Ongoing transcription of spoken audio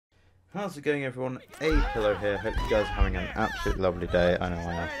How's it going, everyone? A Pillow here. Hope you guys are having an absolutely lovely day. I know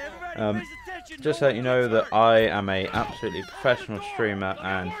I am. Just to let you know that I am a absolutely professional streamer,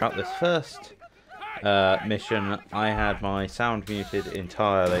 and throughout this first mission I had my sound muted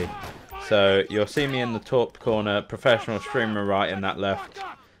entirely. So you'll see me in the top corner, professional streamer right in that left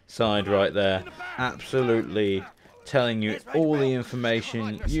side right there, absolutely telling you all the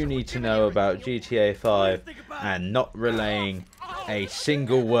information you need to know about GTA 5 and not relaying a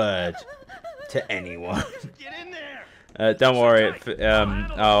single word to anyone. Don't worry,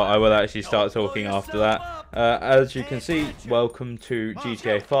 I will actually start talking after that. As you can see, welcome to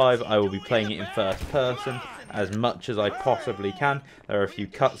GTA 5. I will be playing it in first person as much as I possibly can. There are a few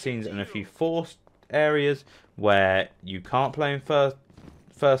cutscenes and a few forced areas where you can't play in first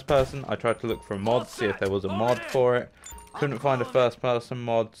person. I tried to look for a mod, see if there was a mod for it. Couldn't find a first person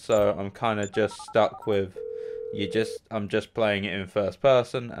mod, so I'm kind of just stuck with I'm just playing it in first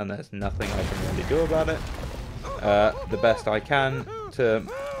person, and there's nothing I can really do about it. The best I can, to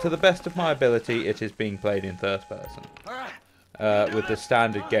the best of my ability, it is being played in first person, with the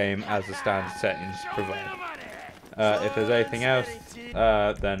standard game as the standard settings provide. If there's anything else,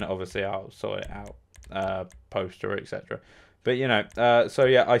 then obviously I'll sort it out, poster, etc. But you know, so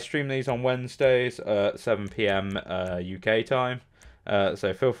yeah, I stream these on Wednesdays at 7 PM UK time.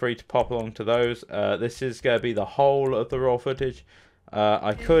 So feel free to pop along to those. This is going to be the whole of the raw footage.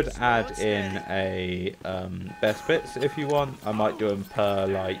 I could add in a best bits if you want. I might do them per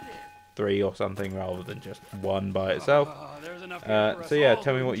like 3 or something rather than just one by itself. So yeah,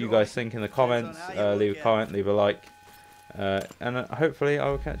 tell me what you guys think in the comments. Leave a comment, leave a like, and hopefully I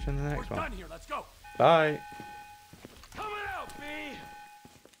will catch you in the next one. Bye.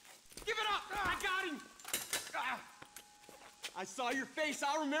 I saw your face,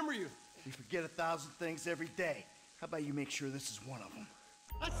 I'll remember you. You forget 1,000 things every day. How about you make sure this is one of them?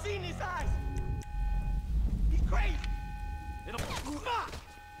 I've seen his eyes! He's crazy! He didn't have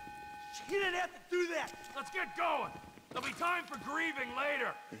to do that! Let's get going! There'll be time for grieving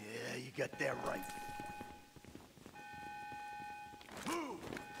later! Yeah, you got that right. Move!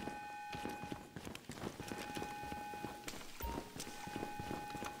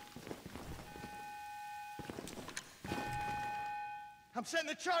 I'm setting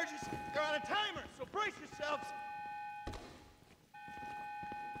the charges. They're on a timer, so brace yourselves.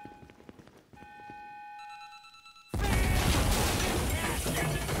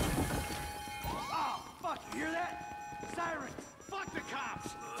 Oh, fuck, you hear that? Sirens. Fuck the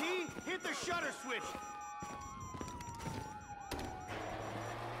cops. D, hit the shutter switch.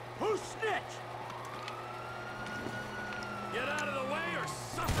 Who snitched? Get out of the way or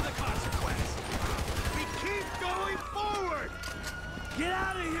suffer the consequence! We keep going forward. Get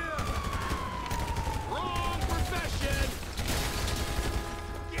out of here! Wrong profession!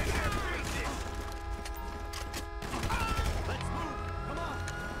 Get your faces! Let's move! Come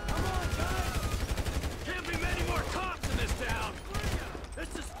on, guys! Can't be many more cops in this town!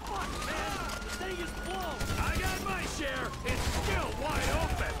 This is fucked, man! The thing is blown! I got my share! It's still wide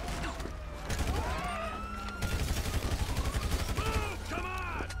open! Move! Come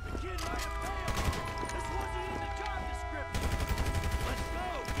on! The kid might have failed! This wasn't in the job description! Let's go!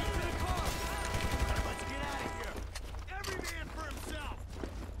 Get to the car! Let's get out of here! Every man for himself!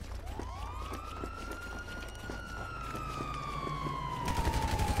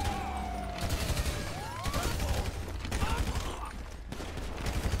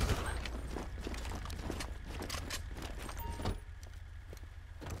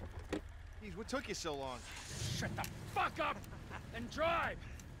 Geez, what took you so long? Shut the fuck up and drive!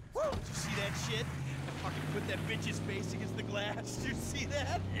 Woo! Did you see that shit? I fucking put that bitch's face against the glass. Did you see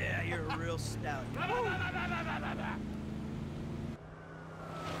that? Yeah, you're a real stout. Fuck,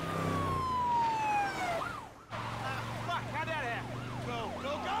 how'd that happen? Go,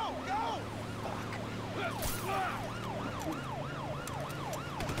 go, go, go!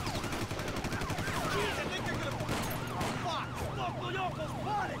 Jeez, I think they're gonna... Oh, fuck! Local yokels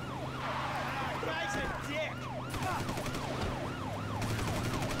spotted! Guy's a dick! Fuck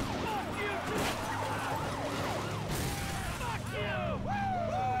you, too! Fuck you!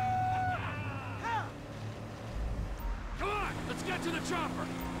 Come on, let's get to the chopper!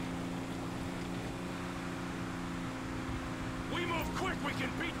 We move quick, we can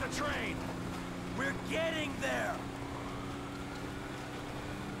beat the train! We're getting there!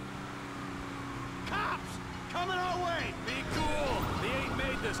 Cops! Coming our way! Be cool! They ain't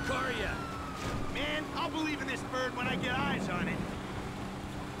made this car yet! Man, I'll believe in this bird when I get eyes on it.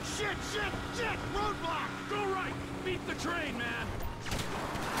 Shit, shit, shit! Roadblock! Go right! Beat the train, man!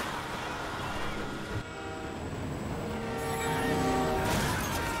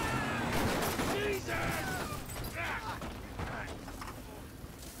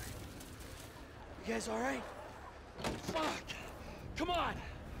 guys all right? Fuck! Come on!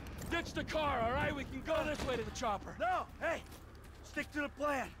 Ditch the car, all right? We can go this way to the chopper. No! Hey! Stick to the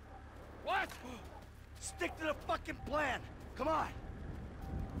plan! What? Stick to the fucking plan! Come on!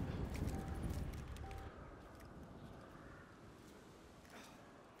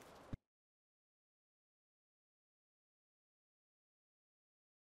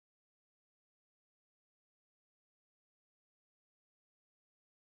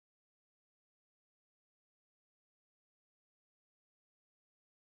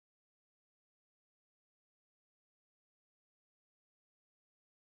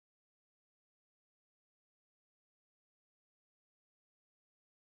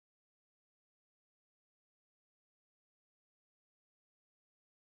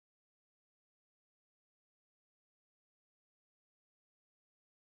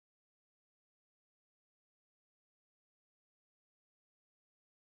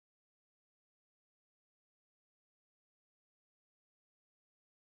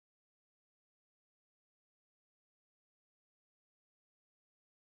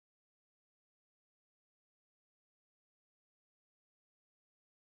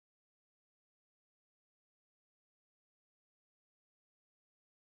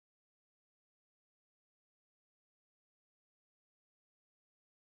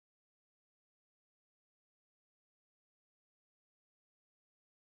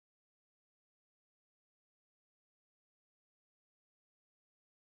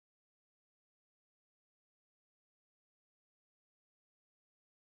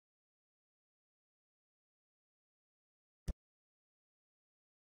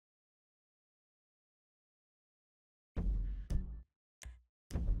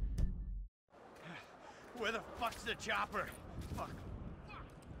 Where the fuck's the chopper? Fuck.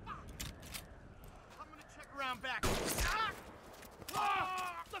 I'm gonna check around back. Ah!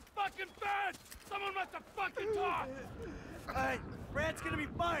 Ah! The fucking fence! Someone must have fucking talked! Hey, Brad's gonna be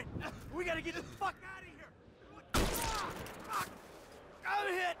fine. We gotta get the fuck out of here. Ah! Fuck!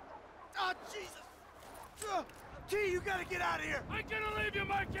 I'm hit. Oh, Jesus. T, you gotta get out of here. I'm gonna leave you,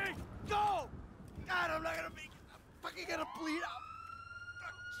 Mikey! Go! God, I'm not gonna make it. I'm fucking gonna bleed out.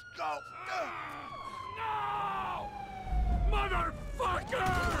 Just go. No!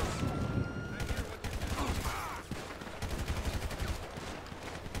 Motherfuckers!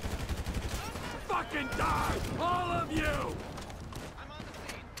 Fucking die! All of you! I'm on the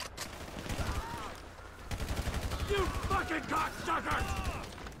scene. You fucking cocksuckers!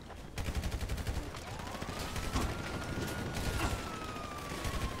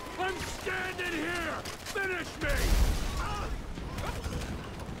 I'm standing here! Finish me!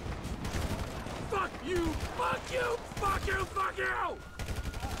 Fuck you! Fuck you! Fuck you! Fuck you!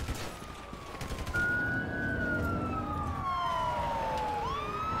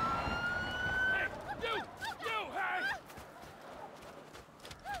 Hey! You! You! Hey!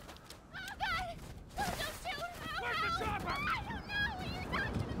 Don't shoot! Where's the chopper? I don't know what you're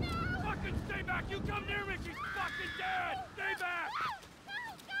talking about! Fucking stay back! You come near me! She's fucking dead! Stay back! Oh,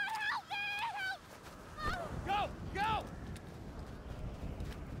 God, help me! Help! Go! Go!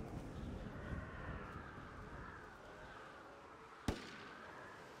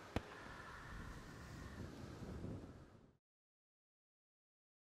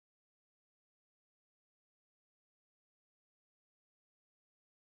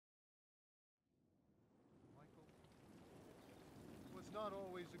 Was not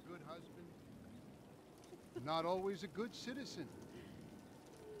always a good husband, not always a good citizen.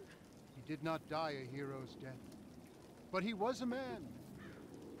 He did not die a hero's death, but he was a man.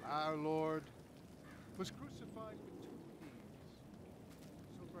 Our Lord was crucified with 2 thieves,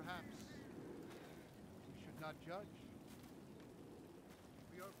 so perhaps we should not judge.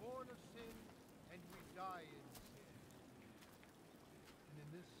 We are born of sin, and we die in sin. And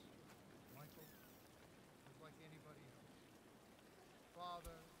in this, Michael is like anybody else.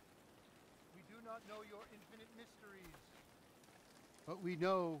 Father, we do not know your infinite mysteries, but we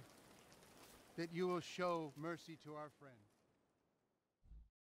know that you will show mercy to our friend.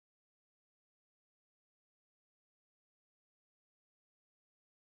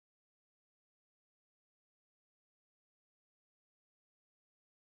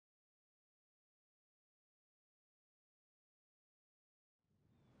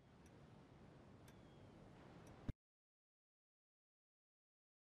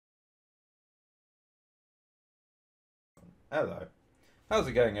 Hello. How's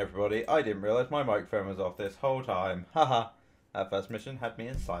it going, everybody? I didn't realise my microphone was off this whole time. Haha. That first mission had me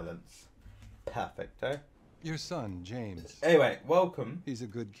in silence. Perfect, eh? Your son, James. Anyway, welcome He's a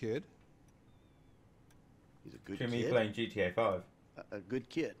good kid. He's a good to kid. me playing GTA 5. A good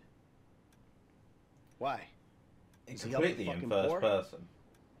kid. Why? Is he up Completely in fucking first bored? person.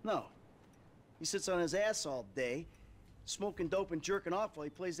 No. He sits on his ass all day, smoking dope and jerking off while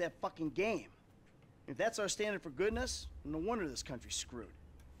he plays that fucking game. If that's our standard for goodness, no wonder this country's screwed.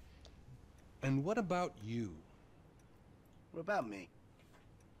 And what about you? What about me?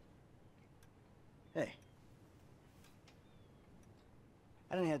 Hey.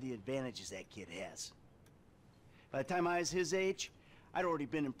 I don't have the advantages that kid has. By the time I was his age, I'd already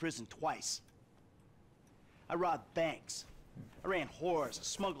been in prison twice. I robbed banks. I ran whores. I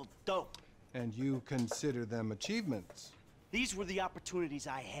smuggled dope. And you consider them achievements? These were the opportunities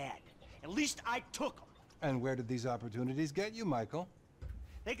I had. At least I took them. And where did these opportunities get you, Michael?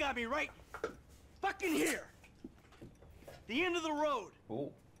 They got me right fucking here. The end of the road. Ooh.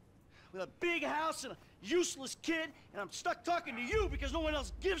 With a big house and a useless kid, and I'm stuck talking to you because no one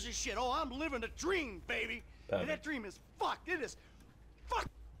else gives a shit. Oh, I'm living a dream, baby. And that dream is fucked. It is fucked.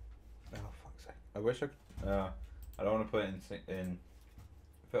 Oh, fuck's sake. I wish I could... I don't want to put it in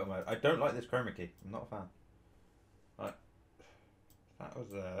film mode. I don't like this chroma key. I'm not a fan. Like, that was...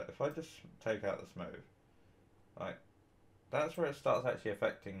 if I just take out the smooth, like, that's where it starts actually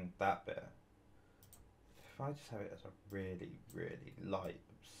affecting that bit. If I just have it as a really, really light,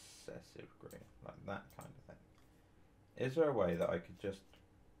 obsessive green, like that kind of thing. Is there a way that I could just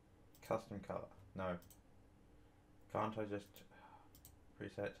custom color? No. Can't I just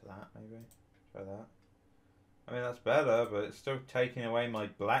preset to that, maybe? Try that. I mean, that's better, but it's still taking away my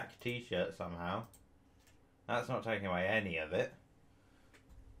black t-shirt somehow. That's not taking away any of it.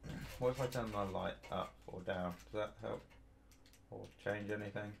 What if I turn my light up or down? Does that help? Or change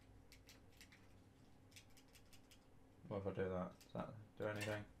anything? What if I do that? Does that do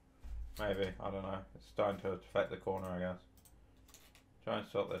anything? Maybe, I don't know. It's starting to affect the corner, I guess. Try and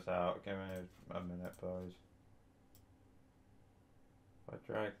sort this out. Give me a minute, please. If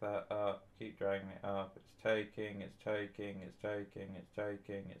I drag that up, keep dragging it up, it's taking, it's taking, it's taking, it's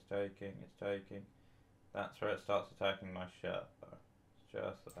taking, it's taking, it's taking. That's where it starts attacking my shirt, though. It's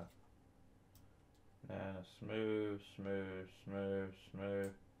just there. Now, smooth, smooth, smooth,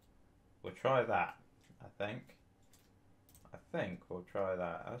 smooth. We'll try that, I think. I think we'll try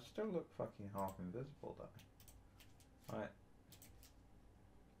that. I still look fucking half invisible, though. Right.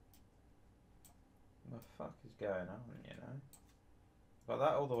 What the fuck is going on, you know? Got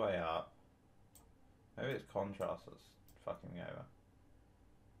that all the way up. Maybe it's contrast that's fucking me over.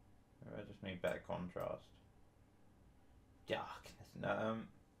 Maybe I just need better contrast. Darkness. No,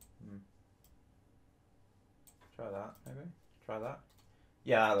 Try that, maybe? Try that?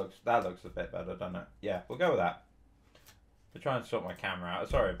 Yeah, that looks a bit better, doesn't it? Yeah, we'll go with that. We're trying to sort my camera out.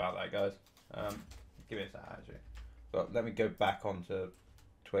 Sorry about that, guys. Give me a sec, actually. But let me go back onto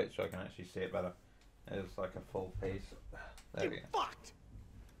Twitch so I can actually see it better. It's like a full piece. There we go. Fucked.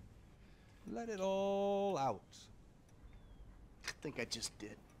 Let it all out. I think I just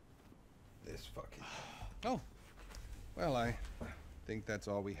did. This fucking... Oh. Well, I think that's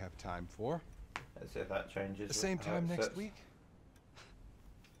all we have time for. Let's see if that changes. The same how time it next sits. week?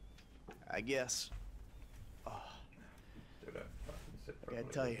 I guess. Oh, Dude, don't fucking sit I there.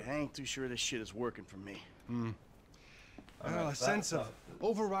 gotta tell you, I ain't too sure this shit is working for me. Well, a sense of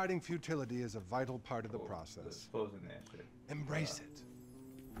overriding futility is a vital part of the process. Pausing there, shit. Embrace it.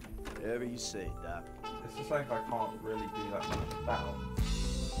 Whatever you say, Doc. It's just like I can't really do that much about.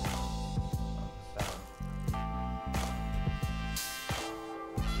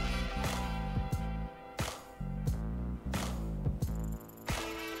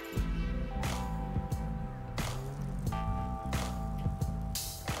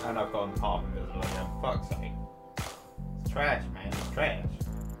 And I've gone half invisible again. Fuck's sake. It's trash, man. It's trash.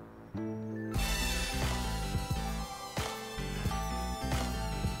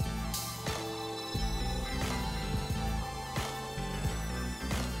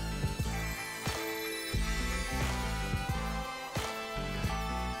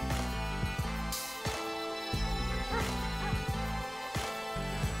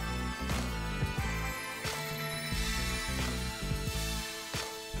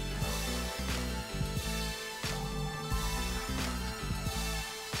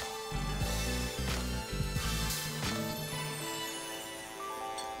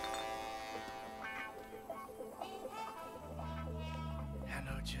 I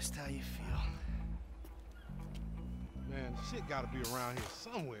know just how you feel. Man, shit gotta be around here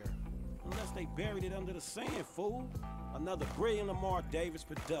somewhere. Unless they buried it under the sand, fool. Another brilliant Lamar Davis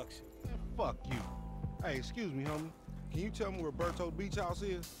production. Man, fuck you. Hey, excuse me, homie. Can you tell me where Berto Beach House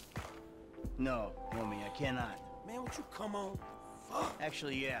is? No, homie, I cannot. Man, would you come on? Fuck.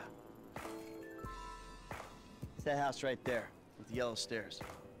 Actually, yeah. It's that house right there, with the yellow stairs.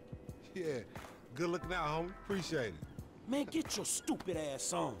 Yeah, Good looking out, homie. Appreciate it. Man, get your stupid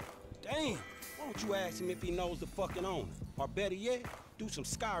ass on. Damn. Why don't you ask him if he knows the fucking owner? Or better yet, do some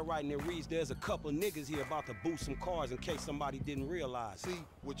skywriting that reads there's a couple of niggas here about to boost some cars in case somebody didn't realize. See,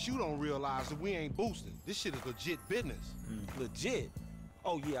 what you don't realize is we ain't boosting. This shit is legit business. Legit?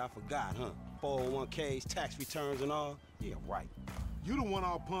 Oh yeah, I forgot, huh? 401ks, tax returns and all? Yeah, right. You the one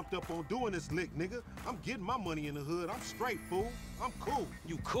all pumped up on doing this lick, nigga. I'm getting my money in the hood. I'm straight, fool. I'm cool.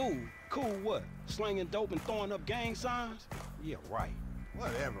 You cool? Cool what? Slinging dope and throwing up gang signs? Yeah, right.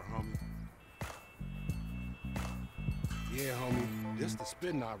 Whatever, homie. Yeah, homie. This the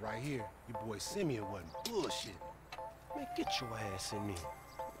spin knot right here. Your boy Simeon wasn't bullshit. Man, get your ass in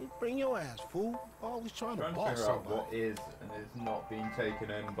there. Bring your ass, fool. Always trying to Trying to boss figure out somebody. what is and is not being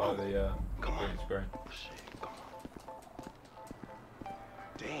taken in by the green screen.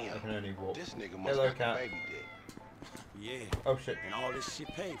 Damn. I can only walk. This nigga must Hello, got cat. the baby dick. Yeah. Oh shit. And all this shit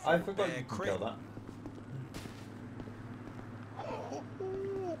paid for. I with forgot bad you can credit. kill that.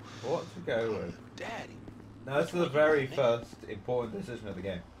 What to go with? Daddy. Now this is the very first important decision of the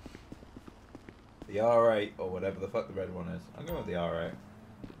game. The R8 or whatever the fuck the red one is. I'm going with the R8.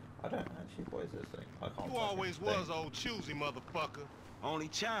 I don't actually, what is this thing? I can't You fucking always think. was old choosy, motherfucker. Only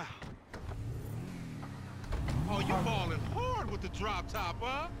child. Oh, you falling hard with the drop top,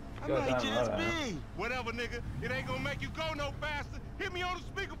 huh? I Go might down, just right be. Whatever, nigga. It ain't gonna make you go no faster. Hit me on the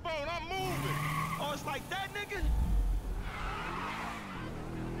speakerphone. I'm moving. Oh, it's like that, nigga?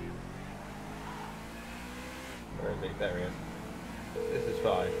 Where is he? There he is. This is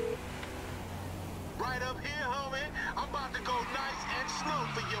fine. Right up here, homie. I'm about to go nice and slow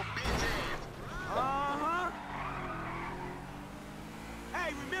for your bitch ass. Uh-huh.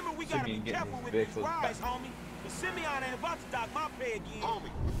 Hey, remember we gotta be Simeon getting careful his with these vehicles rides, back. homie. But Simeon ain't about to dock my pay again.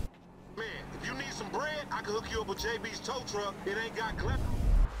 Homie, man, if you need some bread, I can hook you up with JB's tow truck. It ain't got clever,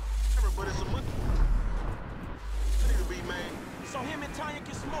 but it's a money to be made. So him and Tanya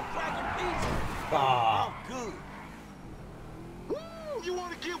can smoke crack and peace. Ah. I'm good. Woo! You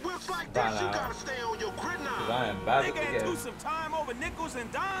want to get whips like Nah, this, you nah. gotta stay on your grid Because now. I am bad at Nigga the ain't do game. some time over nickels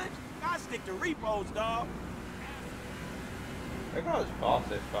and dimes. I stick to repos, dog. Look how fast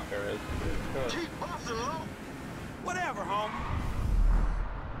this fucker is. It's good. Keep busting low. Whatever, homie.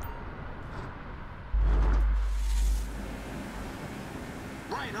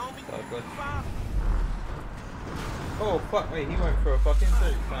 Right, homie. So good. Fine. Oh fuck me, he went for a fucking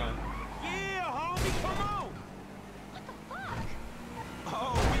suit time. Yeah, homie, come on. What the fuck?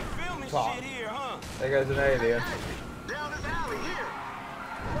 Oh, we filming Fuck. shit here, huh? There goes an alien. Hey, down this alley here.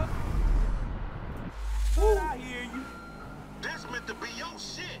 But I hear you. This meant to be your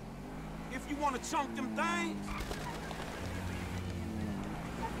shit. If you want to chunk them things,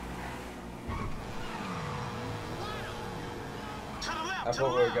 To the left, I to thought the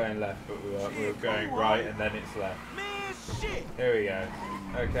we were left. going left, but we were going right and then it's left. man, shit. Here we go.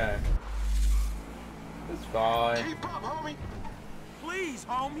 Okay. It's fine. Keep up, homie. Please,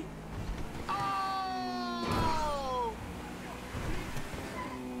 homie. Oh!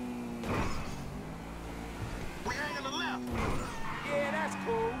 We hang on the left. Yeah, that's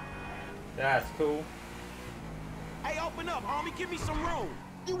cool. That's cool. Hey, open up, homie. Give me some room.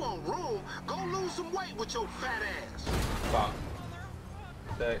 You want room? Go lose some weight with your fat ass. Fuck.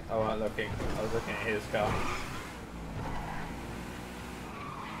 So, I wasn't looking. I was looking at his car.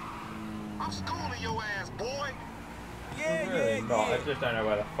 I'm schooling your ass, boy. Yeah, I'm really yeah, not. yeah. I just don't know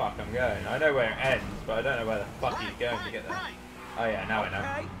where the fuck I'm going. I know where it ends, but I don't know where the fuck he's going to get there. Right. Oh yeah, now I know.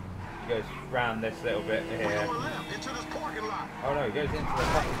 Okay. He goes round this little bit We're here. going left into this parking lot. Oh no, he goes into the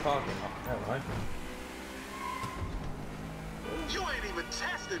fucking parking lot. Never mind. You ain't even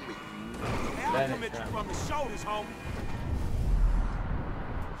testing me. Hey, I'll Then come it's at you round. from the shoulders, homie.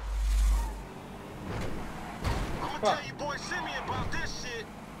 I'm gonna Fuck. tell you boy Simeon about this shit.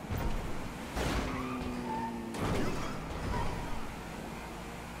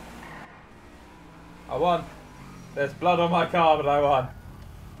 I won. There's blood on my car, but I won.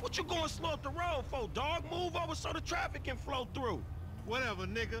 What you going slow up the road for, dog? Move over so the traffic can flow through. Whatever,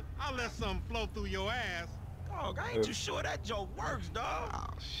 nigga. I'll let something flow through your ass. Dog, I ain't too sure that joke works, dog. Oh,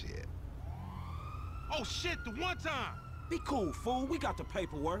 shit. Oh, shit, the one time. Be cool, fool. We got the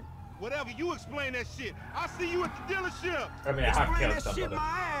paperwork. Whatever, you explain that shit. I'll see you at the dealership. I mean, I have Explain killed that shit somebody.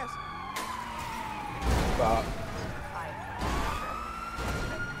 my ass. But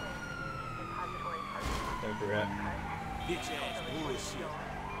don't forget. Bitch ass bullshit.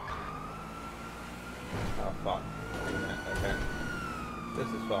 Oh fuck. Okay. This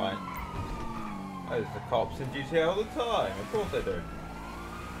is fine. Oh, there's the cops in GTA all the time. Of course they do.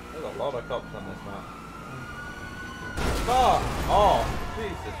 There's a lot of cops on this map. Fuck! Oh,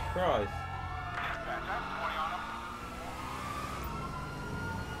 Jesus Christ.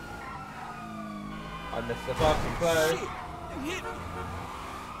 I missed the fucking close.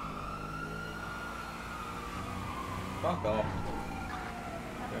 Fuck off.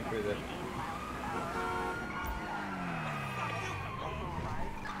 Going through this.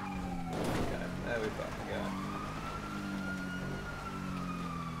 Okay, there we fucking go.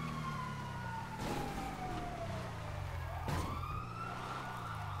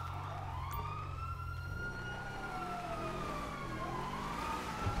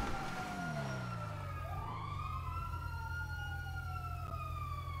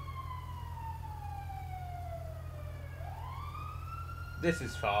 This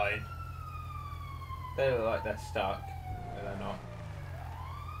is fine. They look like they're stuck, but they're not.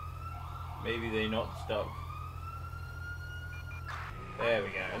 Maybe they're not stuck. There we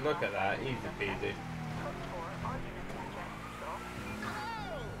go. Look at that. Easy peasy.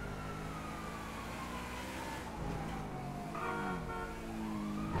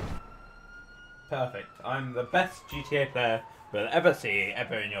 Perfect. I'm the best GTA player you'll ever see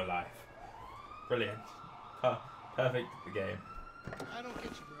ever in your life. Brilliant. Perfect game. I don't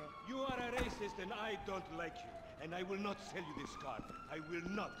get you, bro. You are a racist and I don't like you. And I will not sell you this car. I will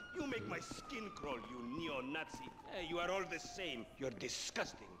not. You make my skin crawl, you neo-Nazi. Hey, you are all the same. You're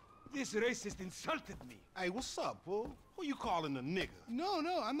disgusting. This racist insulted me. Hey, what's up, fool? Who you calling a nigga? No,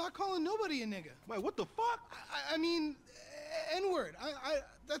 I'm not calling nobody a nigga. Wait, what the fuck? I mean, N-word.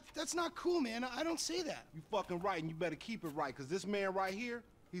 That's not cool, man. I don't say that. You fucking right, and you better keep it right, because this man right here,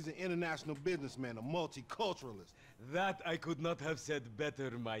 he's an international businessman, a multiculturalist. That I could not have said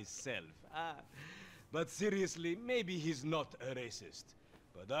better myself. But seriously, maybe he's not a racist.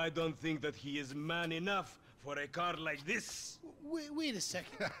 But I don't think that he is man enough for a car like this. Wait a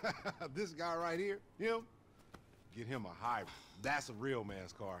second. This guy right here, him, get him a hybrid. That's a real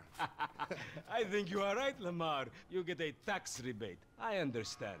man's car. I think you are right, Lamar. You get a tax rebate. I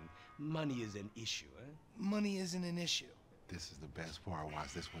understand. Money is an issue, eh? Money isn't an issue. This is the best part.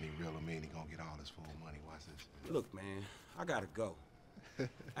 Watch this when he real him in. He gonna get all his full money. Watch this. Look, man, I gotta go.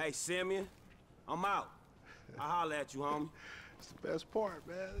 Hey, Simeon, I'm out. I'll holler at you, homie. It's the best part,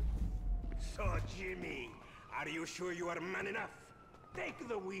 man. So, Jimmy, are you sure you are man enough? Take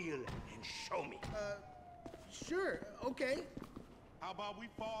the wheel and show me. Sure, okay. How about we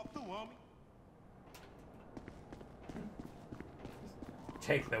fall through, homie?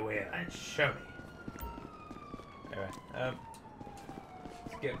 Take the wheel and show me. Anyway,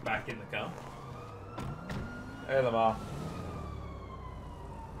 let's get back in the car. Hey, Lamar.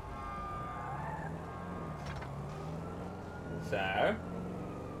 So, how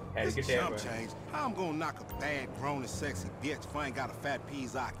to This get chump there? change. How I'm gonna knock a bad, grown and sexy bitch if I ain't got a fat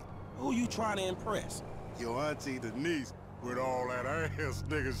peasocket? Who you trying to impress? Your auntie Denise, with all that ass,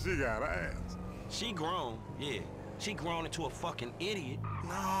 nigga, she got ass. She grown, yeah. She grown into a fucking idiot.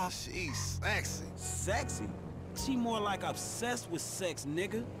 Nah, she's sexy. Sexy? She more like obsessed with sex,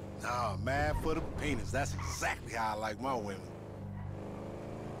 nigga. Nah, mad for the penis. That's exactly how I like my women.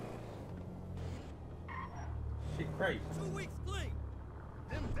 She crazy. 2 weeks clean.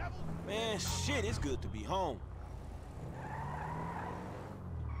 Them devils. Man, shit, it's good to be home.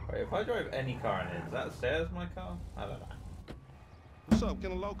 Wait, if I drove any car in it, is that stairs my car? I don't know. What's up?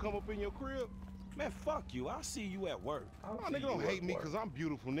 Can a low come up in your crib? Man, fuck you. I'll see you at work. I'll Oh, see nigga, don't you hate at me work. because I'm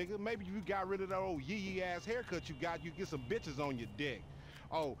beautiful, nigga. Maybe if you got rid of that old yee-yee ass haircut you got, you get some bitches on your dick.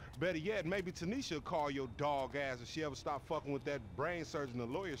 Oh, better yet, maybe Tanisha will call your dog ass if she ever stop fucking with that brain surgeon, the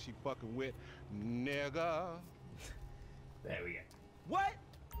lawyer she fucking with. Nigga. There we go. What?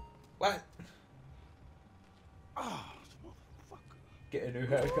 What? Oh, motherfucker. Get a new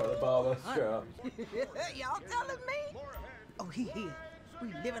haircut at the barber. Straight up. Y'all telling me? Oh, he here.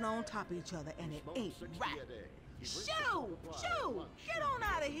 We living on top of each other, and it ain't right. Shoo! Shoo! Get on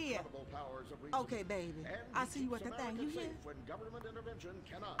out of here. Okay, baby. I see you at the thing. You hear?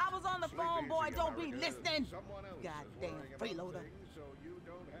 I was on the phone, boy. Don't be listening. Goddamn freeloader. So you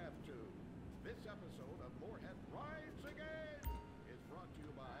don't have to. This episode of Moorhead Rides Again is brought to you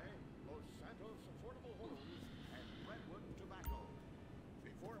by Los Santos Affordable Homes and Redwood Tobacco.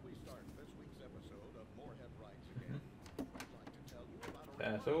 Before we start this week's episode of Moorhead Rides Again, I'd like to tell you about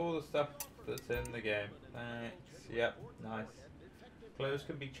That's all the stuff that's in the game. Thanks. Yep, nice. Clothes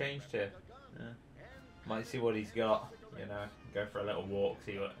can be changed here. Yeah. Might see what he's got, you know. Go for a little walk,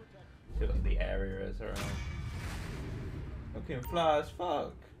 see what the area is around. Looking fly as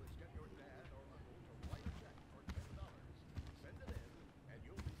fuck.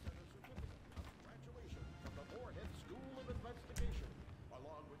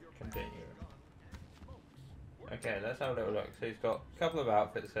 Continue. Okay, let's have a little look. So he's got a couple of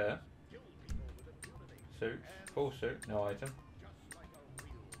outfits here. Suit, full suit, no item.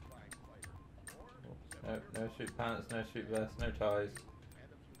 No suit pants, no suit vest, no ties.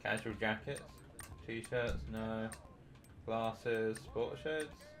 Casual jackets, t-shirts, no. Glasses, sport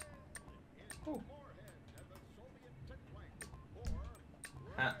shirts. Ooh.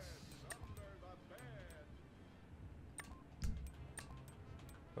 Hats.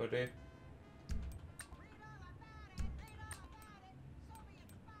 Hoodie.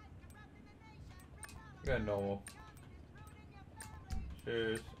 Go normal.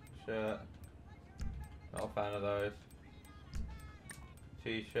 Shoes, shirt. Not a fan of those.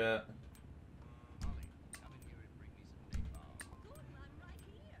 T-shirt.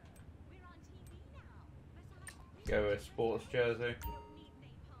 Go with sports jersey.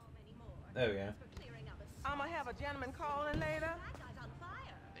 There we go. I'm gonna have a gentleman calling later.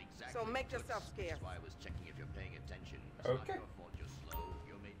 So make yourself scarce. That's why I was checking if you're paying attention. It's Okay. not your fault you're slow.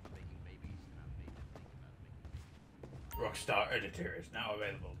 You're made for making babies, and I'm made to think about making Rockstar Editor is now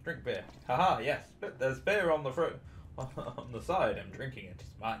available. Drink beer. Haha, yes. But there's beer on the front, on the side. I'm drinking it.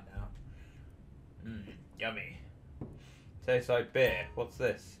 It's mine now. Yummy. Tastes like beer. What's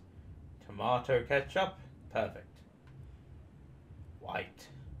this? Tomato ketchup? Perfect. White.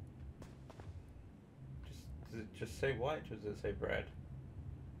 Does it just say white or does it say bread?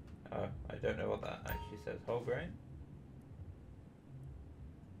 Oh, I don't know what that actually says. Whole grain?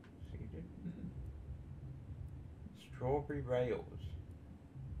 Seeded? Strawberry rails.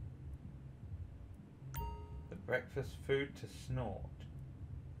 The breakfast food to snort.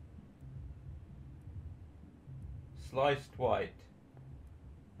 Sliced white.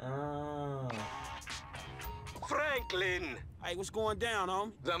 Ah. Franklin! Hey, what's going down,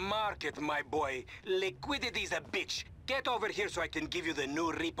 homie? The market, my boy. Liquidity's a bitch. Get over here so I can give you the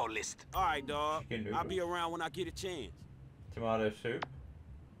new repo list. All right, dog. I'll be around when I get a chance. Tomato soup.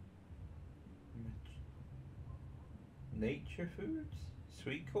 Nature foods?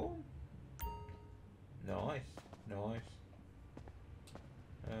 Sweet corn? Nice, nice.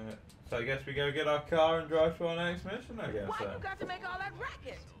 So I guess we go get our car and drive to our next mission, I guess. Why you got to make all that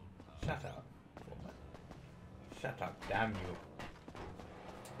racket? Shut up. Shut up, damn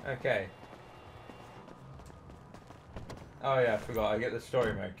you. Okay. Oh yeah, I forgot. I get the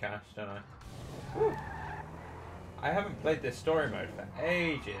story mode cached, don't I? Woo. I haven't played this story mode for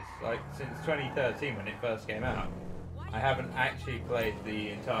ages. Like, since 2013 when it first came out. I haven't actually played the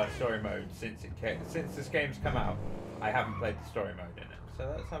entire story mode since this game's come out. I haven't played the story mode in it.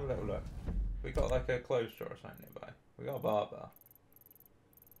 So let's have a little look. We got like a clothes store or something nearby. We got a barber.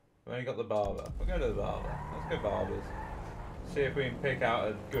 We only got the barber. We'll go to the barber. Let's go barbers. See if we can pick out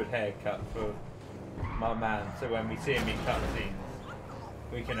a good haircut for my man, so when we see him in cutscenes,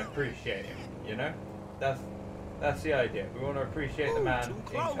 we can appreciate him. You know, that's the idea. We want to appreciate the man in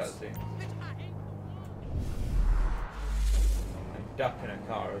cutscenes. And duck in a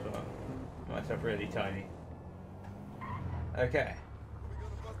car as well. Myself really tiny. Okay.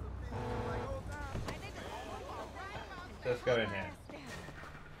 Let's go in here.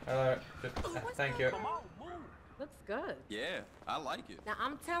 Hello. Thank you. Looks good. Yeah, I like it. Now,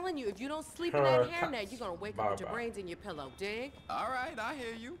 I'm telling you, if you don't sleep in that hairnet, you're going to wake up with your brains in your pillow, dig? All right, I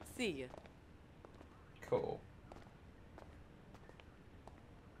hear you. See ya. Cool.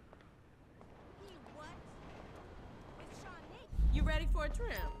 You ready for a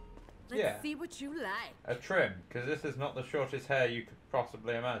trim? Let's Yeah. see what you like. A trim, because this is not the shortest hair you could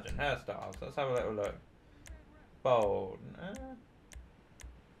possibly imagine. Hairstyles. Let's have a little look. Bold.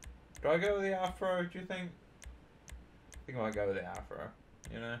 Do I go with the afro, do you think? I think I might go with the afro,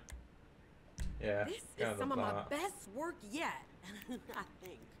 you know? Yeah. This is some of my best work yet, I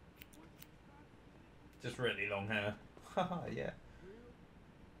think. Just really long hair. Haha, yeah.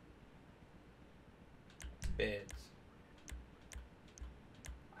 Beards.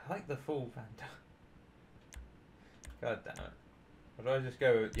 I like the full Fanta. God damn it. Or do I just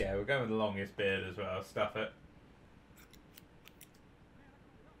go with, yeah, we're going with the longest beard as well. Stuff it.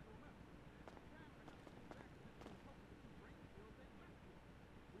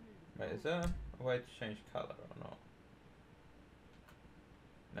 Wait, is there a way to change colour or not?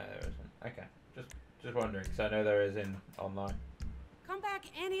 No, there isn't. Okay, just wondering, because I know there is in online. Come back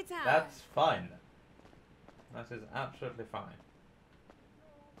anytime. That's fine. That is absolutely fine.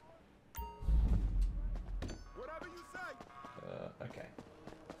 Whatever you say. Okay.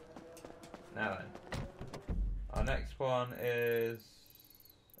 Now then, our next one is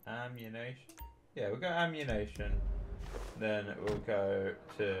ammunition. Yeah, we'll go ammunition. Then we'll go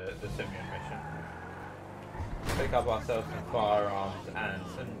to the Simeon mission. Pick up ourselves some firearms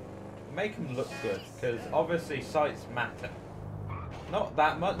and make them look good, because obviously sights matter. Not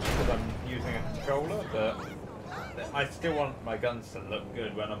that much because I'm using a controller, but I still want my guns to look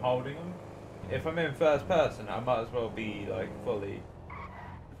good when I'm holding them. if I'm in first person, I might as well be like fully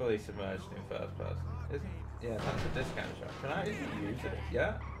submerged in first person. Yeah, that's a discount shop. Can I actually use it?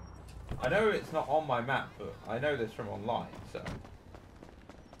 Yeah. I know it's not on my map, but I know this from online. So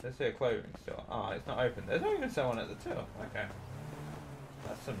let's see a clothing store. Ah, it's not open. There's not even someone at the till. Okay,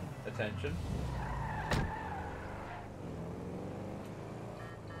 that's some attention.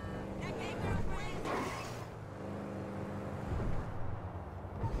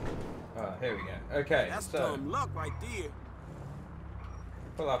 Oh, here we go. Okay, that's so dumb luck right there.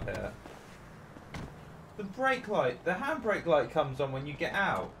 pull up here. The brake light, the handbrake light comes on when you get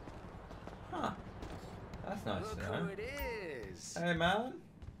out. Huh. That's nice to know. Look who it is. Hey man,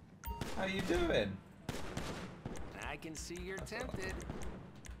 how you doing? I can see you're tempted.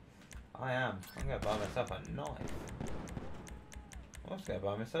 I am. I'm gonna buy myself a knife. I was gonna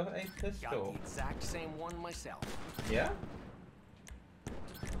buy myself a Got pistol. the exact same one myself. Yeah?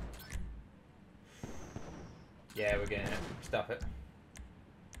 Yeah, we're getting it. Stuff it.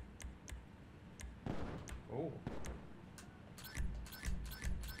 Ooh.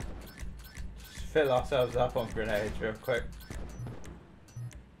 Just fill ourselves up on grenades real quick.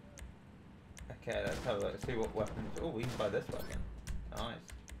 Okay, let's have a look. See what weapons. Oh, we can buy this weapon. Nice.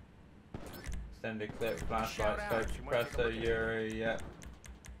 Extended clip, flashlight, scope, suppressor, Yuri, yeah.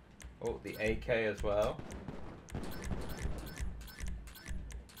 Oh, the AK as well.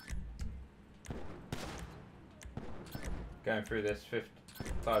 Going through this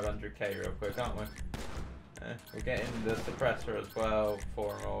 500k real quick, aren't we? We're getting the suppressor as well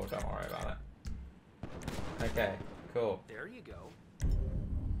for them all, don't worry about it. Okay, cool. There you go.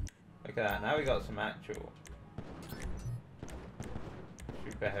 Look at that, now we got some actual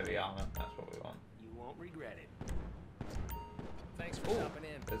super heavy armor, that's what we want. You won't regret it. Thanks for Ooh, stopping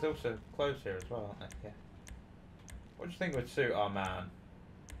in. there's also clothes here as well, aren't there? Yeah. What do you think would suit our man?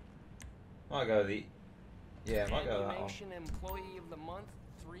 Might go the... Yeah, might go that one. Animation Employee of the Month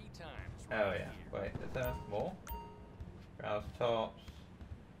 3 times. Oh Right yeah, here. wait, is there more? Browse tops.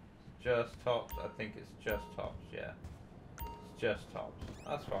 Just tops, I think it's just tops, yeah. It's just tops,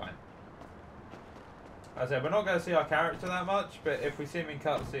 that's fine. As I said, we're not going to see our character that much, but if we see him in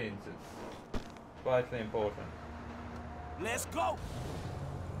cutscenes, it's vitally important. Let's go.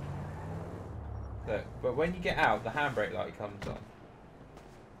 Look, but when you get out, the handbrake light comes on.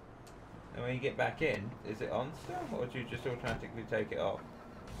 And when you get back in, is it on still, or do you just automatically take it off?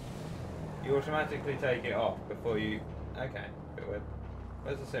 You automatically take it off before you... Okay, bit weird.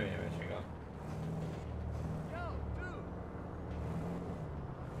 Where's the semi mission gone?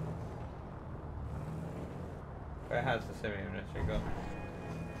 Where has the semi mission gone?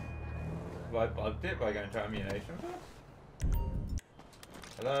 Have I bugged it by going to ammunition first?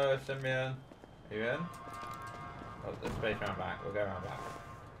 Hello, Simeon. Are you in? Oh, the space round back. We'll go around back.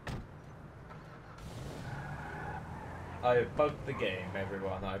 I have bugged the game,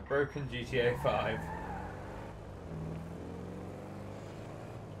 everyone. I've broken GTA 5.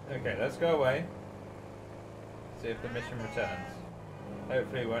 Okay, let's go away. See if the mission returns.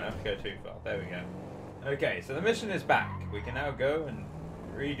 Hopefully we won't have to go too far. There we go. Okay, so the mission is back. We can now go and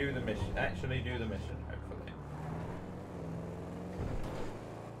redo the mission. Actually do the mission, hopefully.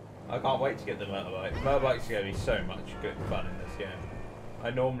 I can't wait to get the motorbike. Motorbike's going to be so much good fun in this game. I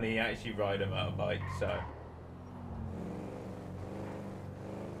normally actually ride a motorbike, so...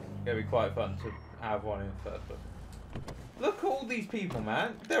 It's going to be quite fun to have one in first person. Look at all these people,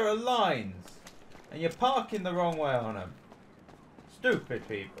 man. There are lines. And you're parking the wrong way on them. Stupid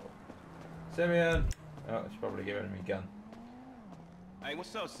people. Simeon. Oh, she's probably giving me a gun. Hey,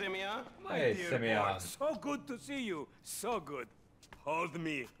 what's up, Simeon? Hey, Simeon. Boy, so good to see you. So good. Hold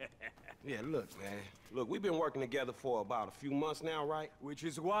me. Yeah, look, man. Look, we've been working together for about a few months now, right? Which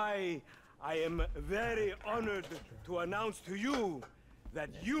is why I am very honored to announce to you that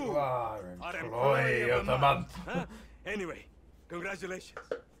you are employee of the month. Huh? Anyway, congratulations.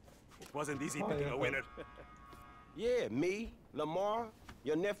 It wasn't easy picking a winner. Yeah, me, Lamar,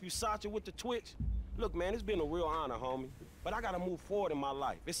 your nephew Sacha with the Twitch. Look, man, it's been a real honor, homie. But I gotta move forward in my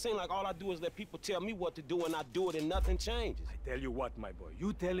life. It seems like all I do is let people tell me what to do and I do it and nothing changes. I tell you what, my boy.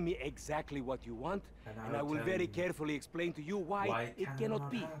 You tell me exactly what you want, and I will very carefully explain to you why it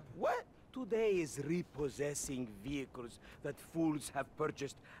cannot be. What? Today is repossessing vehicles that fools have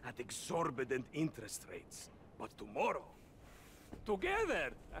purchased at exorbitant interest rates. But tomorrow,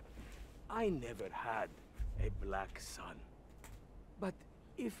 together, I never had a black son. But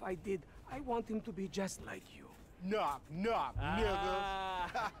if I did, I want him to be just like you. Knock, knock, nigga.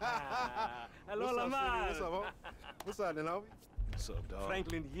 Hello, Lamar. What's up, homie? What's up, then, homie? What's up, dog?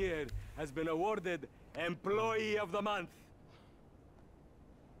 Franklin here has been awarded Employee of the Month.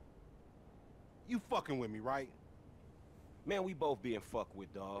 You fucking with me, right? Man, we both being fucked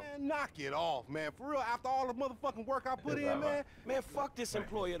with, dog. Man, knock it off, man. For real, after all the motherfucking work I put in, man. Man, fuck this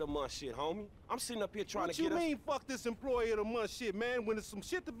employee of the month shit, homie. I'm sitting up here trying to get us... What you mean, fuck this employee of the month shit, man? When there's some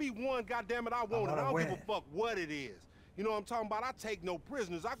shit to be won, goddammit, I want it. I don't give a fuck what it is. You know what I'm talking about? I take no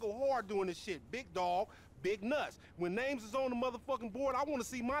prisoners. I go hard doing this shit. Big dog, big nuts. When names is on the motherfucking board, I want to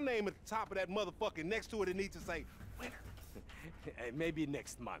see my name at the top of that motherfucking next to it. It needs to say, winner. Maybe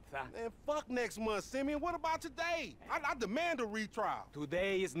next month, huh? Man, fuck next month, Simeon. What about today? I demand a retrial.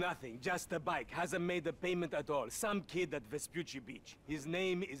 Today is nothing. Just a bike. Hasn't made the payment at all. Some kid at Vespucci Beach. His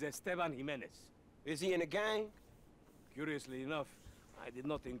name is Esteban Jimenez. Is he in a gang? Curiously enough, I did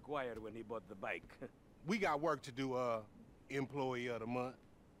not inquire when he bought the bike. We got work to do, employee of the month.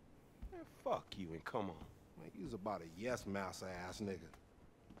 Man, fuck you and come on. Man, you's about a yes-mouse ass nigga.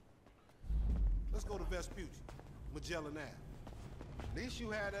 Let's go to Vespucci, Magellan Ave. At least you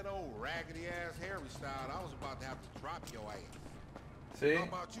had that old raggedy-ass Harry style. I was about to have to drop your ass. See? How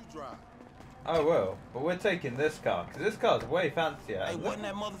about you drive? I will, but we're taking this car, because this car's way fancier. Hey, wasn't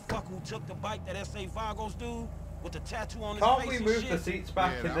that motherfucker who took the bike, that S.A. Vagos dude? With the tattoo on his Can't face we and move shit? the seats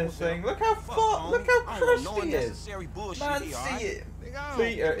back in this thing? Look how far, homie. look how I crusty don't know he is. unnecessary bullshit Man, here, see alright? it. Nigga,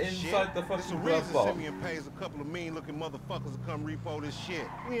 Feet are inside the There's fucking a glove reason box. Simeon pays a couple of mean-looking motherfuckers to come repo this shit.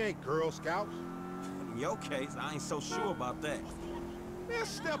 We ain't Girl Scouts. In your case, I ain't so sure about that. Man,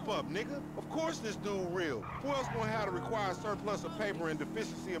 step up, nigga. Of course this dude real. Who else gonna have the required surplus of paper and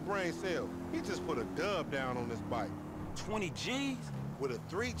deficiency of brain cells? He just put a dub down on this bike. 20 G's? With a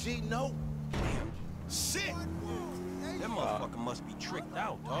 3G note? Damn. Shit! That motherfucker must be tricked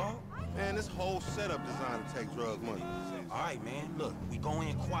out, dog. Man, this whole setup designed to take drug money. Alright, man, look, we go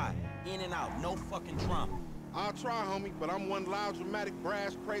in quiet. In and out, no fucking drama. I'll try, homie, but I'm one loud, dramatic,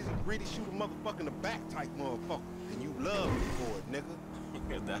 brash, crazy, greedy, shoot a motherfucker in the back type motherfucker. And you love me for it, nigga.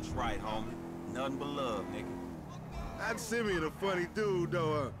 That's right, homie. Nothing but love, nigga. That Simeon a funny dude,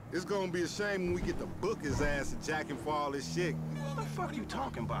 though. It's gonna be a shame when we get to book his ass and jack him for all this shit. What the fuck you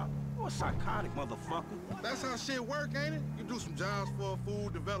talking about? You a psychotic motherfucker. That's how shit work, ain't it? You do some jobs for a fool,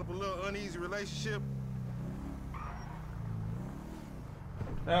 develop a little uneasy relationship.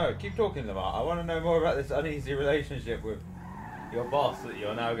 No, keep talking about. I want to know more about this uneasy relationship with your boss that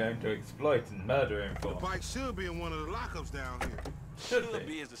you're now going to exploit and murder him for. The bike should be in one of the lockups down here. Should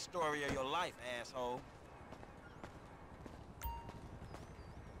be is the story of your life, asshole.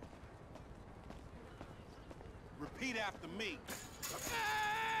 Repeat after me.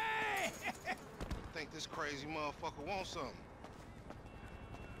 Hey! I think this crazy motherfucker wants something.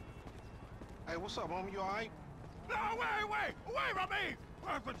 Hey, what's up, homie? You all right? No, wait from me!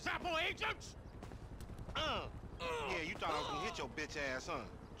 We're from Zappo agents? Yeah, you thought I was gonna hit your bitch ass, huh?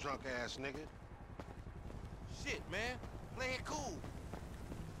 Drunk ass nigga. Shit, man. Play it cool.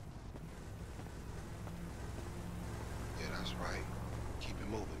 Yeah, that's right. Keep it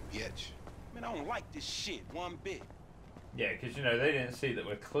moving, bitch. Man, I don't like this shit one bit. Yeah, because, you know, they didn't see that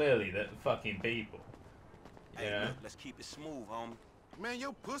we're clearly the fucking people. You know? Look, let's keep it smooth, homie. Man,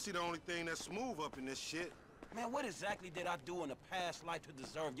 your pussy the only thing that's smooth up in this shit. Man, what exactly did I do in a past life to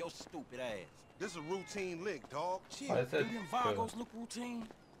deserve your stupid ass? This a routine lick, dog. Shit, do them Vagos look routine?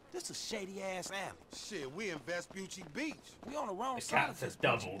 This a shady-ass alley. Shit, we in Vespucci Beach. We on the wrong The side of cats are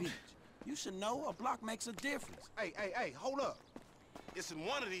Vespucci doubled. Beach. You should know a block makes a difference. Hey, hold up. It's in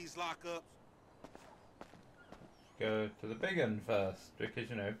one of these lockups. Go to the big one first, because,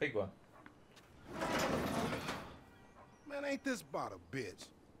 you know, big one. Man, ain't this about a bitch?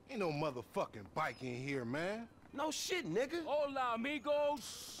 Ain't no motherfucking bike in here, man. No shit, nigga. Hola,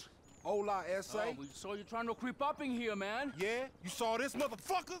 amigos. Hola, S.A. Oh, we saw you trying to creep up in here, man. Yeah? You saw this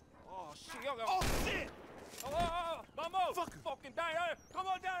motherfucker? Oh, shit. Oh, shit! Vamos! Fucking down. Come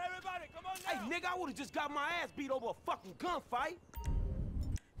on down, everybody. Come on down. Hey, nigga, I would've just got my ass beat over a fucking gunfight.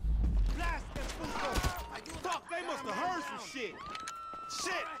 Blast that fool. Fuck, they must have heard some shit.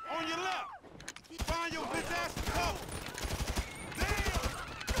 Shit, on your left. Find your bitch ass and cover.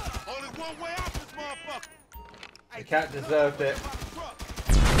 Damn! Only one way out this motherfucker. The cat deserved it.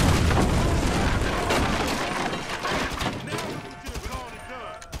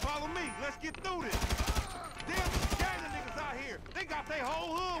 Follow me, let's get through this. Damn, the gang of niggas out here. They got their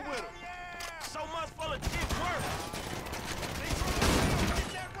whole hood with them. So much for legit work.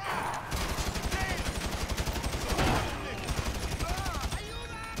 Get that right. Damn.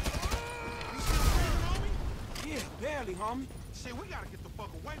 You still breathing, homie? Yeah, barely, homie. Shit, we gotta get the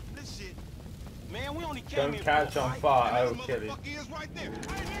fuck away from this shit. Man, we only came Don't here catch for a on fight. fire, I This will kill you. motherfucker is right there. Hey,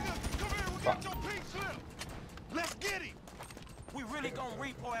 nigga, come here. We got your pink slip. Let's get him. We really gonna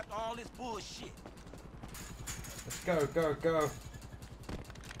repo after all this bullshit. Let's go, go, go.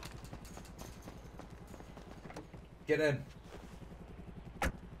 Get in.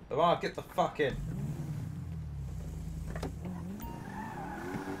 Lamar, get the fuck in.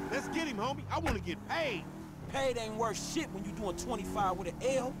 Let's get him, homie. I want to get paid. Paid ain't worth shit when you doing 25 with an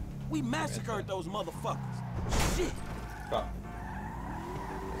L. We massacred those motherfuckers. Shit. Fuck.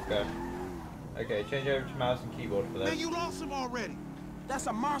 Let's go. Okay, change over to mouse and keyboard for this. Man, you lost him already. That's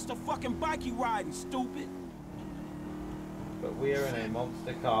a monster fucking bike you riding, stupid. But we are in a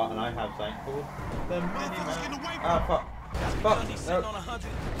monster car, and I have something called the Motherfuckers getting away from Ah, fuck. Fuck. He's No. sitting on 100.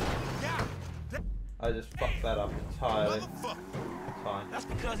 Yeah. I just fucked that up entirely. Motherfucker. It's fine. That's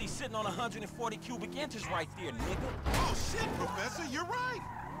because he's sitting on 140 cubic inches right there, nigga. Oh, shit, Professor. You're right.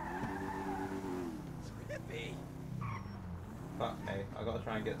 Fuck me. I gotta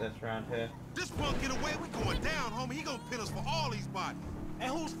try and get this around here. This punk get away. We going down, homie. He gonna pin us for all these bodies. And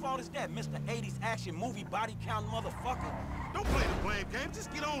whose fault is that, Mr. 80s action movie body count motherfucker? Don't play the blame game.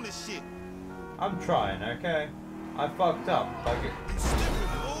 Just get on this shit. I'm trying, okay? I fucked up. Like it. You stupid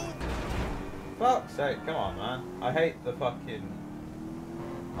fool. Fuck's sake, come on, man. I hate the fucking...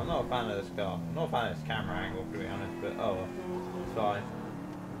 I'm not a fan of this car. I'm not a fan of this camera angle, to be honest, but oh well. It's fine.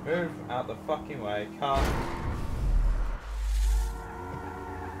 Move out the fucking way. Car.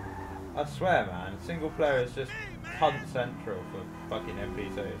 I swear, man, single player is just hunt central for fucking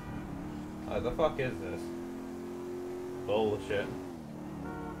NPCs. Like, the fuck is this? Bullshit.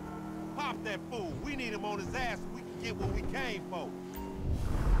 Pop that fool. We need him on his ass so we can get what we came for.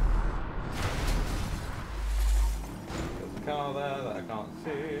 There's a car there that I can't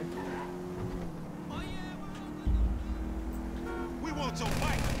see. We want your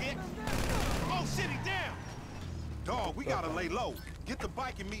bike, bitch. Oh, shit, he down. Dog, we gotta lay low. Get the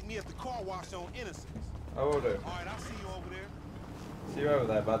bike and meet me at the car wash on Innocence. I will do. All right, I'll see you over there. See you over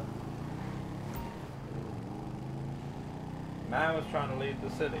there, bud. Man was trying to leave the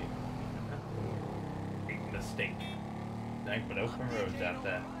city. Big mistake. Nothing but open roads out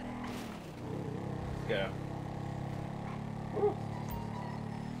there. Let's go. Woo.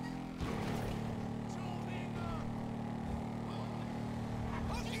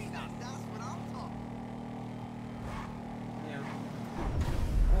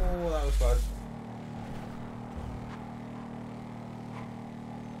 Oh, that was close.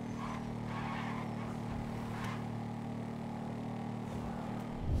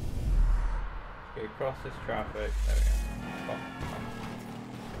 Okay, cross this traffic. There we go.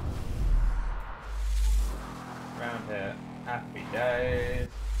 Around here. Happy days.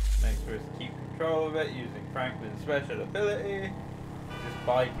 Make sure to keep control of it using Franklin's special ability. This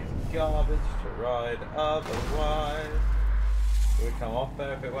bike is garbage to ride otherwise. It would come off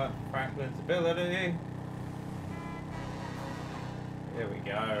there if it weren't for Franklin's ability. Here we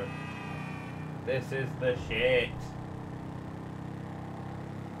go. This is the shit.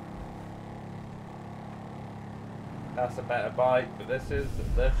 That's a better bike, but this is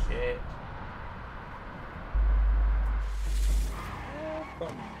the shit.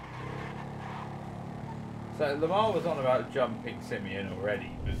 So Lamar was on about jumping Simeon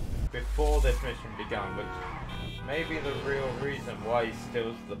already, but before this mission began, but maybe the real reason why he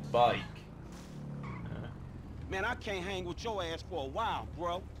steals the bike. Man, I can't hang with your ass for a while,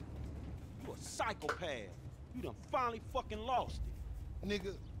 bro. You a psychopath. You done finally fucking lost it.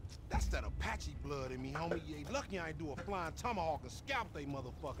 Nigga, that's that Apache blood in me, homie. You ain't lucky I ain't do a flying tomahawk and scalp they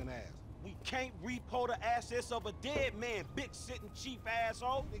motherfucking ass. We can't repo the assets of a dead man, big sitting chief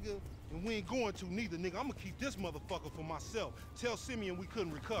asshole. Nigga, and we ain't going to neither, nigga. I'm gonna keep this motherfucker for myself. Tell Simeon we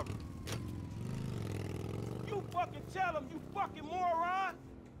couldn't recover. You fucking tell him, you fucking moron!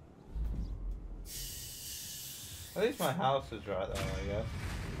 At least my house is right there, I guess.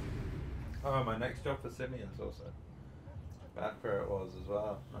 Oh, my next job for Simeon's also. Back where it was as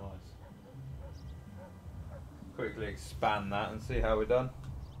well. Nice. Quickly expand that and see how we're done.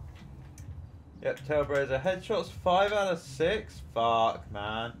 Yep, Tailblazer headshots 5 out of 6. Fuck,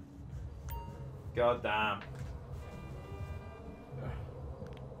 man. God damn.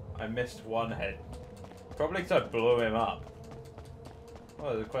 I missed one head. Probably because I blew him up. Oh,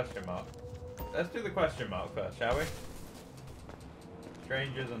 there's a question mark. Let's do the question mark first, shall we?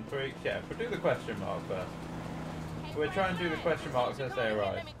 Strangers and freaks. Yeah, we'll do the question mark first. We're trying to do the question marks as they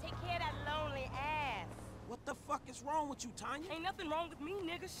arrive. What the fuck is wrong with you, Tanya? Ain't nothing wrong with me,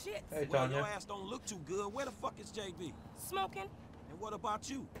 nigga. Shit. Hey, Well, Tanya. your ass don't look too good. Where the fuck is JB? Smoking. And what about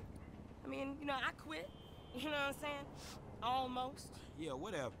you? I mean, you know, I quit. You know what I'm saying? Almost. Yeah,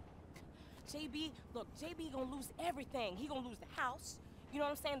 whatever. JB, look, JB gonna lose everything. He gonna lose the house. You know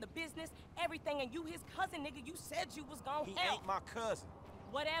what I'm saying? The business, everything. And you, his cousin, nigga, you said you was gonna He help. ain't my cousin.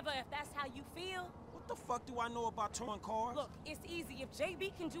 Whatever, if that's how you feel. What the fuck do I know about towing cars? Look, it's easy. If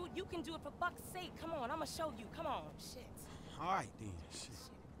JB can do it, you can do it for fuck's sake. Come on, I'ma show you. Come on. Shit. All right, then. Shit.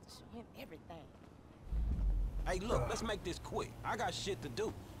 Show him everything. Hey, look, let's make this quick. I got shit to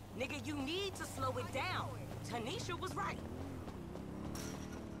do. Nigga, you need to slow it down. Tanisha was right.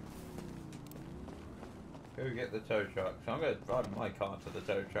 Go get the tow truck. So I'm going to drive my car to the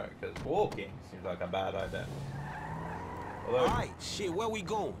tow truck because walking seems like a bad idea. Although, Alright, shit, where we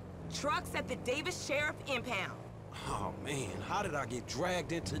going? Trucks at the Davis Sheriff Impound. Oh, man, how did I get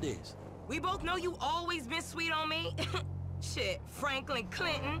dragged into this? We both know you always been sweet on me. Shit, Franklin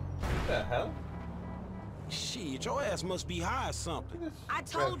Clinton. What the hell? Shit, your ass must be high or something. I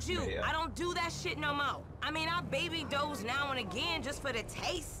told you, I don't do that shit no more. I mean, I baby doze now and again just for the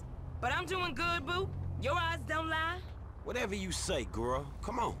taste. But I'm doing good, boo. Your eyes don't lie. Whatever you say, girl.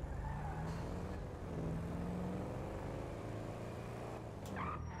 Come on.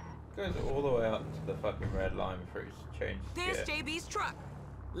 Goes all the way up to the fucking red line before he's changed There's gear. JB's truck.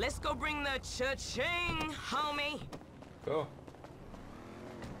 Let's go bring the cha-ching, homie. Cool.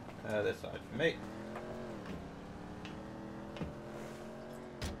 This side for me.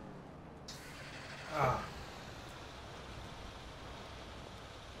 Ah.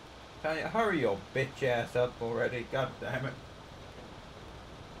 Can you hurry your bitch ass up already? God damn it.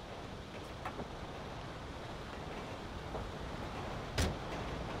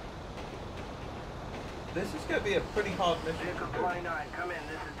 This is going to be a pretty hard mission. Vehicle 29, come in.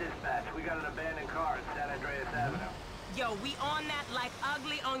 This is dispatch. We got an abandoned car at San Andreas Avenue. Yo, we on that like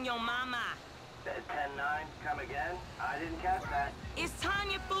ugly on your mama. 10-9, come again? I didn't catch that. It's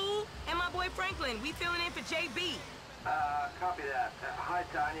Tanya, fool, and my boy Franklin. We filling in for JB. Copy that. Hi,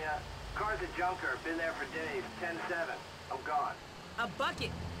 Tanya. Car's a junker. Been there for days. 10-7. I'm gone. A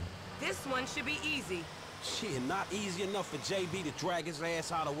bucket. This one should be easy. Shit, not easy enough for JB to drag his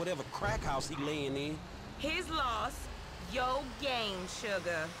ass out of whatever crack house he laying in. His loss, yo gain,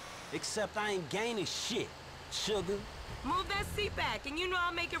 sugar. Except I ain't gaining shit, sugar. Move that seat back, and you know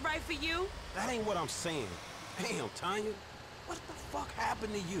I'll make it right for you. That ain't what I'm saying. Damn, Tanya. What the fuck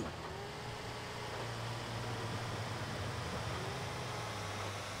happened to you?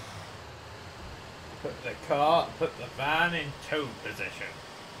 Put the van in tow position.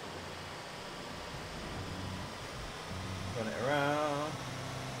 Run it around.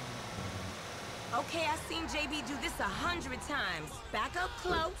 Okay, I've seen JB do this 100 times. Back up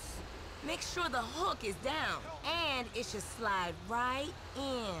close. Make sure the hook is down. And it should slide right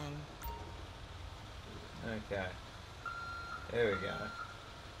in. Okay. Here we go.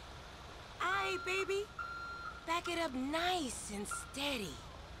 Aight, baby. Back it up nice and steady.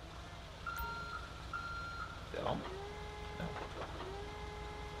 Still. No.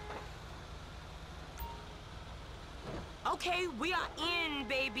 Okay, we are in,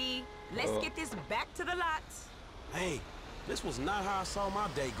 baby. Let's get this back to the lot. Hey, this was not how I saw my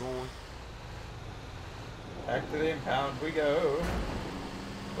day going. Back to the impound we go.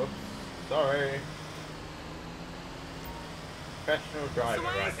 Oops, sorry. Professional driver so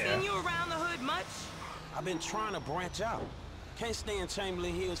I ain't right seen here. you around the hood much? I've been trying to branch out. Can't stay in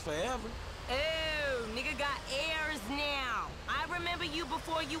Chamberlain Hills forever. Oh, nigga got airs now. I remember you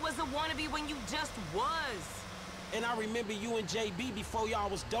before you was a wannabe when you just was. And I remember you and JB before y'all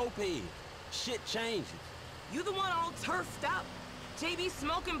was dopehead. Shit changes. You the one all turfed up. JB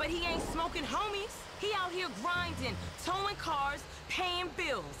smoking, but he ain't smoking homies. He out here grinding, towing cars, paying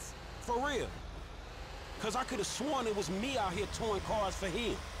bills. For real. Cause I could have sworn it was me out here towing cars for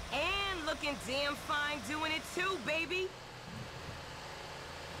him. And looking damn fine doing it too, baby.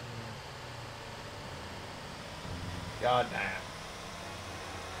 God damn.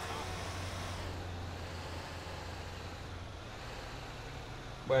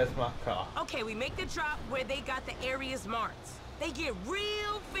 Where's my car? Okay, we make the drop where they got the areas marked. They get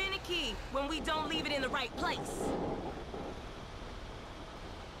real finicky when we don't leave it in the right place.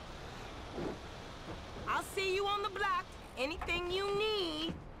 I'll see you on the block. Anything you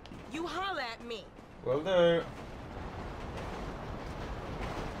need, you holler at me. Will do.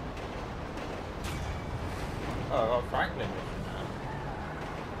 Oh, I got Franklin mission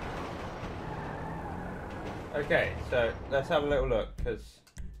now. Okay, so let's have a little look, because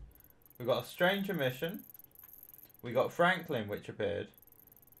we've got a stranger mission, we got Franklin which appeared,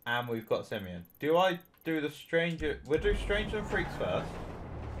 and we've got Simeon. Do I do the stranger? We'll do stranger and freaks first,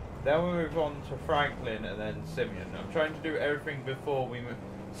 then we'll move on to Franklin and then Simeon. I'm trying to do everything before we move.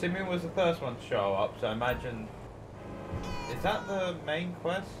 Simeon was the first one to show up, so I imagine... Is that the main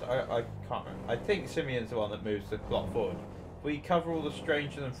quest? I can't remember. I think Simeon's the one that moves the plot forward. We cover all the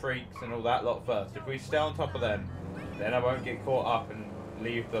strangers and freaks and all that lot first. If we stay on top of them, then I won't get caught up and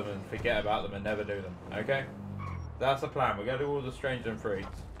leave them and forget about them and never do them. Okay? That's the plan. We're going to do all the strange and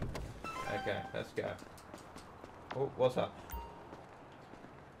freaks. Okay, let's go. Oh, what's up?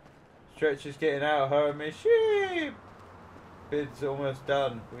 Stretch is getting out, homie. Sheep! Bid's almost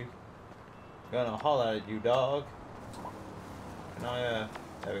done. We're gonna holler at you, dog. Can I,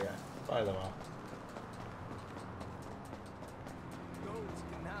 there we go. Fire them off. Those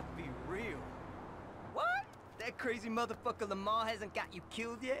cannot be real. What? That crazy motherfucker Lamar hasn't got you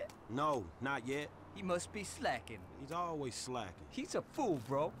killed yet? No, not yet. He must be slacking. He's always slacking. He's a fool,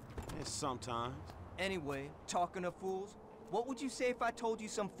 bro. And sometimes. Anyway, talking of fools, what would you say if I told you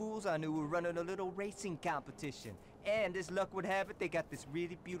some fools I knew were running a little racing competition? And as luck would have it, they got this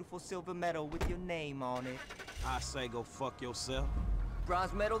really beautiful silver medal with your name on it. I say go fuck yourself.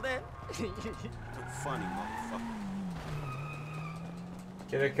 Bronze medal then? Too funny, motherfucker.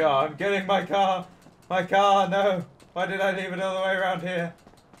 Get a car. I'm getting my car. My car, no. Why did I leave it all the way around here?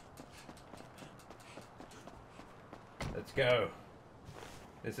 Let's go.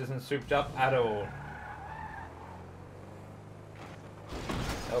 This isn't souped up at all.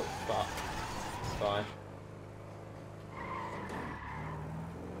 Oh, fuck. It's fine.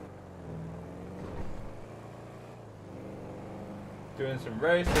 Doing some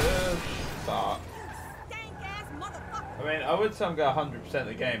races. Fuck. I mean, I would say I'm going to 100%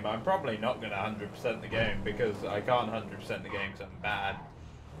 the game, but I'm probably not going to 100% the game because I can't 100% the game because I'm bad.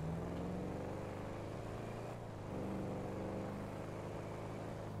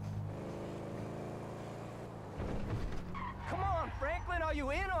 Come on, Franklin, are you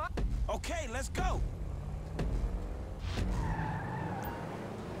in or? Okay, let's go.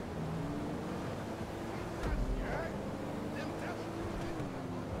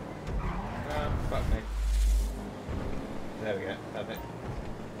 Fuck me. There we go, perfect.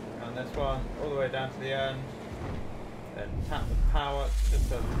 And this one, all the way down to the end. Then tap the power,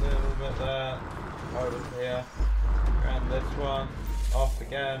 just a little bit there. Over here. And this one, off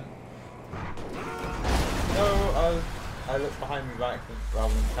again. No, I looked behind me by accident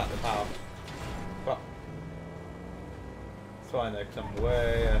rather than tap the power. But it's fine though, because I'm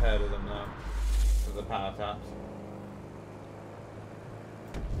way ahead of them now. With the power taps.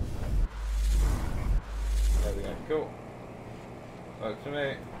 There we go, cool. Works for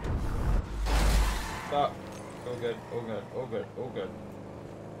me. Stop. All good, all good, all good, all good.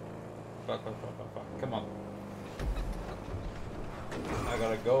 Fuck, fuck, fuck, fuck, fuck. Come on. I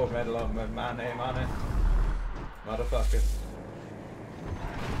got a gold medal on with my name on it. Motherfuckers.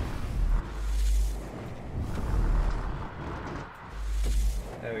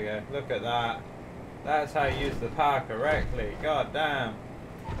 There we go, look at that. That's how you use the power correctly. God damn.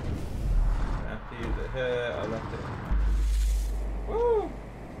 I have to use it here. I left it. Woo!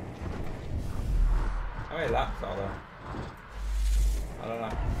 How many laps are there? I don't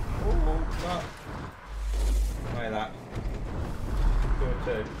know. Ooh, fuck. How many laps? 2 or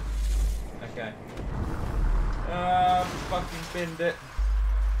 2. Okay. Fucking binned it.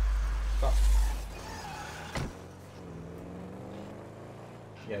 Fuck.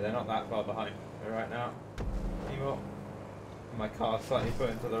 Yeah, they're not that far behind me right now. Anymore. My car's slightly put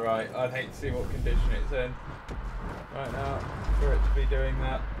into the right. I'd hate to see what condition it's in right now for it to be doing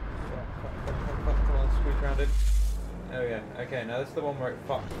that. Come on, squeeze around it. There we go. Okay, now this is the one where it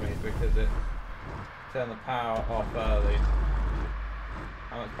fucks me because it turned the power off early.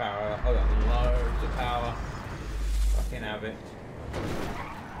 How much power? I got loads of power. Fucking have it.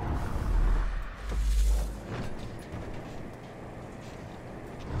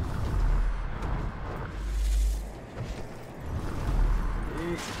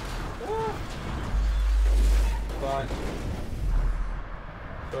 Fine.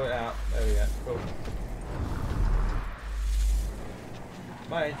 Sort it out. There we go. Cool.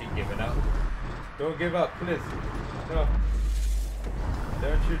 My engine giving up. Don't give up, please. No.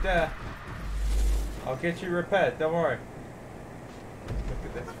 Don't you dare. I'll get you repaired. Don't worry. Look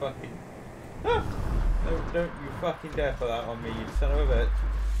at this fucking. Ah! No, don't you fucking dare put that on me, you son of a bitch.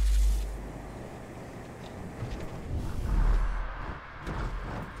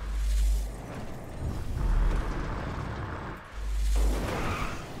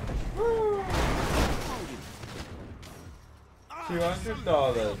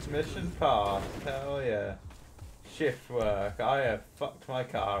 $200. Mission passed. Hell yeah. Shift work. I have fucked my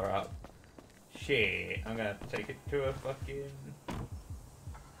car up. Shit. I'm gonna have to take it to a fucking...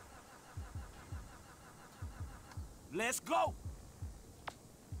 Let's go.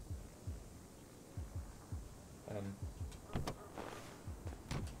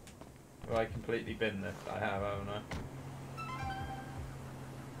 Have I completely binned this? I have, haven't I?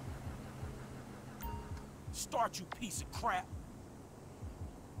 Start, you piece of crap.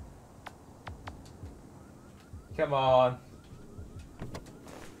 Come on.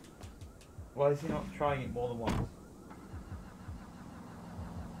 Why is he not trying it more than once?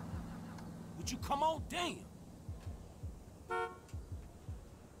 Would you come on? Damn.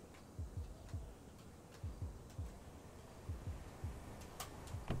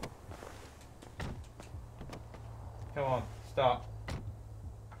 Come on, stop.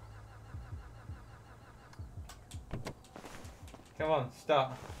 Come on,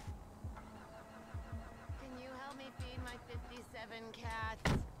 stop. Can you help me feed my 57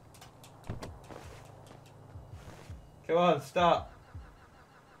 cats? Come on, stop.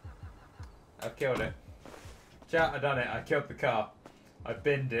 I've killed it. Chat, I done it. I killed the car. I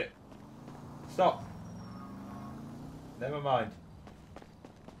binned it. Stop. Never mind.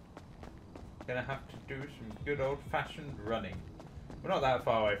 Gonna have to do some good old-fashioned running. We're not that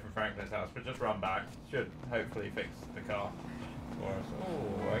far away from Franklin's house, but just run back. Should hopefully fix the car for us.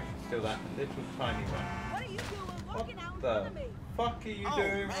 Oh, I can steal that little tiny one. What are you doing walking out in What front of the me? fuck are you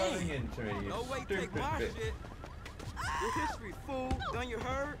doing running into me, you No way, stupid take my bitch? shit. Your history, fool. Done you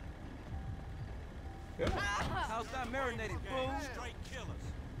heard? Good. How's that marinated, fool? Straight killers.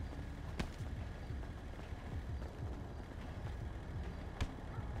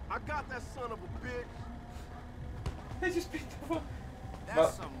 I got that son of a bitch. They just beat the fuck. That's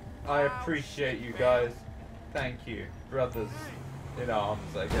But some I wild appreciate shit, you man. guys. Thank you, brothers in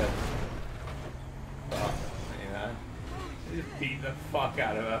arms, I guess. But, you know, they just beat the fuck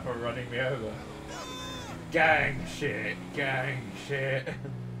out of her for running me over. Gang shit, gang shit.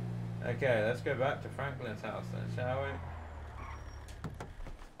 Okay, let's go back to Franklin's house then, shall we?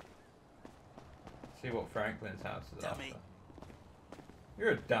 See what Franklin's house is after.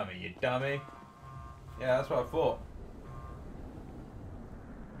 You're a dummy, you dummy. Yeah, that's what I thought.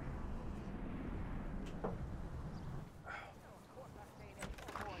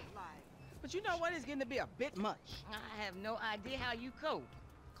 But you know what? It's getting to be a bit much. I have no idea how you cope.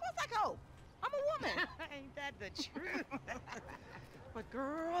 Of course I cope. I'm a woman. Ain't that the truth? But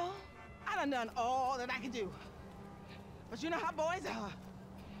girl, I done all that I can do. But you know how boys are.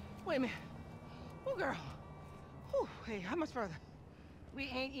 Wait a minute. Oh, girl. Whew, hey, how much further? We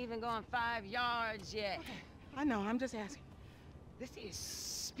ain't even gone 5 yards yet. Okay. I know, I'm just asking. This is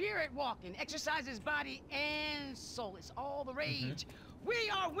spirit walking. Exercises body and soul. It's all the rage. We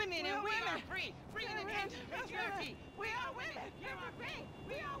are women and we are free. Free in the nation of patriarchy. We are women. You are free.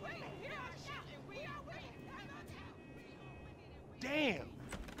 We are women. You are shouting. We are women. Damn.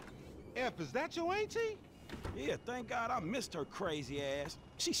 F, is that your auntie? Yeah, thank God I missed her crazy ass.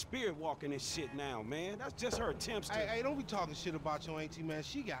 She's spirit walking and shit now, man. That's just her attempts to... Hey, don't be talking shit about your auntie, man.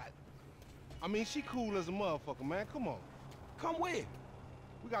 She cool as a motherfucker, man. Come on. Come where?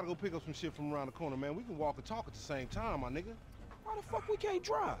 We gotta go pick up some shit from around the corner, man. We can walk and talk at the same time, my nigga. Why the fuck we can't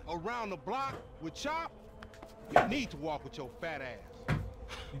drive? Around the block with Chop? You need to walk with your fat ass.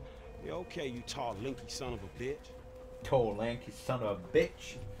 Yeah, okay, you tall, lanky son of a bitch. Tall, lanky son of a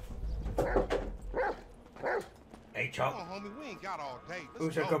bitch. Hey, Chop. Come on, homie, we ain't got all day.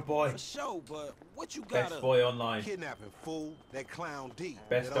 Who's a good boy? For sure, but what you got? Best boy online. Kidnapping fool, that clown D.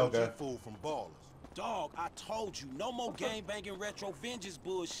 Best that OG dogger. fool from Ballers. Dog, I told you, no more gang banging retro vengeance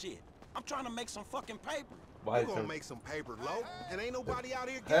bullshit. I'm trying to make some fucking paper. Why You gonna so- make some paper, low, and ain't nobody out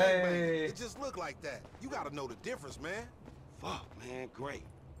here Hey. gangbanging. It just look like that. You gotta know the difference, man. Fuck, man, great.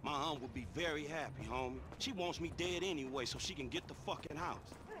 My aunt would be very happy, homie. She wants me dead anyway so she can get the fucking house.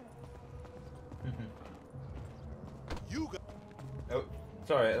 You got... Oh,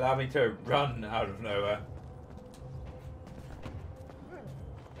 sorry, allow me to run out of nowhere.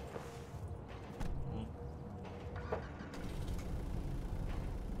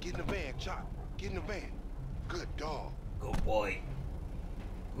 Get in the van, Chop. Get in the van. Good dog. Good boy.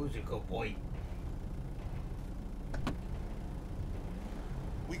 Who's a good boy?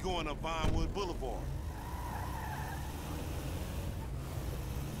 We going up Vinewood Boulevard.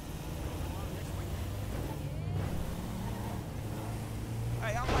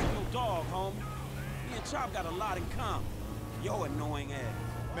 Hey, I like your dog, homie. Me and Chop got a lot in common. Yo annoying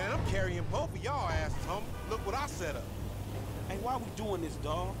ass. Man, I'm carrying both of y'all asses, homie. Look what I set up. Hey, why we doing this,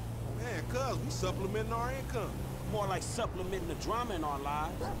 dog? Man, cuz we supplementing our income. More like supplementing the drama in our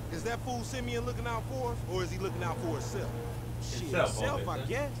lives. Is that fool Simeon looking out for us, or is he looking out for himself? Shit, Himself, himself, I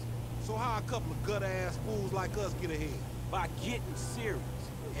obviously. guess. So how a couple of gutter-ass fools like us get ahead? By getting serious.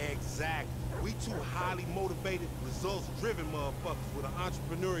 Exactly. We two highly motivated, results-driven motherfuckers with an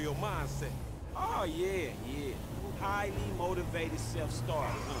entrepreneurial mindset. Oh, yeah. Highly motivated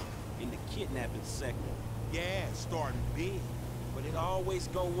self-starter, huh? In the kidnapping sector. Yeah, starting big. But it always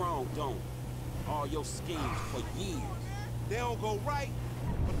go wrong, don't it? All your schemes for years. They don't go right.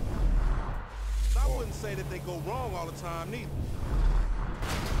 I wouldn't say that they go wrong all the time, neither.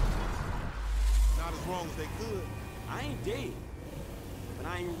 Not as wrong as they could. I ain't dead, but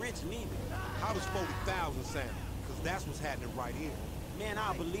I ain't rich neither. How does 40,000 sound? Because that's what's happening right here. Man,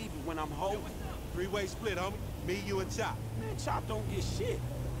 I'll believe it when I'm home. Three-way split, homie. Me, you, and Chop. Man, Chop don't get shit.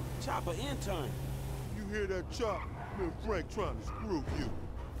 Chop an intern. You hear that, Chop? Me and Frank trying to screw you.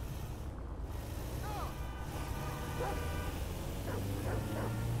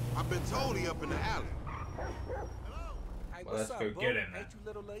 I've been told he up in the alley. Hey, Well, what's let's up, go bro? get him, man. Ain't you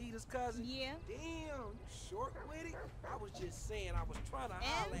little Laida's cousin? Yeah. Damn, you short with it? I was just saying, I was trying to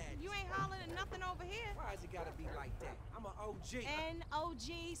holler at And you ain't hollering at nothing over here. Why has it gotta be like that? I'm an OG. And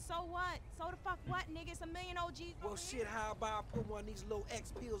OG, so what? So the fuck what, nigga? It's a million OGs Well, over shit, here. how about I put one of these little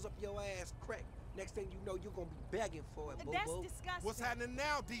X pills up your ass crack? Next thing you know, you're gonna be begging for it, boo-boo. That's disgusting. What's happening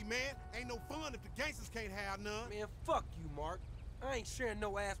now, D-man? Ain't no fun if the gangsters can't have none. Man, fuck you, Mark. I ain't sharing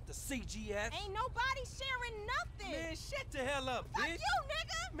no ass with the CGS. Ain't nobody sharing nothing. Man, shut the hell up, Fuck bitch. you,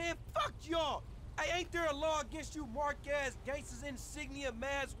 nigga. Man, fuck y'all. Hey, ain't there a law against you mark-ass gangsters, insignia,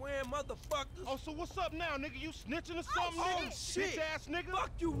 mask-wearing motherfuckers? Oh, so what's up now, nigga? You snitching or something, Oh, nigga? shit. Bitch-ass nigga. Fuck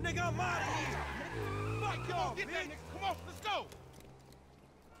you, nigga. I'm out of here. Nigga. Fuck Come y'all, on, get that bitch. nigga. Come on, let's go.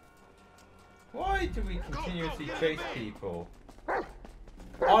 Why do we continuously get chase him, man. people?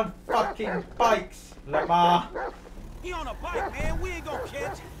 On fucking bikes, Lamar! He on a bike, man. We ain't gonna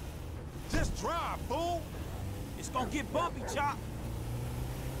catch him. Just drive, fool. It's gonna get bumpy, Chop.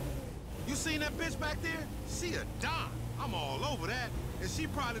 You seen that bitch back there? She a dime. I'm all over that. And she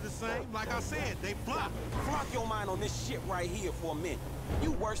probably the same. Like I said, they flop. Flock your mind on this shit right here for a minute.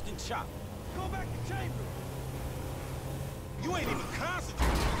 You worse than Chop. Go back to chamber. You ain't even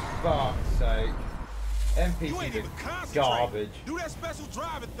concentrating. Fuck's sake. You ain't NPCs even are concentrating. garbage. Do that special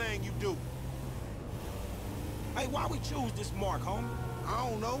driving thing you do. Hey, why we choose this mark, homie? I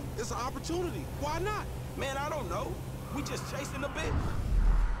don't know. It's an opportunity. Why not? Man, I don't know. We just chasing a bit.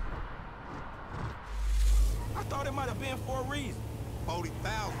 I thought it might have been for a reason.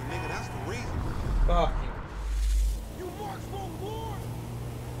 40,000, nigga. That's the reason. Fuck You marks won't war.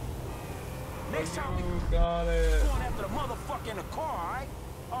 Next time we you. Got it. going after the motherfucker in the car, all right?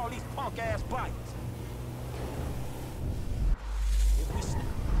 All these punk-ass bikes. If we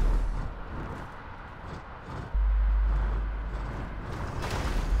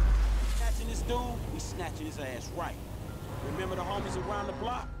snatching this dude, we snatching his ass right. Remember the homies around the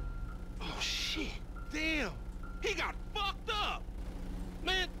block? Oh, shit. Damn. He got fucked up.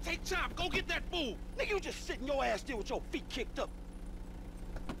 Man, take Chop. Go get that fool. Nigga, you just sitting your ass there with your feet kicked up.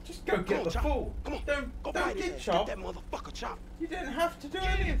 Just go get the Chop. fool. Come on. Don't bite his get ass. Chop. Get that motherfucker, Chop. You didn't have to do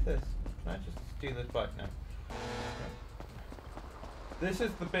any of this. Can I just do this bike now? This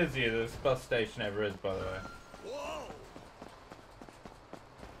is the busiest bus station ever is, by the way. Whoa.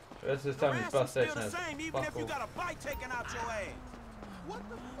 This is time this bus station still is. the same, even Fuck if you all. got a bite taken out your ass. What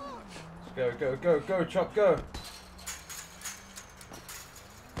the fuck? Just go, go, go, go, Chop, go.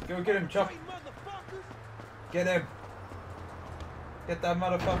 Go get him, Chop. Hey, motherfuckers. Get him. Get that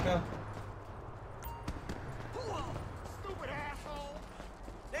motherfucker. Stupid asshole.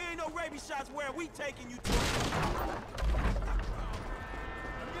 There ain't no rabies shots where we taking you to.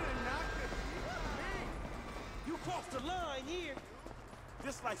 You crossed the line here.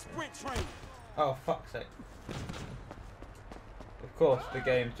 This like sprint training. Oh, fuck's sake. Of course, the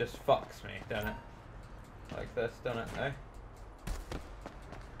game just fucks me, don't it? Like this, don't it, eh?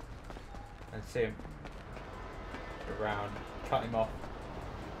 And see him around, cut him off.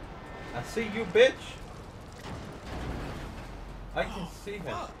 I see you, bitch! I can see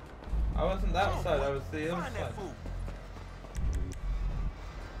him. I wasn't that side, I was the other side.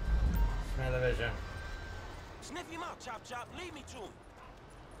 Smell the vision. Sniff him out, Chop Chop. Lead me to him.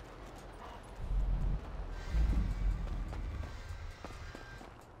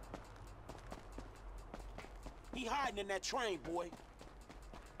 He hiding in that train, boy.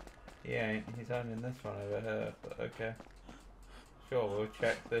 Yeah, he's hiding in this one over here, but okay. Sure, we'll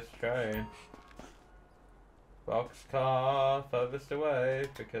check this train. Boxcar furthest away,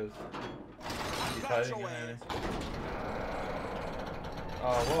 because he's hiding in it.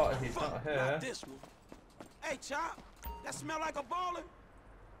 Oh, what? He's not here. Not this one. Hey, Chop. That smell like a baller.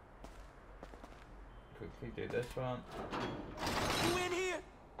 Quickly do this one. You in here?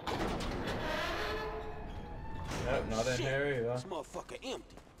 Nope, not in here either. This motherfucker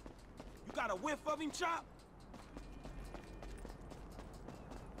empty. You got a whiff of him, Chop?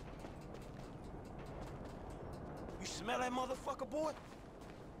 You smell that motherfucker, boy?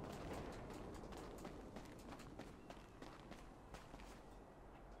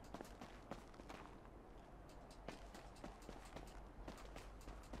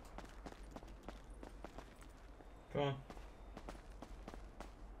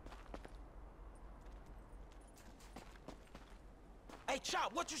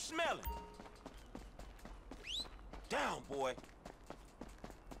 Chop, what you smelling? Down, boy.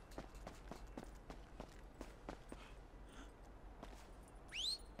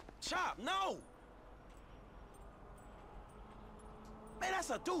 Chop, no! Man, that's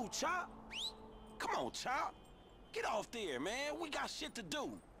a dude, Chop. Come on, Chop. Get off there, man. We got shit to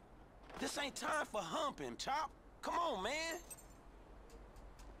do. This ain't time for humping, Chop. Come on, man.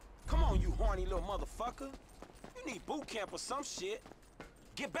 Come on, you horny little motherfucker. You need boot camp or some shit.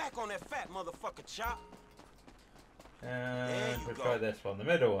 Get back on that fat motherfucker, Chop. And we'll try this one, the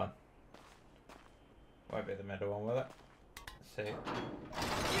middle one. Won't be the middle one, will it? Let's see.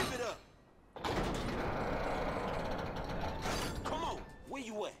 Give it up. Come on, where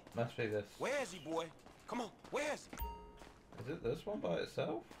you at? Must be this. Where is he, boy? Come on, where is he? Is it this one by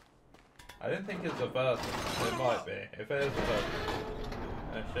itself? I don't think it's the first one. It might be. If it is the first one.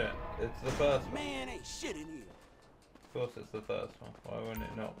 Oh shit, it's the first one. Man, ain't shit in here. Of course it's the first one. Why wouldn't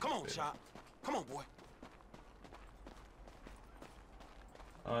it not? Come on, Chop. Come on, boy.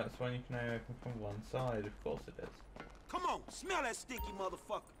 Oh, it's one you can only open from one side. Of course it is. Come on, smell that stinky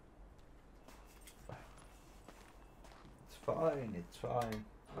motherfucker. It's fine, it's fine.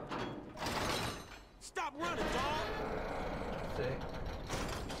 Stop running, dog. See?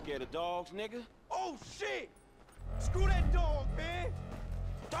 You scared of dogs, nigga? Oh, shit! Screw that dog, man!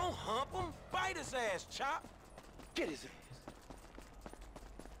 Don't hump him. Bite his ass, Chop. Get his ass.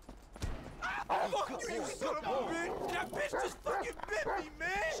 Fuck you, son of a bitch! That bitch just fucking bit me, man!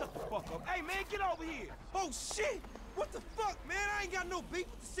 Shut the fuck up. Hey, man, get over here. Oh, shit! What the fuck, man? I ain't got no beef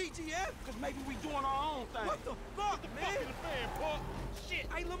with the CGF. Cause maybe we doing our own thing. What the fuck, man? Shit!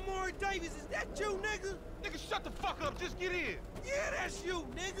 Hey, Lamar Davis, is that you, nigga? Nigga, shut the fuck up. Just get in. Yeah, that's you,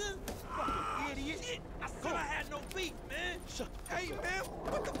 nigga. Fucking idiot. Shit, I said I had no beef, man. Shut the Hey, fuck man,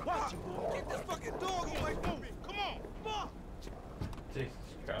 what the fuck? Get this fucking dog away from me. Come on. Fuck. Jesus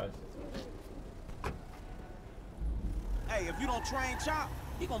Christ. Hey, if you don't train Chop,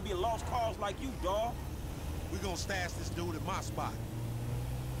 he gonna be a lost cause like you, dog. We gonna stash this dude at my spot.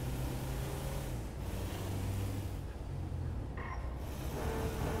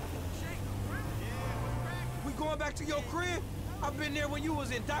 We going back to your crib? I've been there when you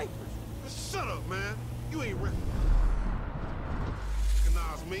was in diapers. Shut up, man. You ain't recognize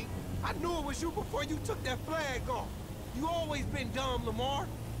me. I knew it was you before you took that flag off. You always been dumb, Lamar.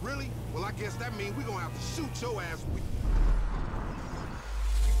 Really? Well, I guess that means we gonna have to shoot your ass when we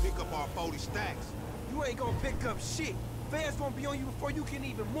pick up our 40 stacks. You ain't gonna pick up shit. Fans gonna be on you before you can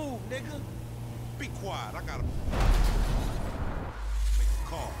even move, nigga. Be quiet. I gotta make a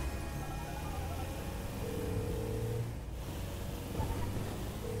call.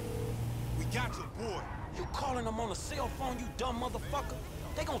 We got your boy. You calling him on a cell phone, you dumb motherfucker?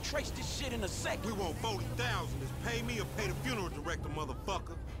 They gonna trace this shit in a second. We want 40,000. Just pay me or pay the funeral director,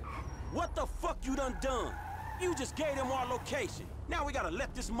 motherfucker. What the fuck you done? You just gave them our location. Now we gotta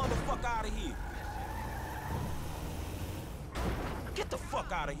let this motherfucker out of here. Get the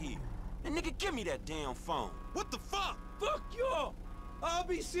fuck out of here. And nigga, give me that damn phone. What the fuck? Fuck y'all. I'll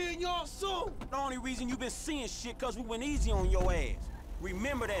be seeing y'all soon. The only reason you been seeing shit cause we went easy on your ass.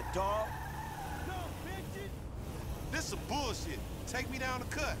 Remember that, dog. No, bitches. This some bullshit. Take me down the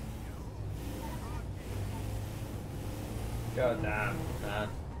cut. God damn, man.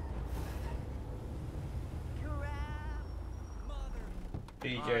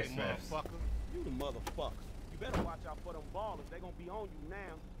 DJ Right, Smith. motherfucker. You the motherfucker. You better watch out for them ballers. They gonna be on you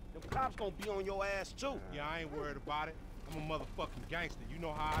now. Them cops gonna be on your ass too. Yeah, I ain't worried about it. I'm a motherfucking gangster. You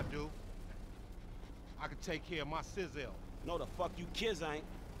know how I do. I can take care of my sizzle. No, the fuck you kids ain't.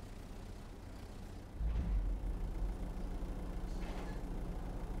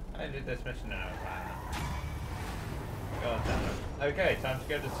 I did this mission now, man. God damn it. Okay, time to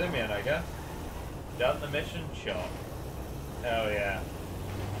go to Simeon, I guess. Done the mission, shot. Hell yeah.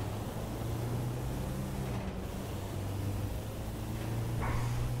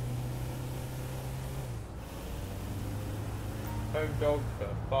 Home dog for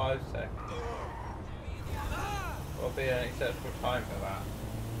 5 seconds. What'll be an acceptable time for that?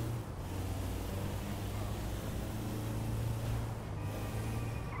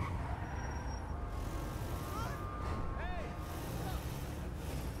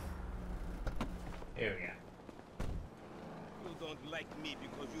 Here we go. You don't like me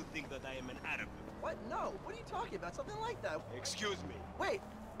because you think that I am an Arab. What? No. What are you talking about? Something like that. Excuse me. Wait.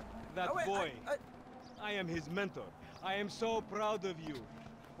 That Oh, wait, boy. I am his mentor. I am so proud of you.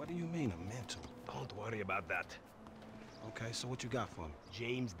 What do you mean, a mentor? Don't worry about that. Okay, so what you got for me?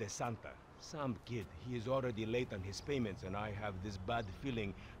 James DeSanta. Some kid. He is already late on his payments, and I have this bad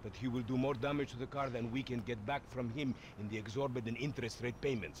feeling that he will do more damage to the car than we can get back from him in the exorbitant interest rate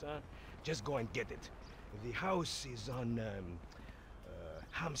payments, huh? Just go and get it. The house is on,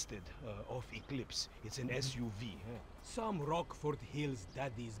 Hampstead, off Eclipse. It's an SUV, huh? Some Rockford Hills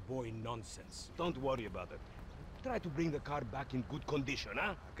daddy's boy nonsense. Don't worry about it. Try to bring the car back in good condition,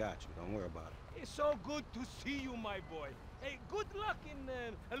 huh? I got you. Don't worry about it. It's so good to see you, my boy. Hey, good luck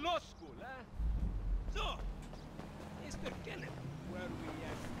in law school, huh? So, Mr. Kenneth, where we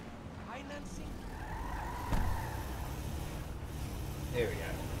at? Financing? Here we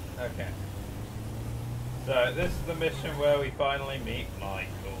go. Okay. So, this is the mission where we finally meet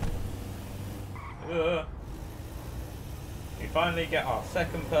Michael. We finally get our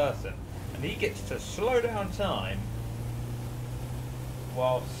second person, and he gets to slow down time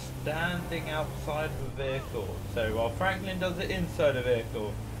while standing outside of a vehicle. So while Franklin does it inside a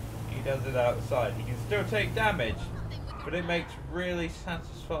vehicle, he does it outside. He can still take damage, but it makes really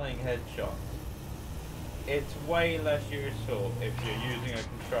satisfying headshots. It's way less useful if you're using a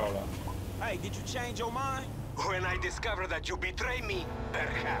controller. Hey, did you change your mind? When I discover that you betray me,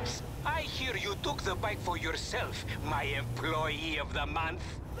 perhaps. I hear you took the bike for yourself, my employee of the month.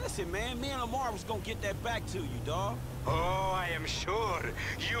 Listen, man, me and Lamar was gonna get that back to you, dawg. Oh, I am sure.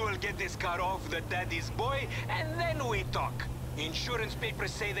 You will get this car off the daddy's boy, and then we talk. Insurance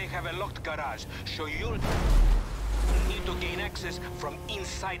papers say they have a locked garage, so you'll need to gain access from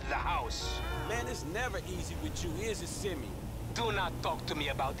inside the house. Man, it's never easy with you, is it, Simi? Do not talk to me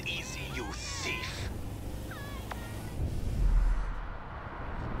about easy, you thief.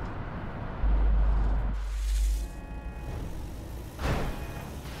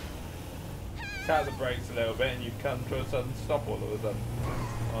 Tap the brakes a little bit and you come to a sudden stop all of a sudden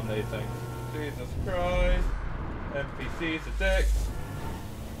on these things. Jesus Christ. NPCs are dicks.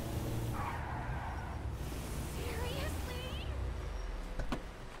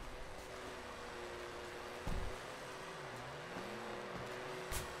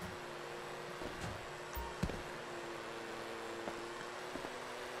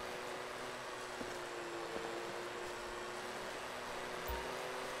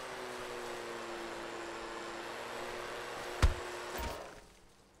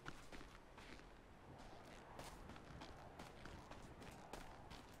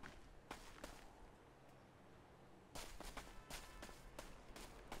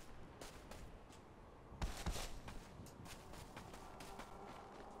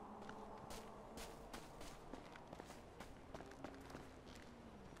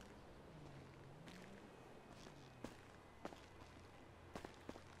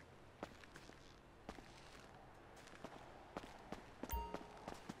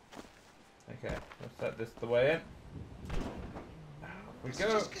 Okay, let's set this the way in. We go.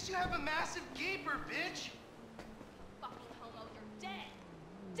 Just because you have a massive gaper, bitch. Fucking homo, you're dead.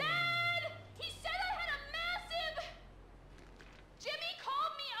 Dad! He said I had a massive... Jimmy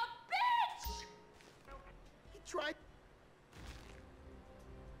called me a bitch! He tried.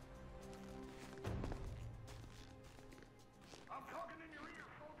 I'm talking in your ear,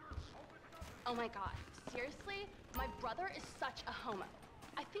 soldier. Open up. Oh my god, seriously? My brother is such a homo.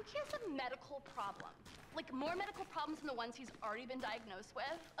 I think he has a medical problem. Like, more medical problems than the ones he's already been diagnosed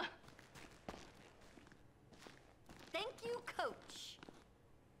with. Thank you, Coach.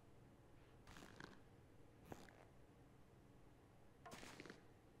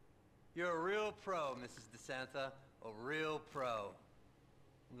 You're a real pro, Mrs. DeSanta. A real pro.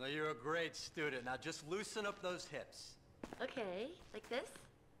 Well, you're a great student. Now just loosen up those hips. Okay, like this?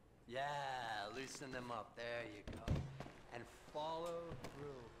 Yeah, loosen them up. There you go. And follow through.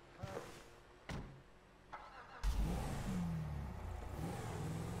 Perfect.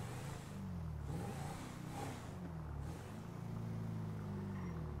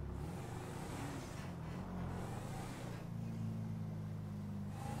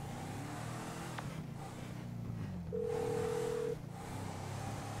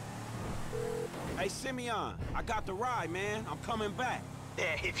 Hey, Simeon, I got the ride, man. I'm coming back.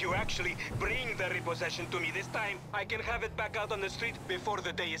 If you actually bring the repossession to me this time, I can have it back out on the street before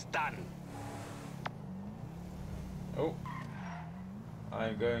the day is done. Oh.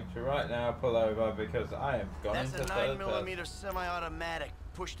 I'm going to right now pull over because I have gone That's into a third 9mm semi-automatic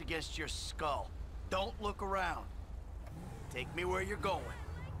pushed against your skull. Don't look around. Take me where you're going.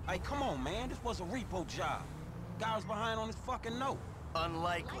 Hey, come on, man. This was a repo job. Guy was behind on his fucking note.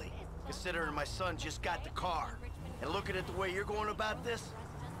 Unlikely, considering my son just got the car. And looking at the way you're going about this,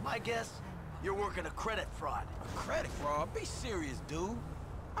 my guess, you're working a credit fraud. A credit fraud? Be serious, dude.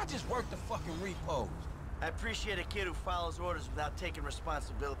 I just worked the fucking repos. I appreciate a kid who follows orders without taking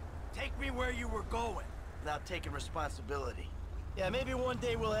responsibility. Take me where you were going without taking responsibility. Yeah, maybe one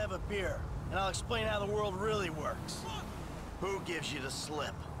day we'll have a beer, and I'll explain how the world really works. Who gives you the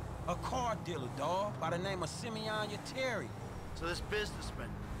slip? A car dealer, dawg, by the name of Simeon Yeteri. So this businessman,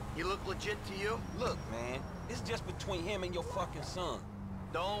 he look legit to you? Look, man, it's just between him and your fucking son.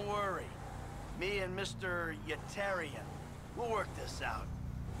 Don't worry. Me and Mr. Yetarian, we'll work this out.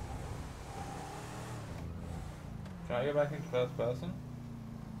 Can I go back into first person?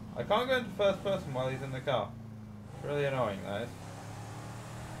 I can't go into first person while he's in the car. It's really annoying, that is.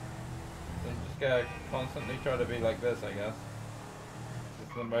 So you just gotta constantly try to be like this, I guess.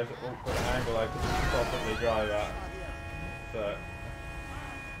 It's the most awkward angle I could possibly drive at. So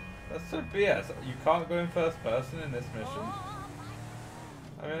that's so BS. You can't go in first person in this mission.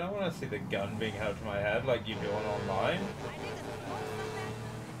 I mean, I want to see the gun being held to my head like you do on online.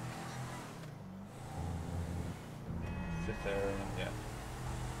 It's just there, yeah.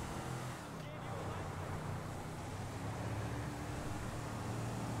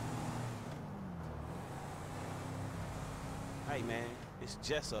 Hey, man, it's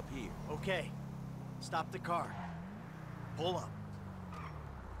Jess up here. Okay, stop the car. Pull up.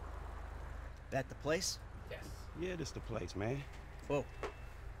 That the place? Yes. Yeah, this the place, man. Whoa.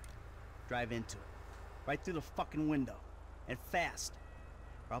 Drive into it. Right through the fucking window. And fast.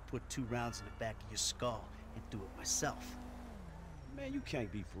 Or I'll put 2 rounds in the back of your skull and do it myself. Man, you can't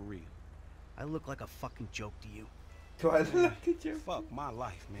be for real. I look like a fucking joke to you. Do I look like a joke? Fuck my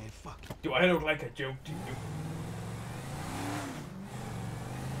life, man. Fuck it. Do I look like a joke to you?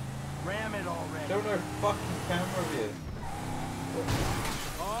 Ram it already. Don't know fucking camera view.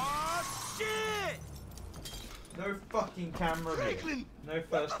 Oh shit! No fucking camera view. No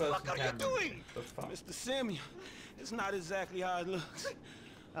first person camera. What the fuck are you doing? The fuck? Mr. Simeon, it's not exactly how it looks.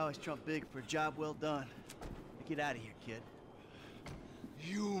 I always trump big for a job well done. Get out of here, kid.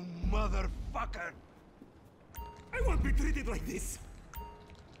 You motherfucker! I won't be treated like this!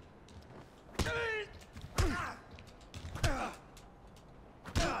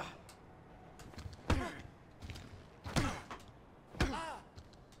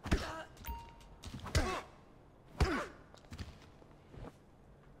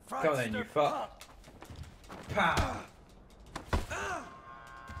 Come on then, you fuck. Pow!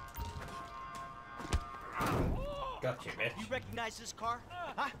 Gotcha, bitch. You recognize this car?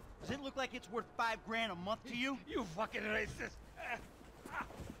 Huh? Does it look like it's worth $5 grand a month to you? You fucking racist!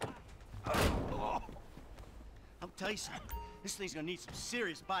 I'll tell you something. This thing's gonna need some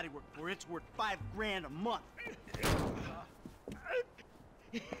serious body work before it's worth $5 grand a month.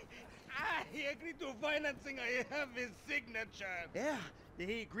 He agreed to financing. I have his signature. Yeah, did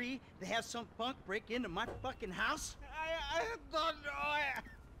he agree to have some punk break into my fucking house? I don't know.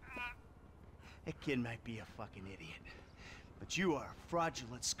 That kid might be a fucking idiot, but you are a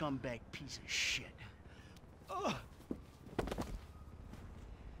fraudulent scumbag piece of shit. Ugh.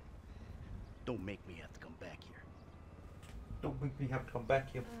 Don't make me have to come back here. Don't make me have to come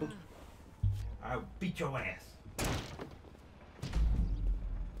back here, fool. I'll beat your ass.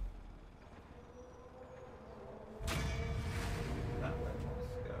 That way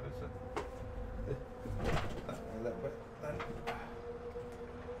wants to go, is it?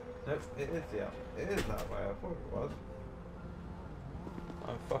 Nope, it is the other. It is that way. I thought it was.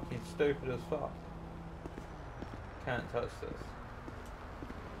 I'm fucking stupid as fuck. Can't touch this.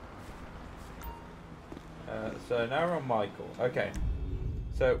 So now we're on Michael. Okay.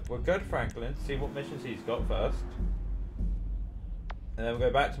 So we'll go to Franklin, see what missions he's got first. And then we'll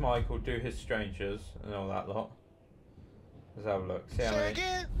go back to Michael, do his strangers and all that lot. Let's have a look. See how many.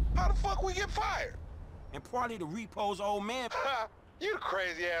 Again? How the fuck we get fired? And probably the repo's old man. You the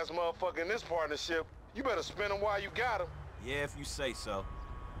crazy ass motherfucker in this partnership. You better spend them while you got them. Yeah, if you say so.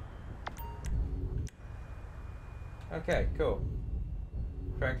 Okay, cool.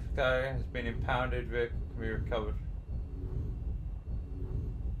 Frank's car has been impounded, vehicle can be recovered.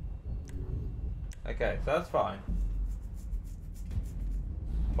 Okay, so that's fine.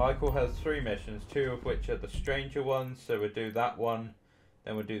 Michael has 3 missions, 2 of which are the stranger ones, so we'll do that one,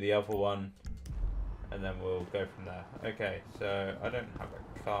 then we'll do the other one, and then we'll go from there. Okay, so I don't have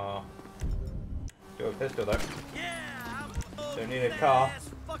a car. Do a pistol though. Yeah, So need a car.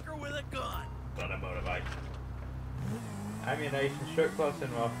 Fucker with a gun. Got a motorbike. Ammunition, strip club,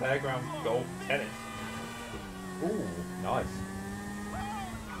 cinema, fairground, golf, tennis. Ooh, nice.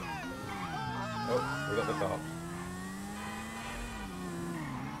 Oh, we got the cops.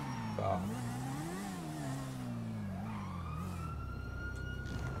 Car.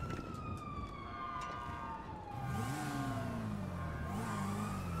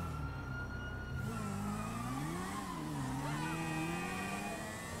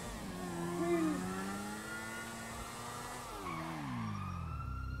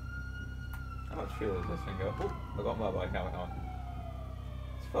 fuel does this thing go? Oh, I got my bike out on.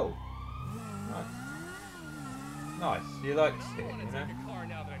 It's full. Nice. Nice. You like to see it, you know? Take a car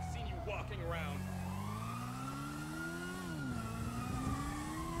now that I've seen you walking around.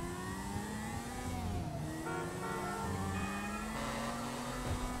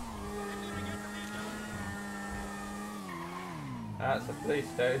 That's a police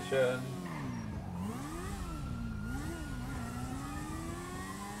station.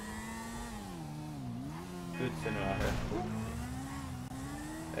 Good cinema here.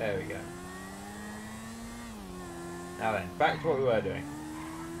 There we go. Now then, back to what we were doing.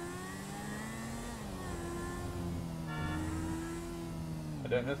 I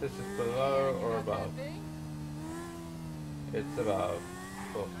don't know if this is below or above. It's above.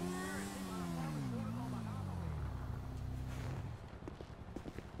 Cool.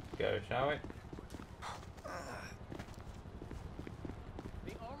 Go, shall we?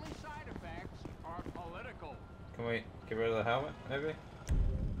 The only side effects are political. Can we get rid of the helmet, maybe?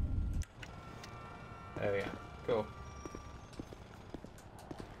 There we go. Cool.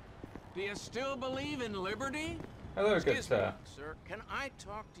 Do you still believe in liberty? Hello, good Excuse sir. me, sir. Can I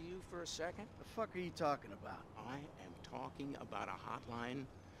talk to you for a second? The fuck are you talking about? I am talking about a hotline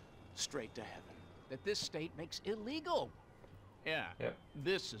straight to heaven that this state makes illegal. Yeah. Yep.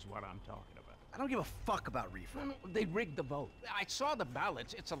 This is what I'm talking about. I don't give a fuck about reefer. No, they rigged the vote. I saw the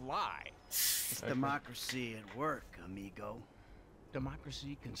ballots. It's a lie. It's democracy at work, amigo.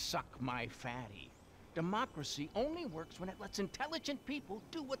 Democracy can suck my fatty. Democracy only works when it lets intelligent people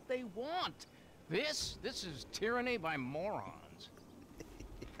do what they want. This is tyranny by morons.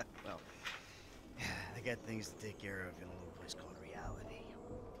 Yeah, well, I got things to take care of in a little place called reality.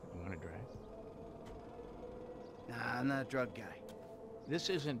 You want to drive? Nah, I'm not a drug guy. This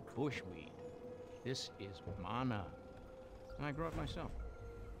isn't bushweed. This is mana. And I grew up myself.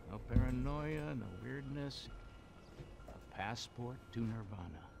 No paranoia, no weirdness. A passport to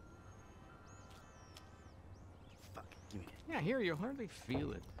nirvana. Fuck, give me this. Yeah, here you hardly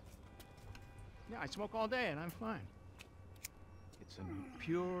feel it. Yeah, I smoke all day and I'm fine. It's a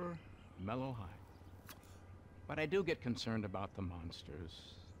pure, mellow high. But I do get concerned about the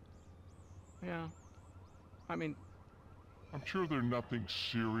monsters. Yeah. I mean, I'm sure they're nothing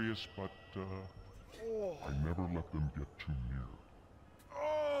serious, but, I never let them get too near.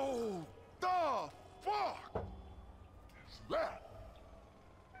 Oh, the fuck is that?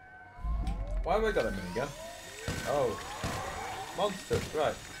 Why have I got a minigun? Oh. Monsters,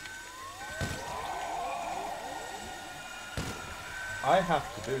 right. I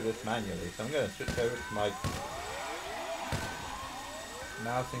have to do this manually, so I'm going to switch over to my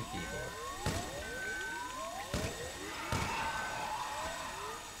mouse and keyboard.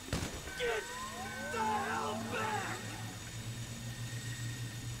 Get the hell back!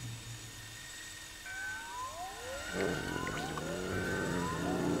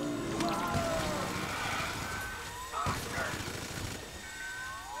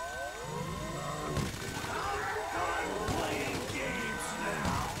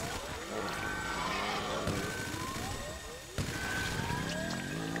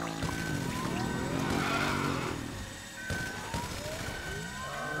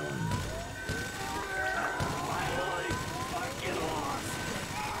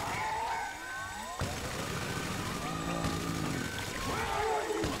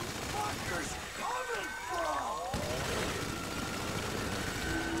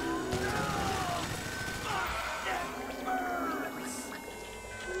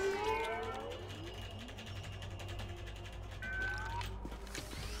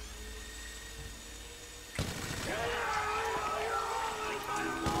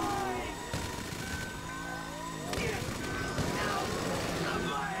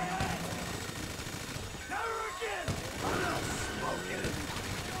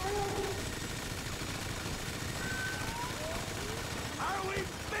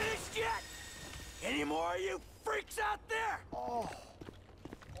 Any more of you freaks out there? Oh,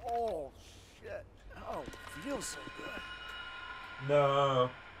 shit. Oh, feels so good. No.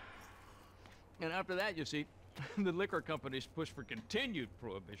 and after that, you see, the liquor companies push for continued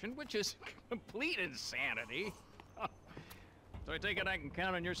prohibition, which is complete insanity. So I take it I can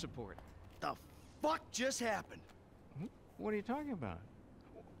count on your support. The fuck just happened? What are you talking about?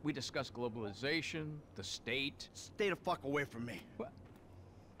 We discussed globalization, the state. Stay the fuck away from me. What?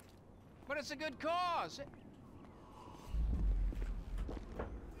 But it's a good cause.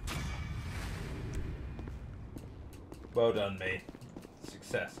 Well done, mate.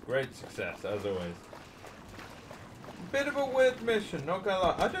 Success. Great success, as always. Bit of a weird mission, not gonna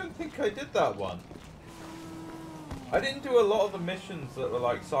lie. I don't think I did that one. I didn't do a lot of the missions that were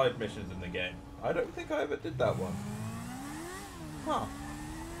like side missions in the game. I don't think I ever did that one. Huh.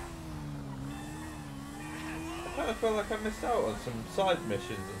 I kind of feel like I missed out on some side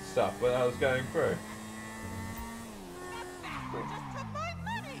missions and stuff when I was going through. Just took my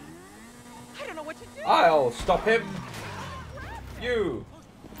money. I don't know what to do. I'll stop him. You.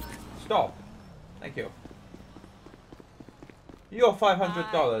 Stop. Thank you. You're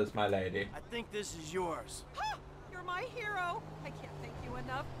 $500, my lady. I think this is yours. Ha! You're my hero. I can't thank you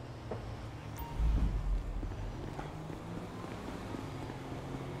enough.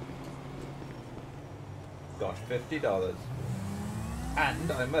 Got $50.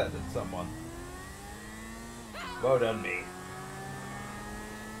 And I murdered someone. Well done, me.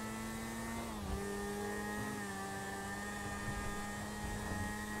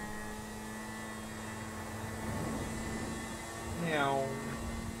 Meow.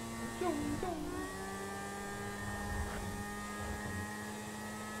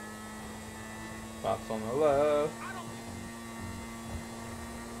 That's on the left.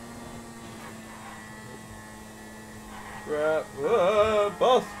 Grab,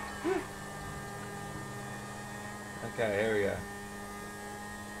 bust. Okay, here we go.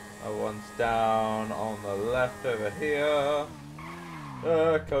 Oh, one's down on the left over here.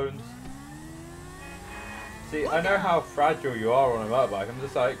 Cones. See, I know how fragile you are on a motorbike. I'm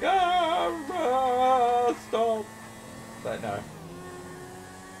just like, stop. Like, no.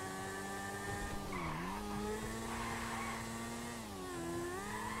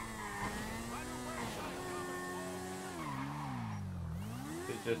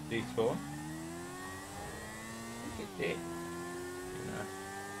 Just despawn. Look at it.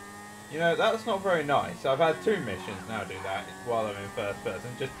 You know, that's not very nice. I've had 2 missions now do that while I'm in first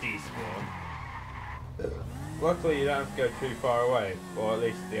person. Just despawn. Luckily you don't have to go too far away. Or at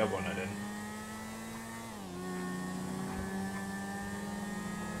least the other one I didn't.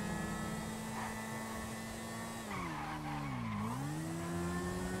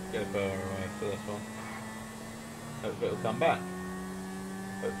 Go further away for this one. Hopefully it'll come back.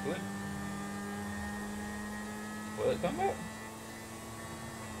 Hopefully. Will it come back?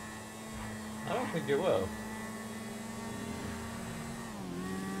 I don't think it will.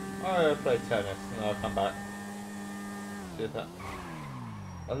 I'll play tennis and I'll come back. See if that.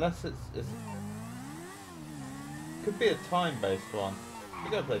 Unless it's could be a time-based one.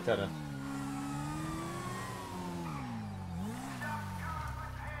 We're gonna play tennis.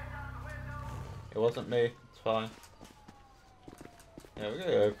 It wasn't me. It's fine. Yeah, we're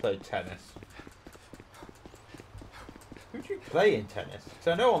gonna go play tennis. Who do you play in tennis? Because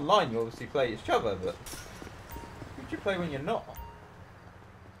I know online you obviously play each other, but who do you play when you're not?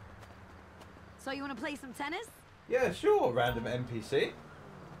 So you want to play some tennis? Yeah, sure, random NPC.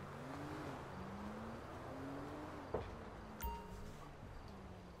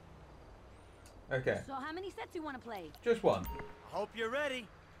 Okay. So how many sets do you want to play? Just one. Hope you're ready.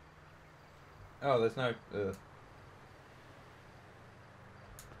 Oh, there's no...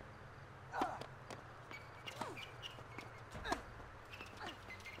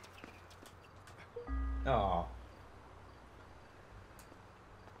 Oh.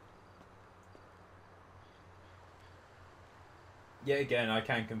 Yet again, I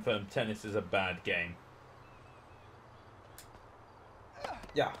can confirm tennis is a bad game.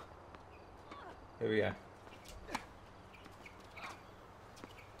 Yeah. Here we go.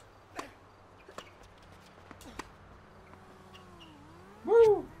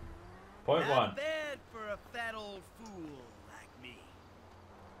 Woo! Point Not one. bad for a fat old fool like me.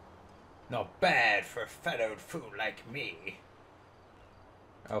 Not bad for a fat old fool like me.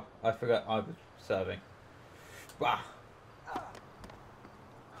 Oh, I forgot I was serving. Wow.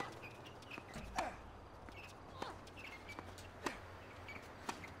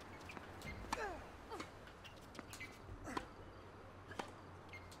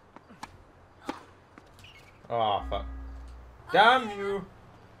 Oh, fuck. Damn you!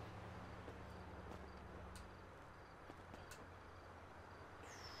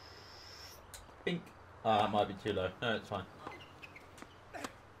 Pink. Ah, that might be too low. No, it's fine.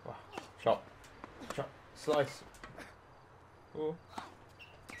 Wow. Chop. Chop. Slice. Ooh.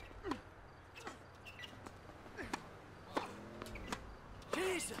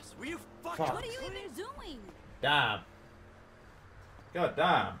 Jesus, were you fucking... Fuck. What are you even doing? Damn. God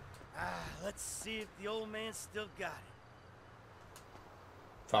damn. Let's see if the old man still got it.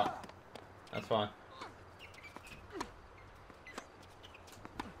 Fuck. That's fine.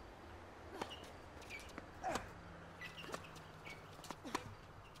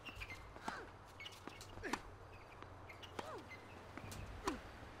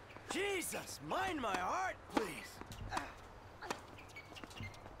 Jesus, mind my heart, please.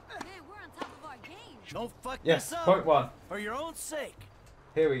 Man, we're on top of our Don't fuck Yes, this up. point one. For your own sake.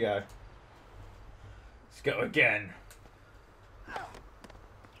 Here we go. Let's go again.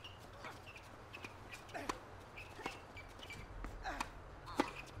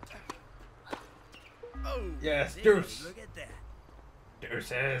 Oh, Yes, see, deuce. Look at that.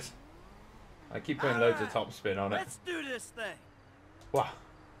 Deuces. I keep putting loads of top spin on it. Let's do this thing. Wow.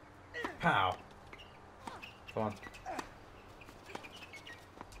 Pow. Come on.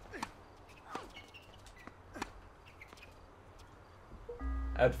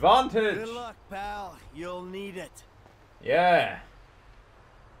 Advantage. Good luck, pal. You'll need it. Yeah.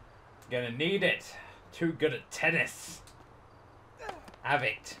 Gonna need it. Too good at tennis. Have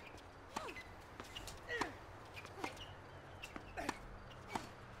it.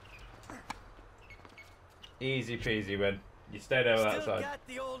 Easy peasy win. You stayed over that Still side. got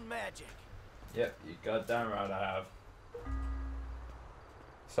the old magic. Yep, you goddamn right I have.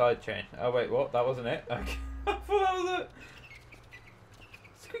 Side chain. Oh wait, what? That wasn't it? Okay. I thought that was it.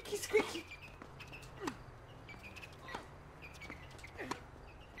 Squeaky squeaky.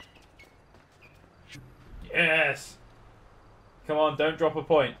 Yes! Come on, don't drop a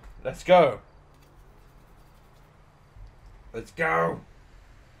point. Let's go. Let's go.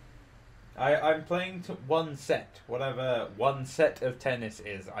 I'm playing to one set. Whatever one set of tennis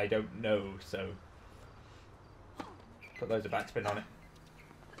is, I don't know, so... Put loads of backspin on it.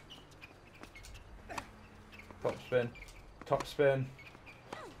 Top spin. Top spin.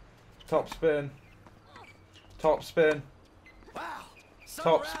 Top spin. Top spin. Wow.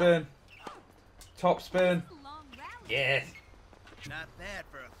 Top spin. Top spin. Yes. Not bad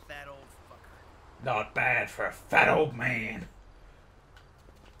for a fat old fucker. Not bad for a fat old man.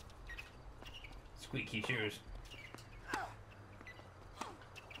 Squeaky shoes.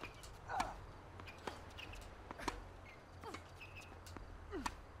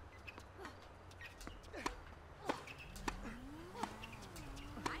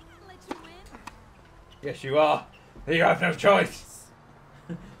 Yes, you are. You have no choice.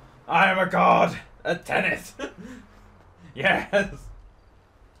 I am a god at tennis. Yes.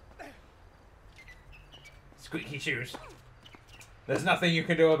 Squeaky shoes. There's nothing you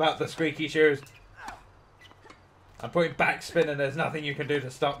can do about the squeaky shoes. I'm putting backspin and there's nothing you can do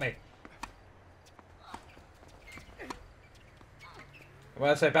to stop me. When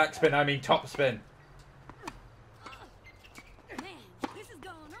I say backspin, I mean top spin.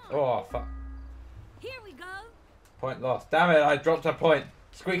 Oh, fuck. Here we go. Point lost. Damn it, I dropped a point.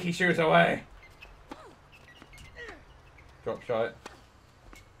 Squeaky shoes away. Drop shot.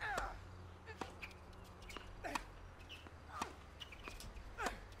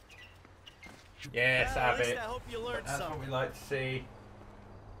 Yes, have it. I hope you learned That's something. what we like to see.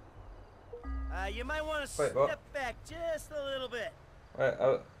 You might want to Wait, step what? back just a little bit. Wait,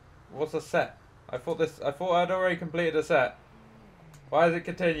 what's a set? I thought I'd already completed a set. Why has it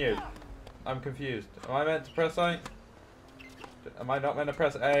continued? I'm confused. Am I meant to press something? Am I not meant to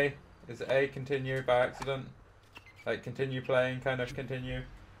press A? Is A continue by accident? Like continue playing, kind of continue?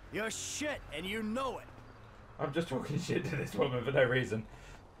 You're shit, and you know it. I'm just talking shit to this woman for no reason.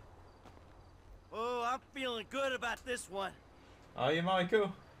 Oh, I'm feeling good about this one. Are you,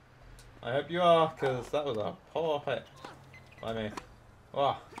 Michael? I hope you are, because that was a poor hit by me.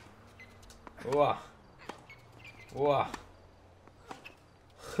 Wah. Wah. Wah.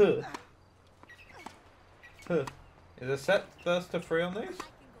 Huh. Huh. Is a set first to 3 on these?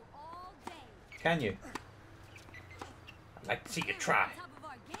 Can you? I'd like to see you try.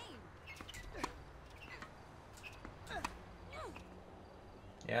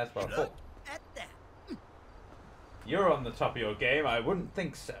 Yeah, that's what I thought. You're on the top of your game. I wouldn't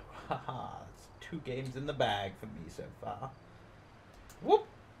think so. Haha, it's 2 games in the bag for me so far. Whoop!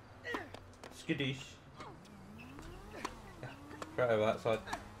 Skadoosh. Yeah. Throw it over that side.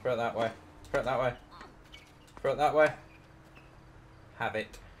 Throw it that way. Throw it that way. Throw it that way. Have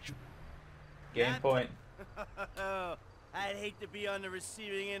it. Game point. I'd hate to be on the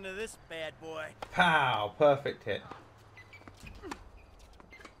receiving end of this bad boy. Pow! Perfect hit.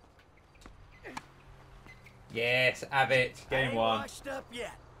 Yes, have it. Game 1. Washed up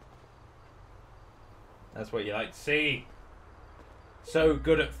yet. That's what you like to see. So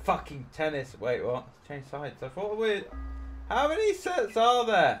good at fucking tennis. Wait, what? Change sides. I thought we... How many sets are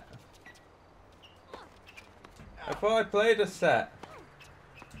there? I thought I played a set.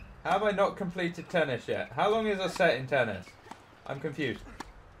 How have I not completed tennis yet? How long is a set in tennis? I'm confused.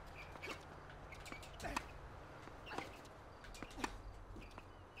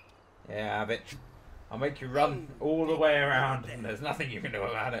 Yeah, have it. I'll make you run all the way around and there's nothing you can do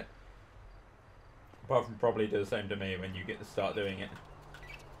about it. Apart from probably do the same to me when you get to start doing it.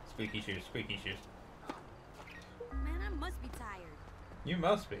 Squeaky shoes, squeaky shoes. must be tired. You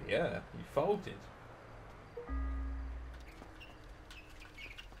must be, yeah. You folded.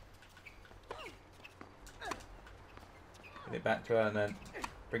 Get it back to her and then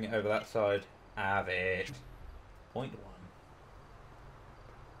bring it over that side. Have it. Point 1.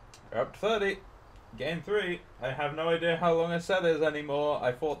 We're up to 30. Game 3. I have no idea how long a set is anymore.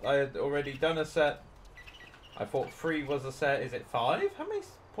 I thought I had already done a set. I thought 3 was a set. Is it 5? How many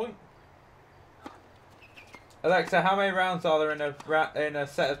point? Alexa, how many rounds are there in a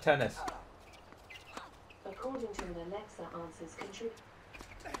set of tennis? According to an Alexa answers contribute.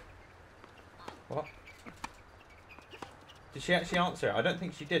 What? Did she actually answer it? I don't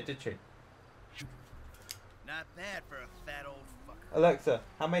think she did she? Not bad for a fat old fucker. Alexa,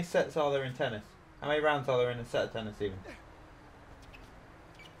 how many sets are there in tennis? How many rounds are there in a set of tennis even?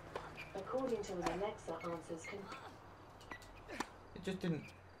 According to an Alexa answers It just didn't.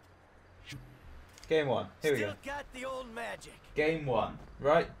 Game 1. Here we go. Still got the old magic. Game 1.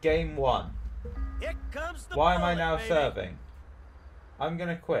 Right? Game 1. Here comes the Why am I bullet, now baby. serving? I'm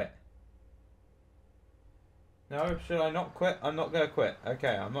gonna quit. No, should I not quit? I'm not gonna quit.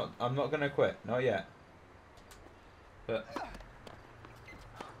 Okay, I'm not gonna quit. Not yet. But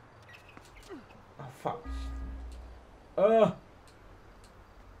oh fuck.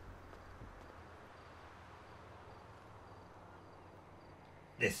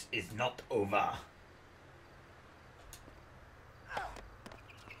 This is not over.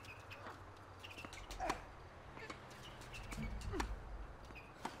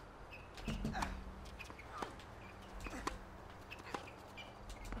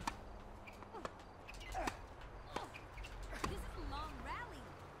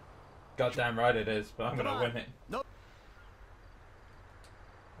 Goddamn right it is, but I'm gonna win it. Nope.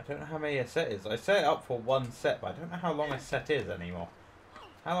 I don't know how many a set is. I set it up for 1 set, but I don't know how long a set is anymore.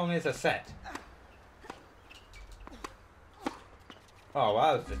 How long is a set? Oh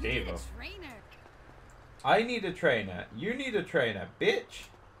wow, that's a diva. I need a trainer. You need a trainer, bitch.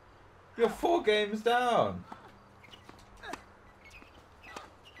 You're 4 games down.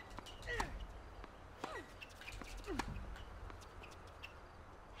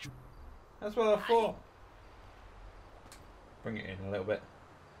 That's what I thought. Bring it in a little bit.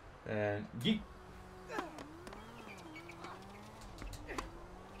 And yeet.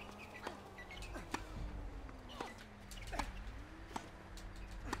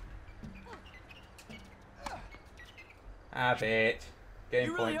 Have it. Game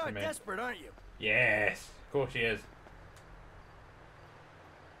You really point are to me. desperate, aren't you? Yes, of course she is.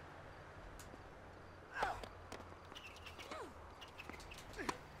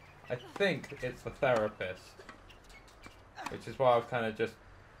 I think it's the therapist, which is why I've kind of just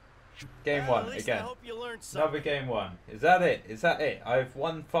game 1 At least again. I hope you learned Another something. game 1. Is that it? Is that it? I've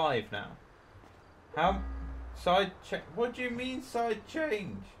won 5 now. How side change? What do you mean side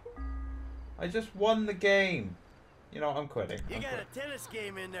change? I just won the game. You know what? I'm quitting. You I'm got quitting. a tennis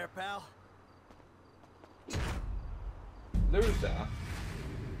game in there, pal. Loser.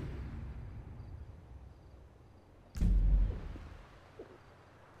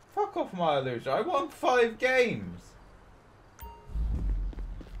 Fuck off, my loser. I won 5 games.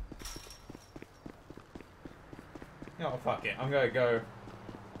 You know what, fuck it. I'm gonna go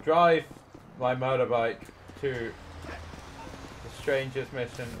drive my motorbike to the Stranger's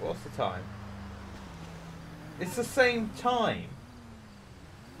mission. What's the time? It's the same time.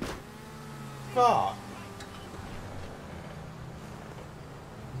 Fuck.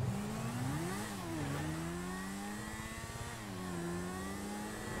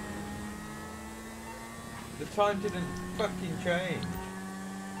 The time didn't fucking change.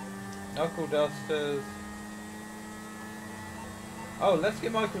 Knuckle dusters. Oh, let's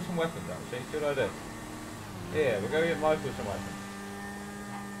get Michael some weapons actually. Good idea. Yeah, we'll go get Michael some weapons.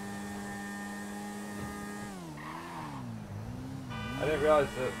 I didn't realise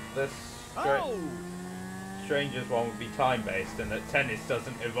that this Stranger's one would be time based and that tennis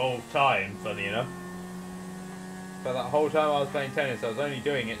doesn't evolve time, funny enough. But that whole time I was playing tennis I was only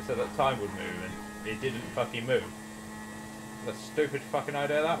doing it so that time would move and it didn't fucking move. What a stupid fucking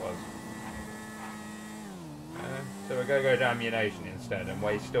idea that was. So we're gonna go to ammunition instead and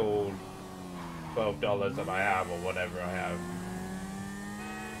waste all $12 that I have or whatever I have.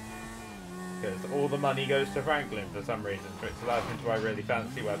 Because all the money goes to Franklin for some reason, which allows me to buy really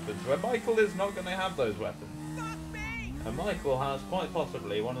fancy weapons, where Michael is not going to have those weapons. And Michael has quite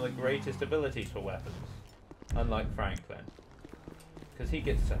possibly one of the greatest abilities for weapons, unlike Franklin. Because he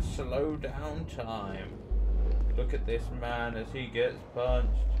gets to slow down time. Look at this man as he gets punched.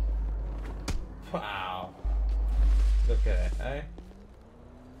 Wow. Look at it, eh?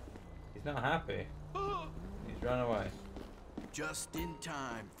 He's not happy. He's run away. Just in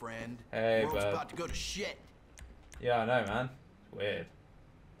time, friend. Hey, World's bud. about to go to shit. Yeah, I know, man. It's weird.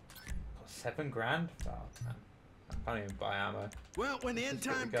 Got 7 grand? Oh, man. I can't even buy ammo. Well, when the end Just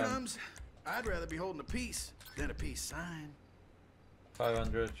get time the gun. comes, I'd rather be holding a peace than a peace sign.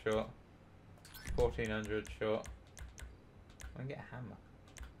 500 short. 1400 short. I can get a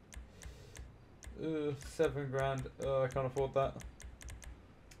hammer. 7 grand. Oh, I can't afford that.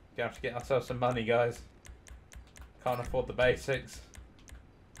 Gonna have to get ourselves some money, guys. Can't afford the basics.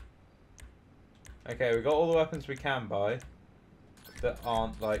 Okay, we got all the weapons we can buy that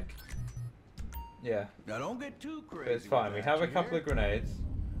aren't like, yeah. Now don't get too crazy. But it's fine. We have a couple of grenades.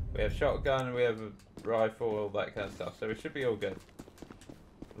 We have shotgun. We have a rifle. All that kind of stuff. So we should be all good.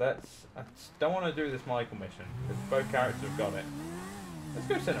 Let's. I just don't want to do this Michael mission because both characters have got it. Let's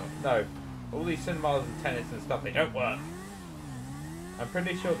go cinema. No, all these cinemas and tennis and stuff, they don't work. I'm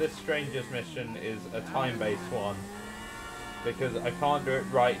pretty sure this Strangers mission is a time-based one because I can't do it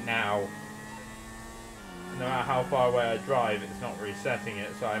right now. No matter how far away I drive, it's not resetting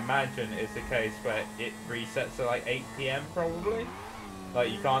it. So I imagine it's a case where it resets at like 8 PM probably.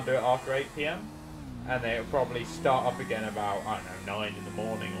 Like you can't do it after 8 PM. And then it'll probably start up again about, I don't know, 9 in the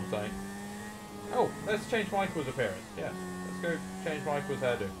morning or something. Oh, let's change Michael's appearance. Yeah, let's go change Michael's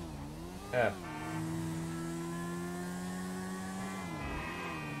hairdo. Yeah.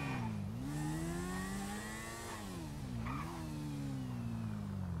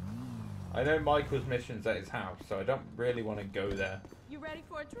 I know Michael's mission's at his house, so I don't really want to go there. You ready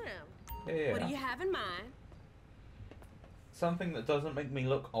for a trim? Yeah. What do you have in mind? Something that doesn't make me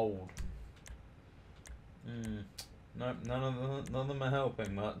look old. Nope, none of them are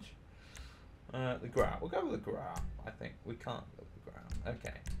helping much. The growl. We'll go with the growl. I think we can't go with the growl.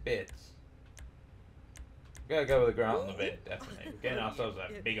 Okay, beards. We gotta go with the growl on the beard, definitely. We're getting ourselves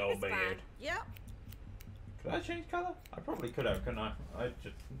a big old beard. Fine. Yep. Could I change colour? I probably could have, couldn't I?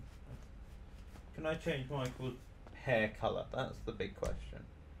 Can I change Michael's hair colour? That's the big question.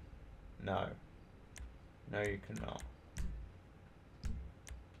 No. No, you cannot.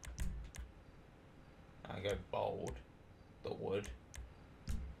 I go bold. The wood.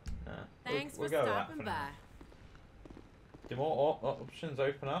 Nah. Thanks we'll for go with that stopping for by. now. Do more options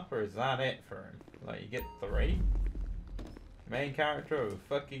open up, or is that it for him? Like, you get 3? Main character of a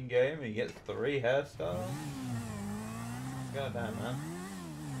fucking game, he gets 3 hairstyles? Goddamn, man.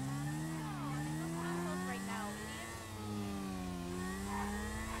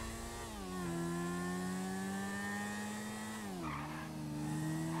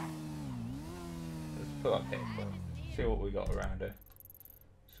 Pull up here, see what we got around here.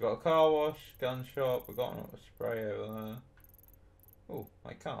 So we've got a car wash, gun shop, we've got a spray over there. Oh,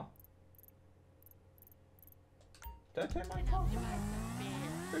 my car. Did I take my car?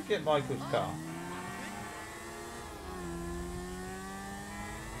 Who get Michael's car?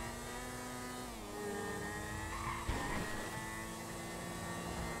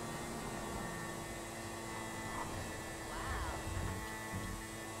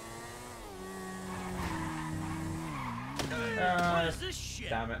 What is this shit?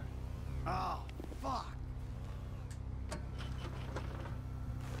 Damn it. Oh, fuck.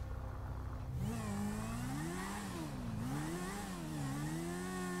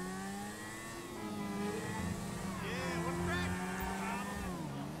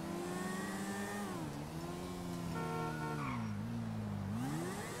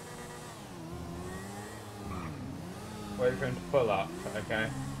 Wait for him to pull up, okay?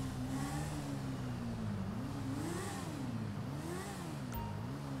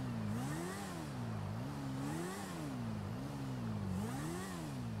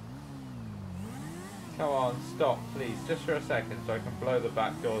 Come on, stop, please, just for a second so I can blow the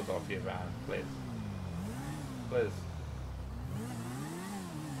back doors off your van, please. Please.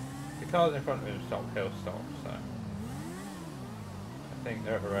 The cars in front of him stop, he'll stop, so. I think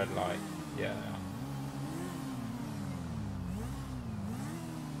they're at a red light. Yeah, they are.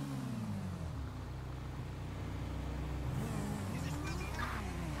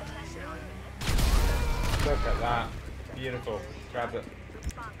 Look at that. Beautiful. Grab it.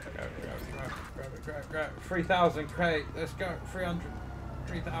 Grab it. 3,000 crate. Let's go. 300.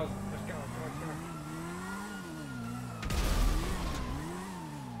 3,000. Let's go.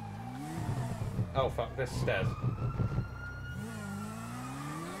 Oh fuck, there's stairs.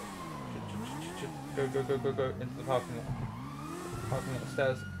 Go. Into the parking lot. Parking lot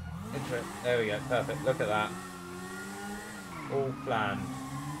stairs. Into it. There we go. Perfect. Look at that. All planned.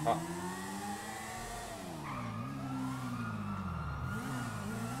 Up.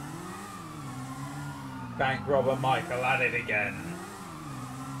 Bank robber Michael at it again.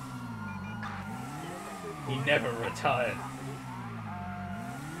 He never retired.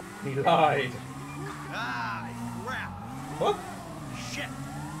 He lied. Ah, crap. What? Shit.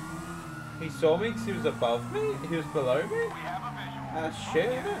 He saw me because he was above me? He was below me? That's shit,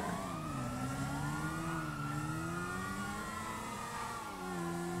 isn't it?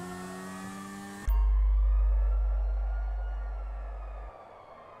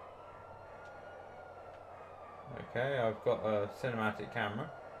 Okay, I've got a cinematic camera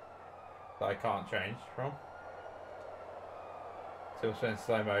that I can't change from. It's also in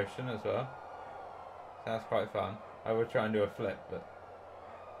slow motion as well. So that's quite fun. I would try and do a flip, but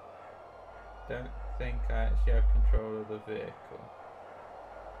don't think I actually have control of the vehicle.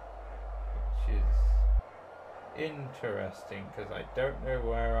 Which is interesting because I don't know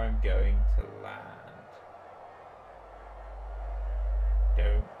where I'm going to land.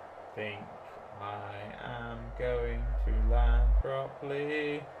 Don't think I am going to land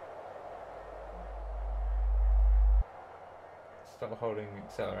properly. Stop holding the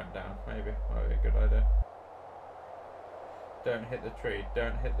accelerant down, maybe. Might be a good idea. Don't hit the tree,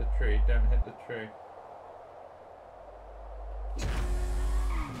 don't hit the tree, don't hit the tree.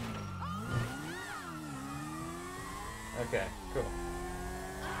 Okay, cool.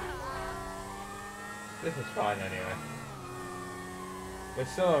 This is fine anyway. We're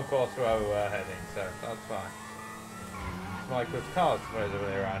still on course where we were heading, so that's fine. Michael's car's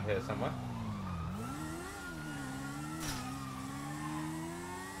supposedly around here somewhere.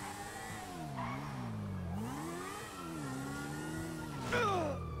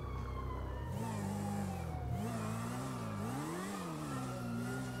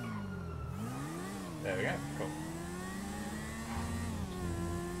 There we go, cool.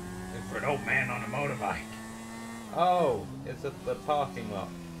 It's for an old man on a motorbike. Oh, it's at the parking lot.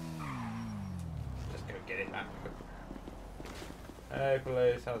 Just go get it back. Hey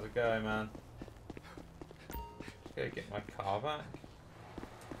police, how's it going, man? Just go get my car back.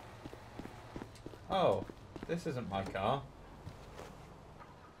 Oh, this isn't my car.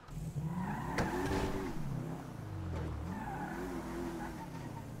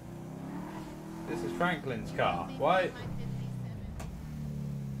 This is Franklin's car. Why?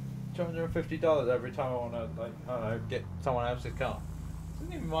 $250 every time I want to, like, I don't know, get someone else's car. This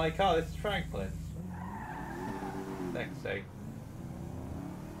isn't even my car, this is Franklin's. Next sake.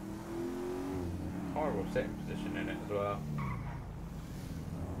 Horrible sitting position in it as well.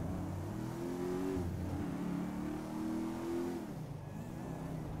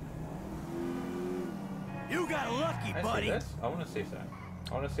 You got lucky, buddy. See this? I want to see something.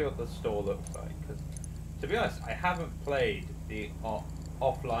 I want to see what the store looks like. Because, to be honest, I haven't played the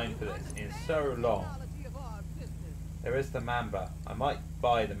offline for this in so long. There is the Mamba. I might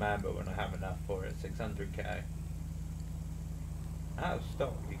buy the Mamba when I have enough for it. 600k. Out of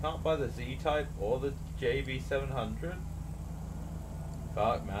stock. You can't buy the Z-Type or the JB700.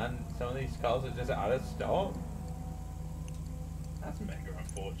 Fuck, man. Some of these cars are just out of stock. That's mega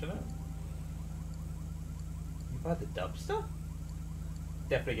unfortunate. You buy the Dubster?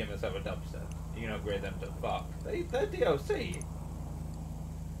 Definitely get myself a Dubster. You can upgrade them to fuck. They're DLC.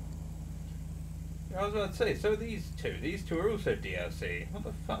 I was about to say, so these two are also DLC. What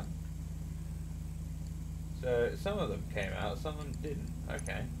the fuck? So some of them came out, some of them didn't.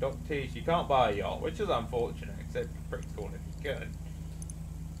 Okay. Doc T's, you can't buy a yacht, which is unfortunate, except pretty cool if you could.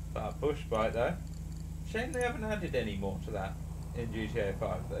 But a push bike though. Shame they haven't added any more to that in GTA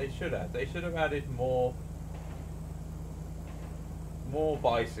 5. They should have. They should have added more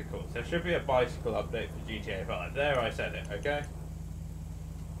bicycles. There should be a bicycle update for GTA 5. There, I said it, okay?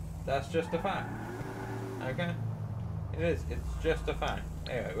 That's just a fact. Okay? It is. It's just a fact.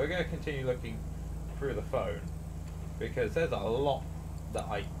 Anyway, we're going to continue looking through the phone because there's a lot that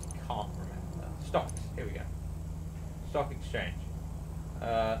I can't remember. Stocks. Here we go. Stock exchange.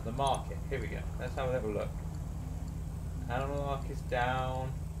 The market. Here we go. Let's have a little look. Animal Arc is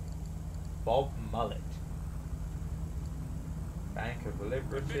down. Bob Mullet. Bank of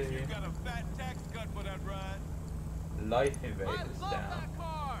Liberty. You got a fat tax cut for that ride. Life Invaders down.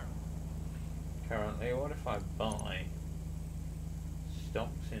 Currently, what if I buy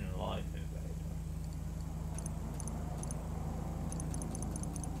stocks in Life Invader?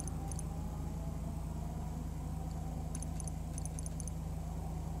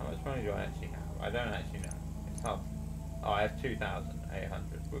 How much money do I actually have? I don't actually know. It's hard. Oh, I have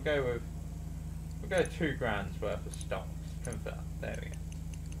 2,800. We'll go 2 grand's worth of stocks. Confirm. There we go.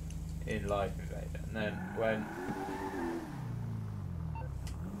 In Life Invader. And then when...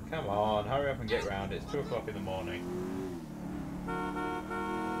 Come on, hurry up and get round. It's 2 o'clock in the morning.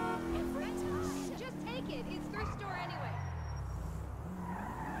 Just take it. It's thrift store anyway.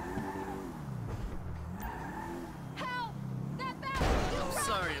 Help! That bastard! Oh,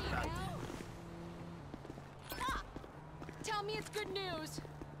 sorry about me it's good news.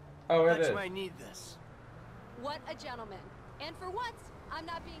 Oh, it Bet is. you I need this. What a gentleman. And for once, I'm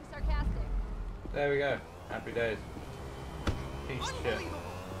not being sarcastic. There we go. Happy days. Piece of shit.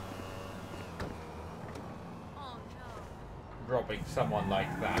 Oh no. Robbing someone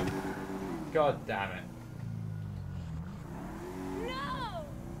like that. God damn it. No!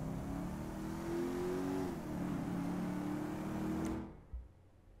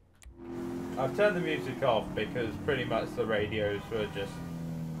 I've turned the music off because pretty much the radios were just...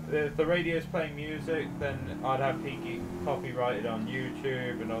 If the radio's playing music, then I'd have copyrighted on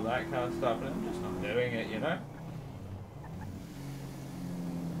YouTube and all that kind of stuff, and I'm just not doing it, you know?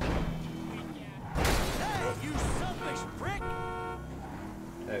 Hey, you selfish prick!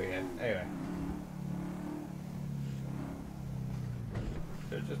 There we go. Anyway.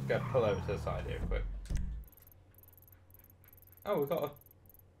 So just go pull over to the side here quick. Oh, we've got a...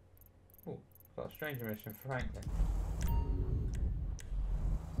 Oh, got a stranger mission for Franklin.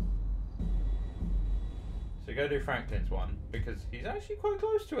 So go do Franklin's one, because he's actually quite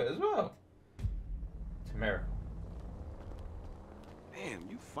close to it as well. It's a miracle. Damn,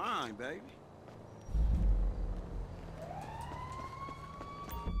 you fine, baby.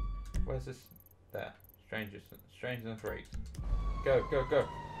 Where's this? There. Strangers and freaks. Go, go, go.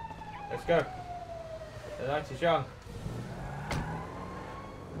 Let's go. The night is young.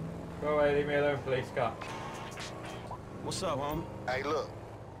 Go away, leave me alone, police car. What's up, homie? Hey, look.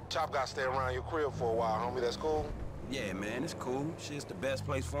 Chop got to stay around your crib for a while, homie. That's cool? Yeah, man, it's cool. Shit's the best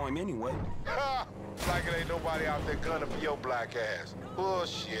place for him anyway. Like it ain't nobody out there gunning for your black ass.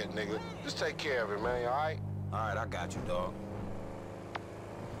 Bullshit, nigga. Just take care of it, man, all right? All right, I got you, dog.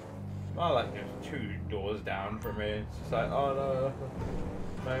 I like just 2 doors down from me. It's just like, oh no,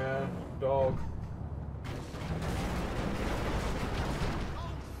 man, dog.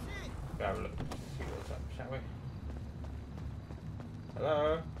 Go have a look, see what's up, shall we?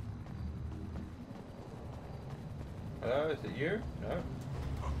 Hello? Hello, is it you? No?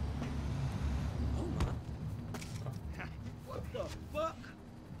 What the fuck?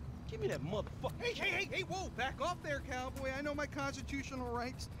 Give me that motherfucker. Hey, whoa, back off there, cowboy. I know my constitutional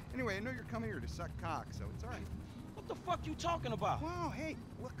rights. Anyway, I know you're coming here to suck cock, so it's all right. What the fuck you talking about? Wow, hey,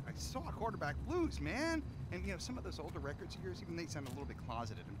 look, I saw Quarterback Blues, man. And, you know, some of those older records of yours, even they sound a little bit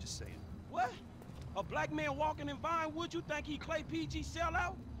closeted, I'm just saying. What? A black man walking in Vinewood, you think he Clay PG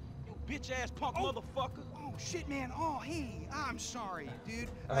sellout? You bitch-ass punk motherfucker. Oh, shit, man. Oh, hey, I'm sorry, dude.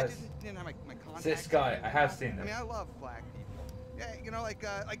 Oh, I didn't have my contacts. This guy, I have seen this. I mean, I love black people. Yeah, you know, like,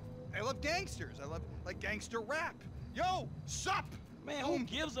 I love gangsters. I love, like, gangster rap. Yo, sup? Man, who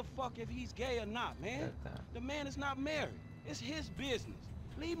gives a fuck if he's gay or not, man? The man is not married. It's his business.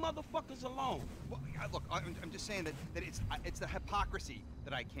 Leave motherfuckers alone. Well, look, I'm just saying that it's the hypocrisy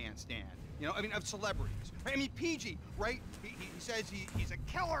that I can't stand. You know, I mean, of celebrities. I mean, PG, right? He says he's a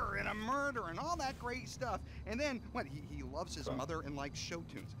killer and a murderer and all that great stuff. And then, what, he loves his mother and likes show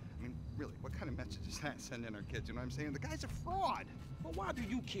tunes. I mean, really, what kind of message does that send in our kids? You know what I'm saying? The guy's a fraud. But why do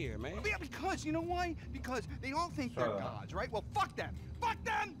you care, man? Yeah, because, you know why? Because they all think they're gods, right? Well, fuck them. Fuck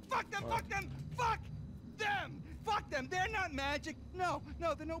them! Fuck them! Fuck them! Fuck them! Fuck them! They're not magic. No,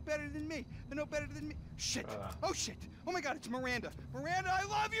 they're no better than me. They're no better than me. Shit. Oh, shit. Oh, my God, it's Miranda. Miranda, I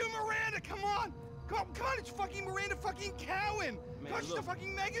love you, Miranda! Come on! Come on, it's fucking Miranda fucking Cowan! Man, She's a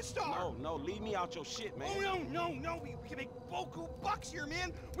fucking megastar! No, leave me out your shit, man. Oh, no. We can make boku bucks here,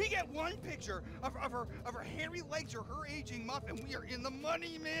 man. We get one picture of her hairy legs or her aging muff, and we are in the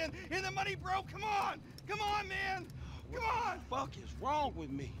money, man. In the money, bro. Come on, man. Come on. What the fuck is wrong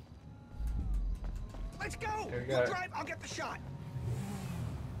with me? Let's go. Here we You go. drive. I'll get the shot.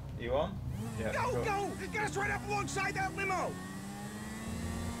 You on? Yeah. Go, cool. go. Get us right up alongside that limo.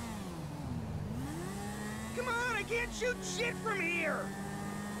 Come on, I can't shoot shit from here.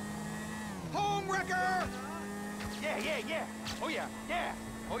 Home wrecker. Yeah. Oh, yeah.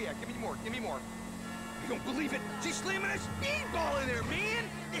 Give me more. You don't believe it? She's slamming a speedball in there, man.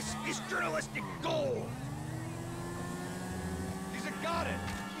 This is journalistic gold. She's a goddess.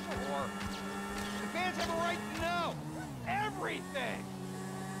 She's a whore. The fans have a right to know everything.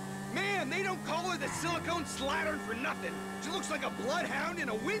 Man, they don't call her the silicone slattern for nothing. She looks like a bloodhound in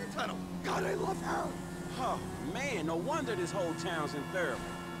a wind tunnel. God, I love her. Oh, man, no wonder this whole town's in therapy.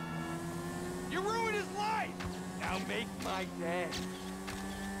 You ruined his life. Now make my day.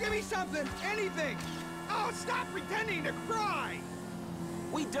 Give me something, anything. Oh, stop pretending to cry.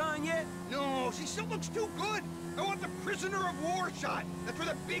 We done yet? No, she still looks too good. I want the prisoner of war shot. That's where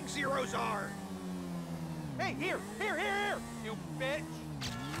the big zeros are. Hey, here, you bitch.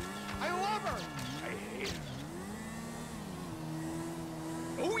 I love her. I hate her.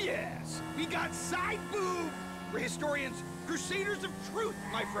 Oh, yes. We got side boob. We're historians, crusaders of truth,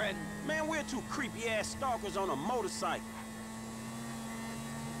 my friend. Man, we're two creepy-ass stalkers on a motorcycle.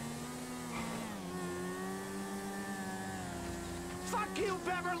 Fuck you,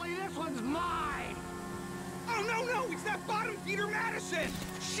 Beverly, this one's mine! Oh, no, it's that bottom feeder Madison!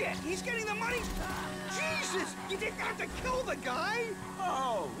 Shit, he's getting the money! Jesus, you didn't have to kill the guy!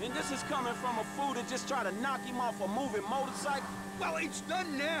 Oh, and this is coming from a fool that just tried to knock him off a moving motorcycle? Well, it's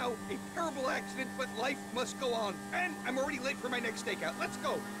done now. A terrible accident, but life must go on. And I'm already late for my next stakeout. Let's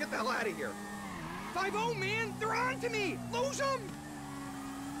go. Get the hell out of here. 5-0, man. They're on to me. Lose them.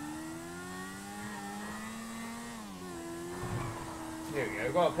 Here we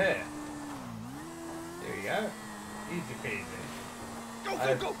go. Go up here. Here we go. Easy peasy.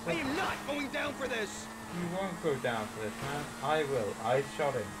 Go. I am not going down for this. You won't go down for this, man. I will. I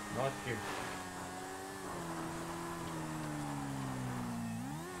shot him, not you.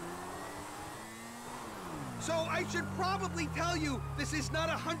 So I should probably tell you this is not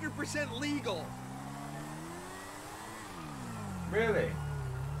 100% legal. Really?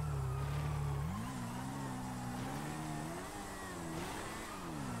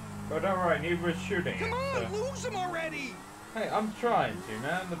 But alright, neither is shooting. Come on, lose them already! Hey, I'm trying to,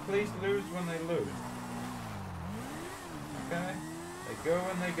 man. The police lose when they lose. Okay? They go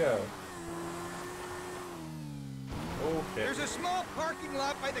when they go. Oh, shit. There's a small parking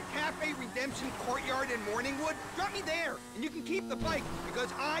lot by the Cafe Redemption courtyard in Morningwood. Drop me there, and you can keep the bike, because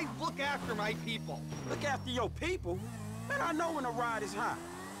I look after my people. Look after your people? Man, I know when a ride is hot.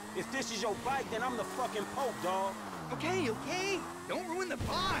 If this is your bike, then I'm the fucking Pope, dawg. Okay. Don't ruin the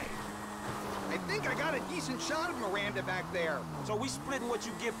vibe. I think I got a decent shot of Miranda back there. So we splitting what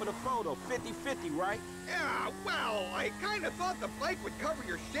you get for the photo, 50-50, right? Yeah, well, I kind of thought the bike would cover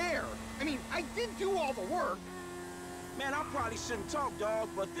your share. I mean, I did do all the work. Man, I probably shouldn't talk, dog,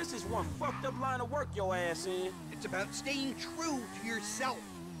 but this is one fucked up line of work your ass in. It's about staying true to yourself.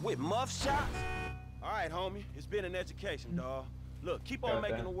 With muff shots? All right, homie, it's been an education, dawg. Look, keep on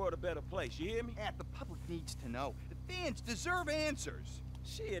making the world a better place, you hear me? Yeah, the public needs to know. The fans deserve answers.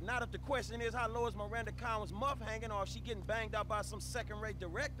 Shit, not if the question is how low is Miranda Collins' muff hanging or if she getting banged out by some second-rate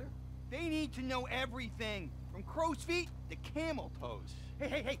director. They need to know everything, from crow's feet to camel toes.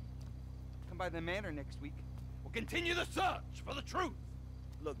 Hey. Come by the manor next week. We'll continue the search for the truth.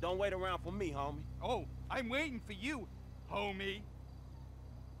 Look, don't wait around for me, homie. Oh, I'm waiting for you, homie.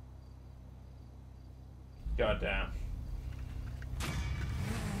 Goddamn.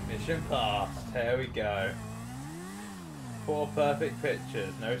 Mission passed. Here we go. 4 perfect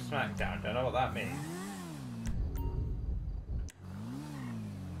pictures. No smackdown. Don't know what that means.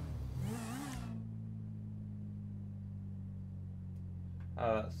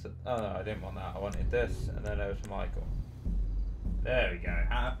 Oh, oh no, I didn't want that. I wanted this, and then over to Michael. There we go.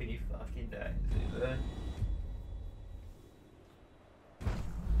 Happy fucking day. See there?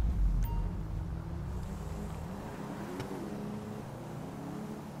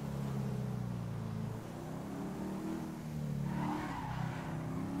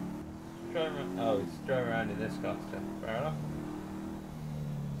 Oh, he's driving around in this car still. Fair enough.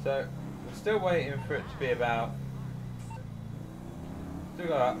 So, we're still waiting for it to be about... Still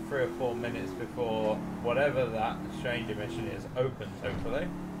got about 3 or 4 minutes before whatever that stranger mission is opens, hopefully.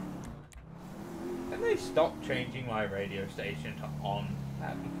 Can they stop changing my radio station to on?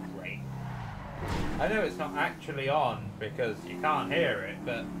 That'd be great. I know it's not actually on because you can't hear it,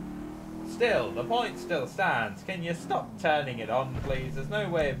 but... Still, the point still stands. Can you stop turning it on, please? There's no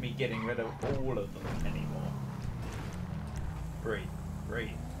way of me getting rid of all of them anymore. Breathe.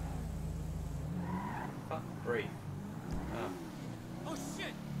 Fuck, breathe. Oh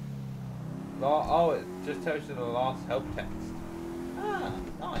shit! Oh, it just tells you the last help text. Ah,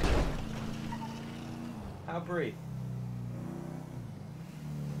 nice. How breathe?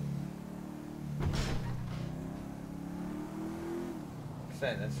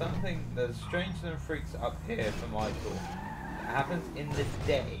 There's stranger than freaks up here for Michael. It happens in the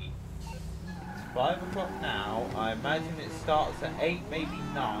day. It's 5 o'clock now. I imagine it starts at 8, maybe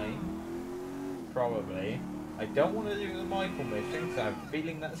 9. Probably. I don't want to do the Michael mission because I have a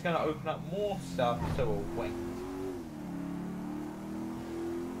feeling that's going to open up more stuff, so we'll wait.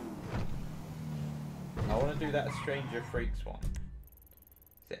 I want to do that Stranger Freaks one.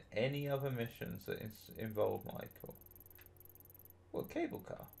 Is there any other missions that involve Michael? What, cable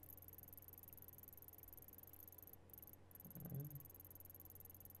car?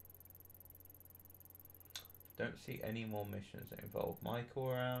 Don't see any more missions that involve Michael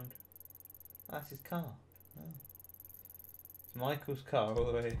around. That's his car. Oh. It's Michael's car all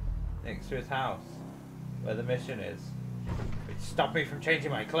the way next to his house, where the mission is. Which stopped me from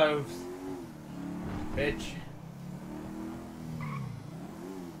changing my clothes. Bitch.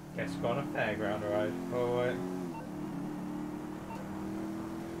 Guess we're on a fairground ride. Oh wait.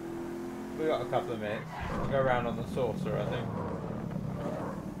 We got a couple of minutes. We'll go around on the saucer, I think.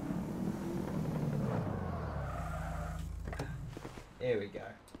 Here we go.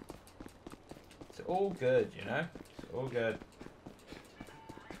 It's all good, you know? It's all good.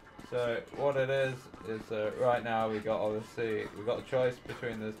 So, what it is right now we got obviously, we got a choice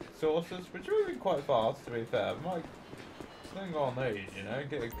between the saucers, which are moving quite fast to be fair. Might swing on these, you know?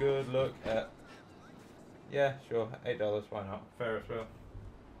 Get a good look at, yeah, sure, $8, why not? Ferris wheel.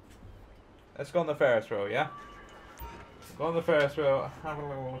 Let's go on the Ferris wheel, yeah? Go on the Ferris wheel, have a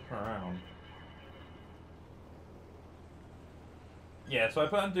little look around. Yeah, so I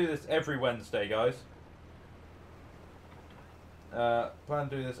plan to do this every Wednesday, guys. Plan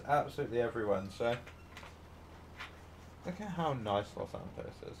to do this absolutely every Wednesday. Look at how nice Los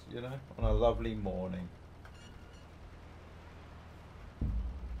Santos is, you know? On a lovely morning.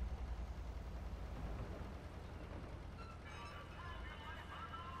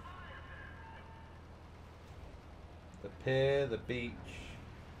 The pier, the beach,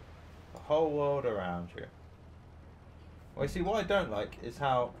 the whole world around you. Well, you see, what I don't like is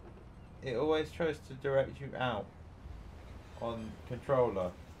how it always tries to direct you out on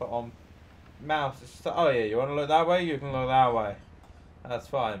controller, but on mouse it's just like, oh yeah, you want to look that way, you can look that way. That's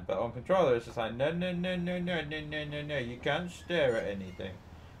fine, but on controller it's just like, no, no, no, no, no, no, no, no, no, you can't stare at anything.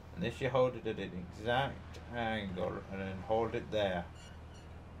 Unless you hold it at an exact angle and then hold it there.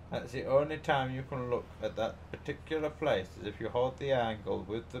 That's the only time you can look at that particular place, is if you hold the angle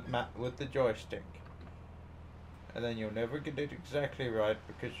with the joystick. And then you'll never get it exactly right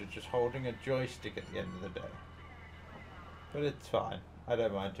because you're just holding a joystick at the end of the day. But it's fine. I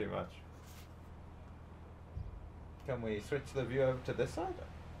don't mind too much. Can we switch the view over to this side?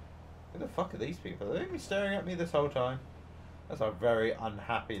 Who the fuck are these people? Are they been staring at me this whole time? That's a very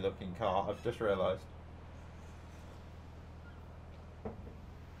unhappy looking car, I've just realised.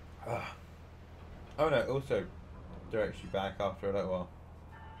 Oh no, also directs you back after a little while.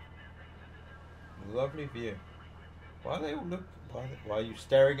 Lovely view. Why are they all look? Why are you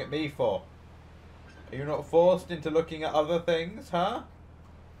staring at me for? Are you not forced into looking at other things, huh?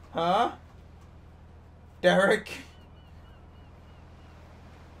 Huh? Derek?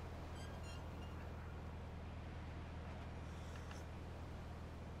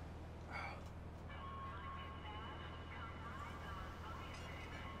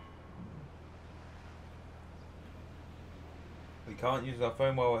 We can't use our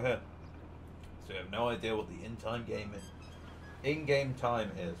phone while we're here. So we have no idea what the in-time game is. In-game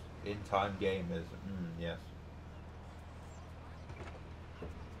time is. In-time game is. Yes.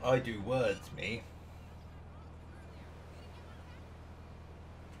 I do words, me.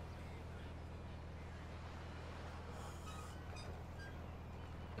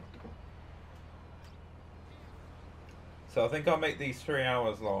 So I think I'll make these 3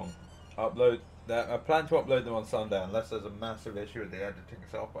 hours long. Upload that. I plan to upload them on Sunday unless there's a massive issue with the editing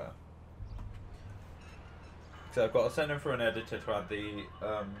software. So I've got to send them for an editor to add the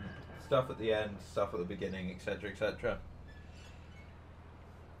stuff at the end, stuff at the beginning, etc, etc.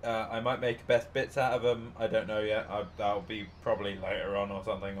 I might make best bits out of them. I don't know yet. That'll be probably later on or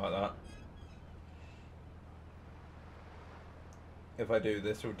something like that. If I do,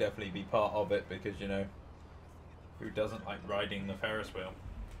 this will definitely be part of it because, you know, who doesn't like riding the Ferris wheel?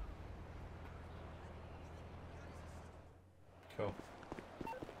 Cool.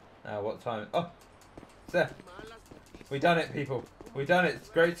 Now what time? Oh! It's there! We done it, people! We done it! It's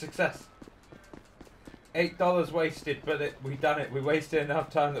great success! $8 wasted, but we done it. We wasted enough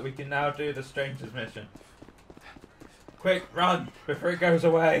time that we can now do the Stranger's mission. Quick, run! Before it goes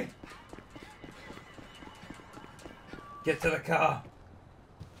away! Get to the car!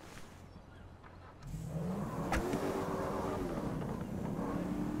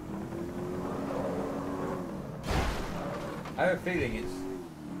 I have a feeling it's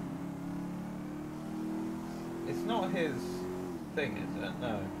not his thing, is it?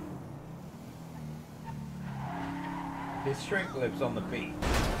 No. His shrink lives on the beach.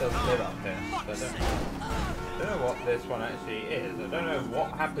 He doesn't live up here. So I don't know what this one actually is. I don't know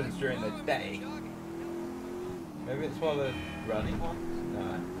what happens during the day. Maybe it's one of the running ones?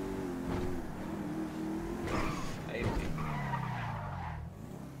 No. Maybe.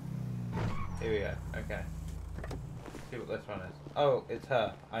 Here we go. Okay. See what this one is. Oh, it's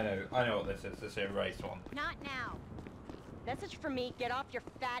her. I know what this is. This is a race one. Not now. Message from me, get off your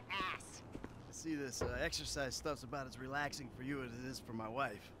fat ass. I see this exercise stuff's about as relaxing for you as it is for my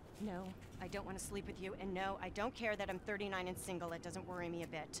wife. No, I don't want to sleep with you, and no, I don't care that I'm 39 and single. It doesn't worry me a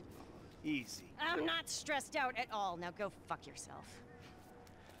bit. Easy. I'm not stressed out at all. Now go fuck yourself.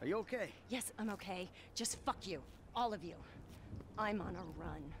 Are you okay? Yes, I'm okay. Just fuck you. All of you. I'm on a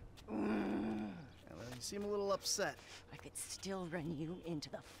run. Yeah, well, you seem a little upset. I could still run you into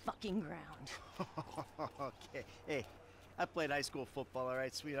the fucking ground. Okay. Hey, I played high school football, all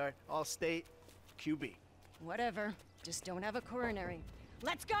right, sweetheart? All state, QB. Whatever. Just don't have a coronary.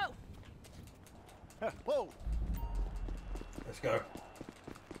 Let's go! Whoa! Let's go.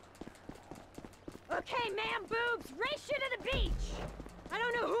 Okay, man boobs, race you to the beach! I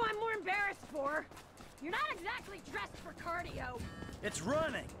don't know who I'm more embarrassed for. You're not exactly dressed for cardio. It's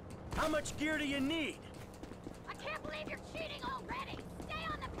running. How much gear do you need? I can't believe you're cheating already! Stay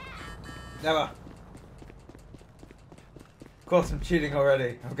on the path! Never. Of course I'm cheating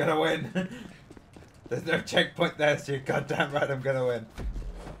already. I'm gonna win. There's no checkpoint there, so you're goddamn right I'm gonna win.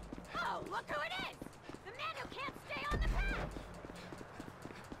 Oh, look who it is! The man who can't stay on the path!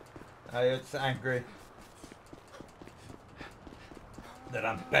 Oh, you're just angry that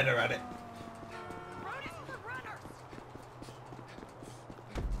I'm better at it.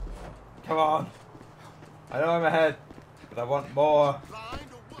 Come on. I know I'm ahead, but I want more.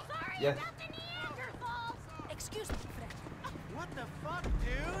 Yes. Excuse me for that. What the fuck,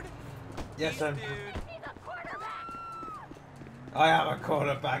 dude? Yes, I'm. He's a quarterback! I am a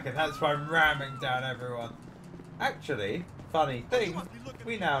quarterback, and that's why I'm ramming down everyone. Actually, funny thing,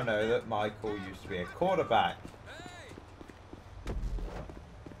 we now know that Michael used to be a quarterback.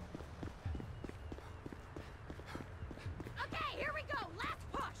 Okay, here we go.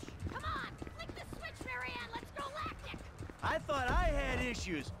 Last push. Come on, flick the switch, Marianne. Let's go lactic. I thought I had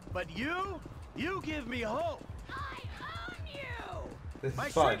issues, but you give me hope. I own you. This My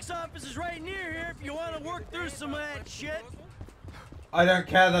is fine. shrink's office is right near here if you want to work through some of that shit. I don't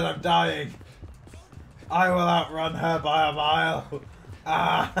care that I'm dying. I will outrun her by a mile.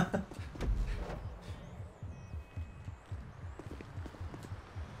 Ah.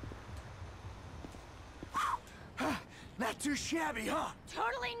 Not too shabby, huh?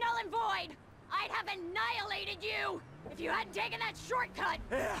 Totally null and void. I'd have annihilated you if you hadn't taken that shortcut.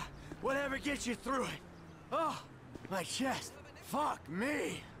 Yeah, whatever gets you through it. Oh, my chest. Fuck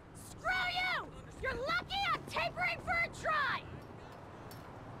me. Screw you! You're lucky I'm tapering for a try.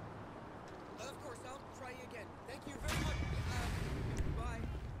 Of course, I'll try again. Thank you very much. Bye.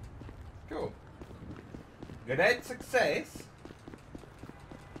 Cool. Good success.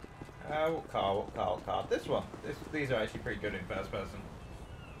 What car? This one. These are actually pretty good in first person.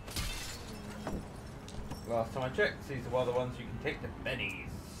 Last time I checked, these are one of the ones you can take to Benny's.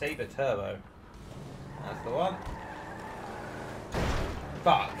 Saber Turbo. That's the one.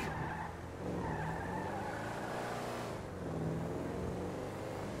 Fuck.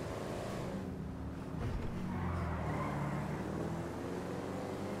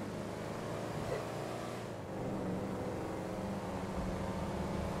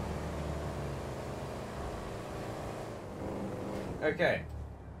 Okay.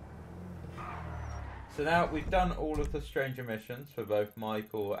 So now we've done all of the stranger missions for both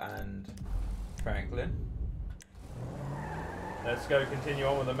Michael and Franklin. Let's go continue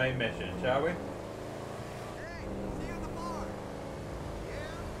on with the main mission, shall we?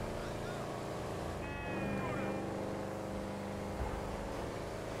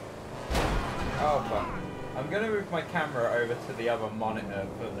 Oh fuck. I'm going to move my camera over to the other monitor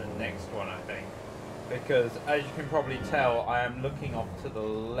for the next one, I think. Because, as you can probably tell, I am looking off to the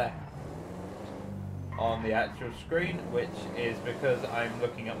left on the actual screen, which is because I'm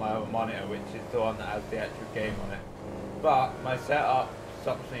looking at my other monitor, which is the one that has the actual game on it. But my setup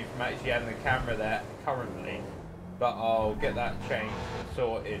stops me from actually having the camera there currently. But I'll get that changed and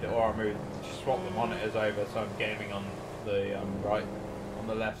sorted, or I'll swap the monitors over so I'm gaming on the on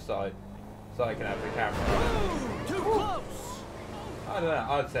the left side, so I can have the camera. Too close! I don't know,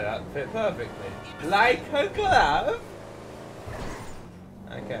 I'd say that fit perfectly. Like a glove!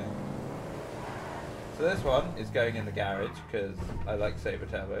 Okay. So this one is going in the garage, because I like Saber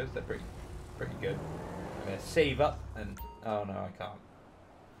Turbos, they're pretty good. I'm going to save up and... oh no, I can't.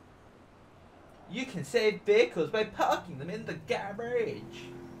 You can save vehicles by parking them in the garage.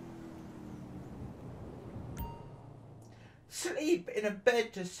 Sleep in a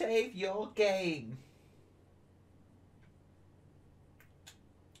bed to save your game.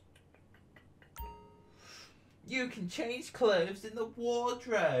 You can change clothes in the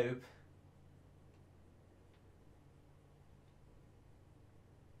wardrobe.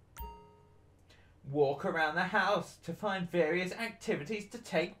 Walk around the house to find various activities to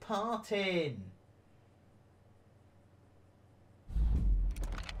take part in.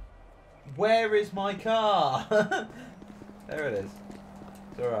 Where is my car? There it is.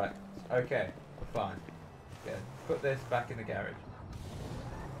 It's alright. Okay, fine. Okay, put this back in the garage.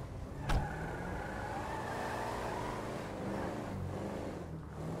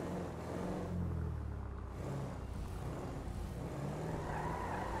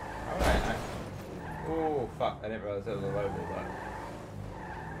 Oh fuck, I didn't realise there was a logo there.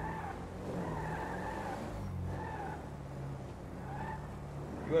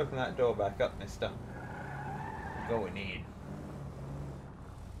 You open that door back up, mister. Going in.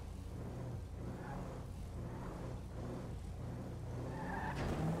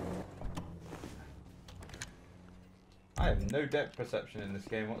 I have no depth perception in this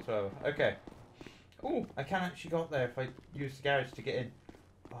game whatsoever. Okay. Oh, I can actually go up there if I use the garage to get in.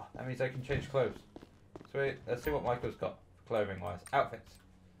 Oh, that means I can change clothes. Sweet. Let's see what Michael's got for clothing wise. Outfits.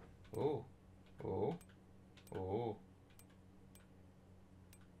 Ooh. Ooh. Ooh.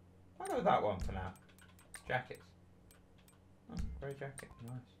 I'll go with that one for now. Jackets. Oh, grey jacket.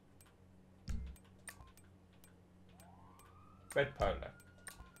 Nice. Red polo.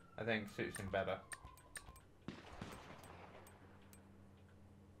 I think suits him better.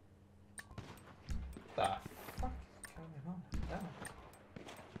 The fuck is going on? Damn.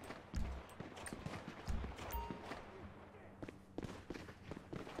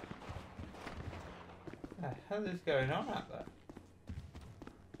 What the hell is going on out there?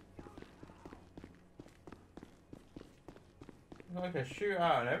 Like a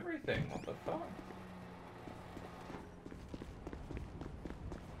shootout and everything. What the fuck?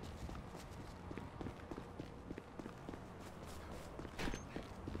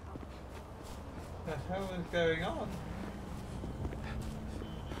 What the hell is going on?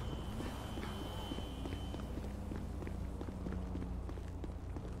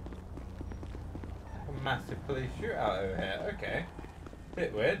 A massive police shootout over here. Okay.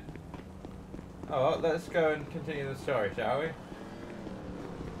 Bit weird. Oh well, let's go and continue the story, shall we?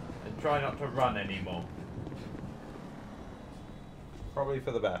 And try not to run anymore. Probably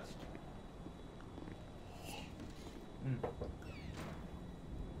for the best.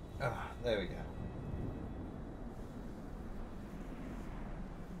 Ah, there we go.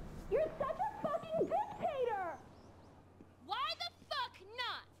 You're such a fucking dictator! Why the fuck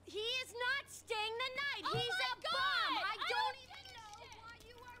not? He is not staying the night. Oh He's my a God! bum. I I don't don't even know why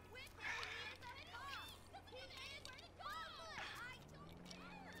you are with him. He is a bum. He is a bum. I don't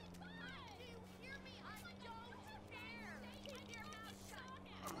care. Do you hear me? I don't care. Keep your mouth shut.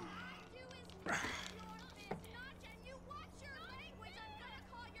 Do is none of your business. And you watch your language. I'm gonna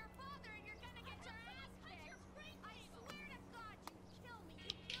call your father and you're gonna get your ass kicked. I swear to God, you kill me.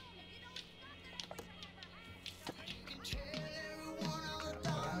 You kill me. You know, it's not that I wish I never had. You can tell everyone on the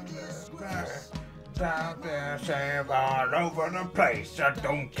dog disgrace. Out there saying all over the place, I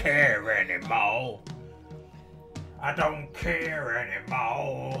don't care anymore. I don't care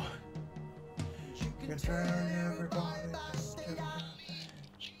anymore. You can turn everybody to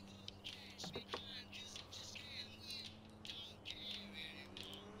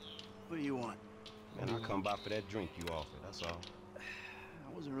What do you want? Man, I come by for that drink you offered, that's all.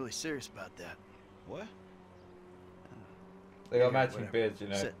 I wasn't really serious about that. What? They got Yeah, matching whatever. beards, you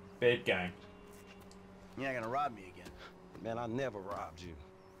know. Sit. Beard gang. You're not gonna rob me again. Man, I never robbed you.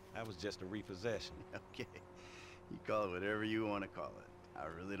 That was just a repossession. Okay. You call it whatever you want to call it. I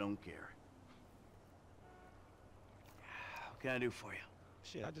really don't care. What can I do for you?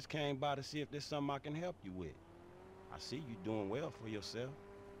 Shit, I just came by to see if there's something I can help you with. I see you doing well for yourself.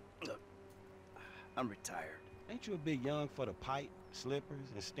 Look, I'm retired. Ain't you a bit young for the pipe,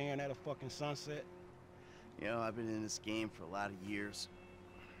 slippers, and staring at a fucking sunset? You know, I've been in this game for a lot of years.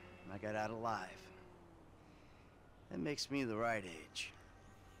 And I got out alive. That makes me the right age.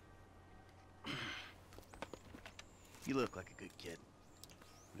 You look like a good kid.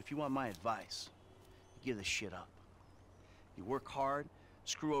 But if you want my advice, you give this shit up. You work hard,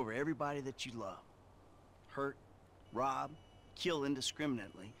 screw over everybody that you love. Hurt, rob, kill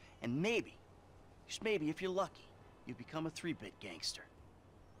indiscriminately, and maybe, just maybe if you're lucky, you become a 3-bit gangster.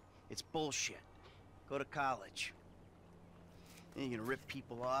 It's bullshit. Go to college. Then you're gonna rip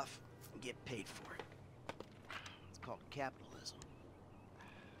people off and get paid for it. It's called capitalism.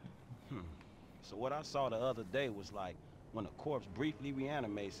 So what I saw the other day was like when a corpse briefly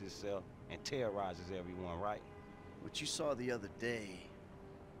reanimates itself and terrorizes everyone, right? What you saw the other day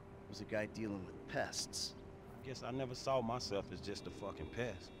was a guy dealing with pests. I guess I never saw myself as just a fucking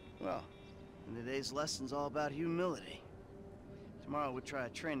pest. Well, and today's lesson's all about humility. Tomorrow we'll try a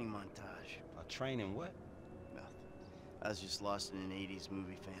training montage. A training what? Nothing. I was just lost in an 80s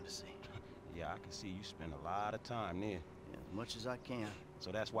movie fantasy. Yeah, I can see you spend a lot of time there. Yeah, as much as I can.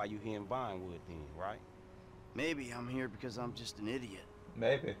 So that's why you here in Vinewood then, right? Maybe I'm here because I'm just an idiot.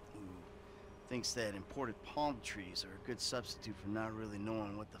 Maybe. Who thinks that imported palm trees are a good substitute for not really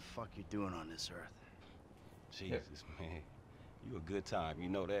knowing what the fuck you're doing on this earth. Jesus, man. You a good time, you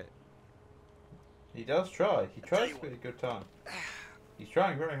know that. He does try. He tries to be a good time. He's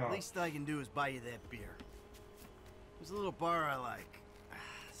trying very hard. Least I can do is buy you that beer. There's a little bar I like.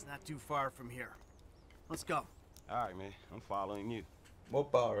 It's not too far from here. Let's go. All right, man. I'm following you.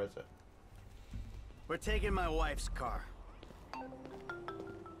 What bar is it? We're taking my wife's car.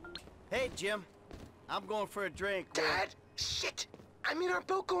 Hey, Jim. I'm going for a drink. Dad! Shit! I'm in our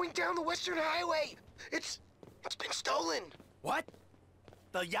boat going down the Western Highway! It's been stolen! What?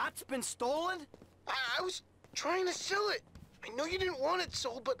 The yacht's been stolen? I was trying to sell it. I know you didn't want it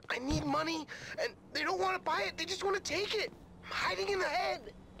sold, but I need money, and they don't want to buy it. They just want to take it. I'm hiding in the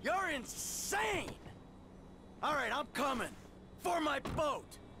head. You're insane! All right, I'm coming. For my boat.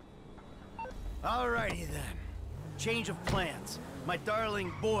 Alrighty then. Change of plans. My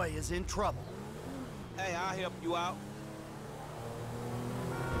darling boy is in trouble. Hey, I'll help you out.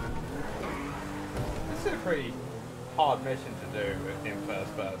 This is a pretty hard mission to do in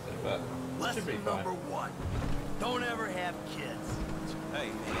first person, but it should be Lesson fine. number 1. Don't ever have kids. Hey,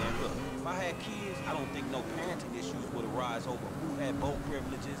 man, look. If I had kids, I don't think no parenting issues would arise over who had boat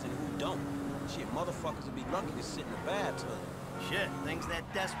privileges and who don't. Shit, motherfuckers would be lucky to sit in the bathtub. Shit, things that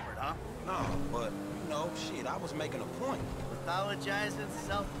desperate, huh? No, but, you know, shit, I was making a point. Pathologizing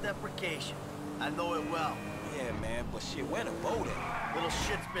self-deprecation. I know it well. Yeah, man, but shit, where the boat at? Little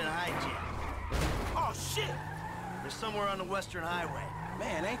shit's been hijacked. Oh, shit! They're somewhere on the Western Highway.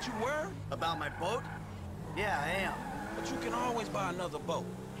 Man, ain't you worried? About my boat? Yeah, I am. But you can always buy another boat.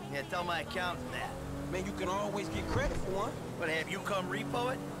 Yeah, tell my accountant that. Man, you can always get credit for one. But have you come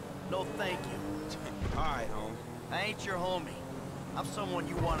repo it? No, thank you. All right, homie. I ain't your homie. I'm someone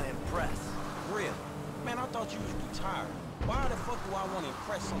you want to impress. Really? Man, I thought you was retired. Why the fuck do I want to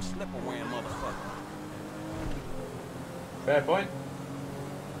impress some slipper-wearing motherfucker? Fair point.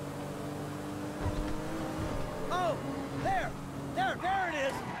 Oh, there it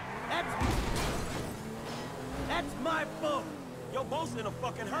is. That's my boat. Your boat's in a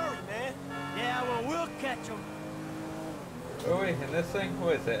fucking hurry, man. Yeah, well, we'll catch him. Oh wait, in this thing,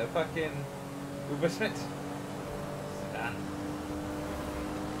 what is it? A fucking Ubersmith sedan.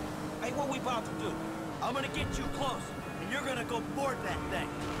 Hey, what we about to do? I'm gonna get you close, and you're gonna go board that thing.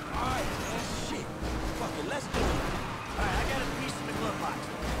 All right, man. Shit. Fuck it, let's do it. All right, I got a piece in the glove box.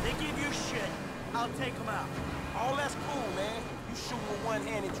 They give you shit, I'll take them out. All that's cool, man. You shooting with one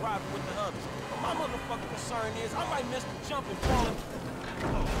hand and driving with the other. But my motherfucking concern is I might miss the jump and fall in.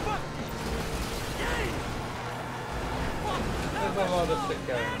 Oh, fuck! Yay! There's a lot of shit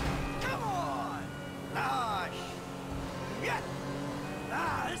going. Come on! Ah, shit!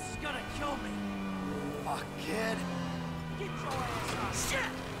 Ah, this is gonna kill me. Fuck, kid. Get your ass out.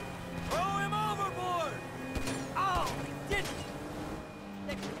 Shit! Throw him overboard! Oh, he didn't!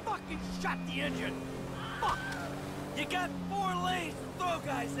 They fucking shot the engine! Fuck! You got 4 lanes to throw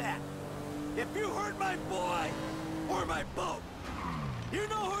guys at! If you hurt my boy, or my boat, you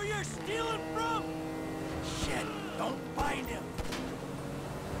know who you're stealing from? Shit, don't find him!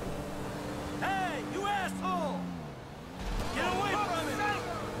 Hey, you asshole! Get away from him!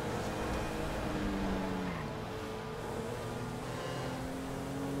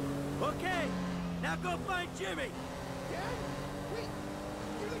 Okay, now go find Jimmy! Dad? Wait,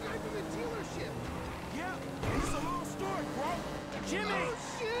 you're the guy from the dealership. Yeah, it's a long story, bro. Jimmy! Oh,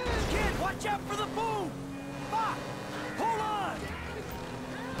 shit! Kid, watch out for the boom! Fuck! Hold on!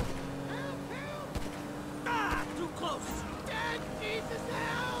 Help! Ah, too close! Dad, Jesus,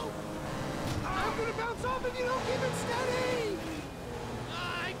 help! I'm gonna bounce off if you don't keep it steady!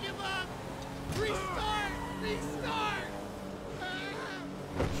 I give up! Restart! Restart!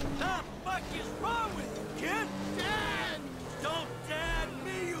 The fuck is wrong with you, kid? Dad! Don't dad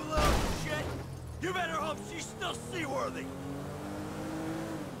me, you little shit! You better hope she's still seaworthy!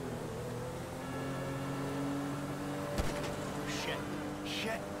 Shit!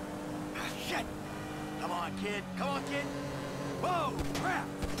 Shit! Ah, shit! Come on, kid! Come on, kid! Whoa! Crap!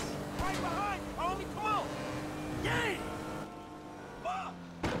 Right behind you, homie. Come on. Yay! Fuck!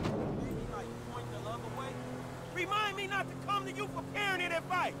 Maybe like point the other way. Remind me not to come to you for parent in that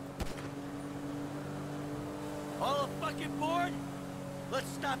fight. All fucking board? Let's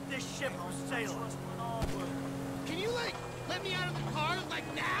stop this ship from sailing. Can you, like, let me out of the car, like,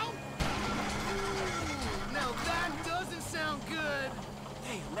 now? Now that doesn't sound good.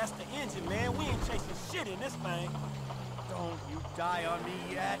 Damn, that's the engine, man. We ain't chasing shit in this thing. Don't you die on me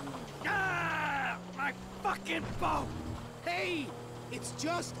yet. Ah! My fucking boat! Hey, it's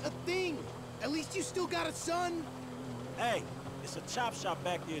just a thing. At least you still got a son. Hey, it's a chop shop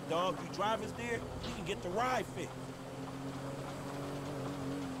back there, dog. You drivers there, you can get the ride fixed.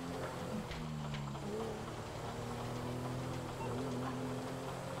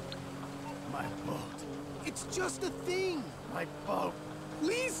 My boat. It's just a thing. My boat.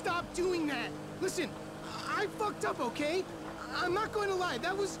 Please stop doing that. Listen, I fucked up, okay? I'm not going to lie,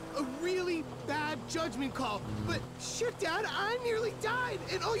 that was a really bad judgment call. But shit, Dad, I nearly died,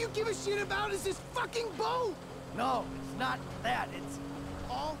 and all you give a shit about is this fucking boat! No, it's not that. It's...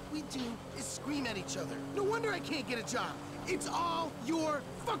 All we do is scream at each other. No wonder I can't get a job. It's all your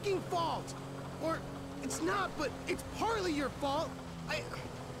fucking fault. Or, it's not, but it's partly your fault. I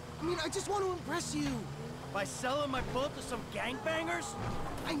mean, I just want to impress you. By selling my boat to some gangbangers?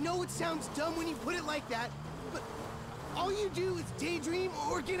 I know it sounds dumb when you put it like that, but all you do is daydream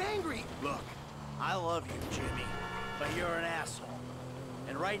or get angry. Look, I love you, Jimmy, but you're an asshole.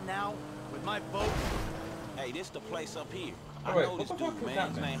 And right now, with my boat... Hey, this the place up here. I wait, know this what the fuck dude, is man.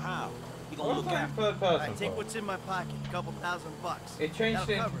 His that, name Hal. He What gonna was look that out. third person I take for? what's in my pocket, a couple $1,000. It changed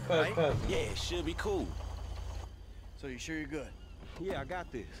That'll into cover it, third right? person. Yeah, it should be cool. So you sure you're good? Yeah, I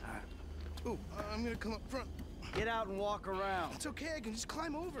got this. Ooh, I'm gonna come up front. Get out and walk around. It's okay, I can just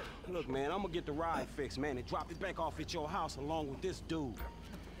climb over. Look, man, I'm gonna get the ride fixed, man, and drop it back off at your house along with this dude.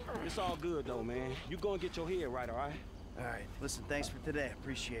 It's all good, though, man. You go and get your head right, all right? All right, listen, thanks for today.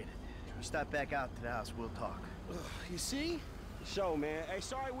 Appreciate it. If you stop back out to the house, we'll talk. You see? Show, man. Hey,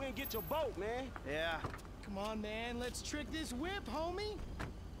 sorry we didn't get your boat, man. Yeah. Come on, man, let's trick this whip, homie.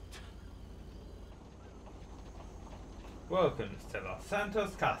 Welcome to Los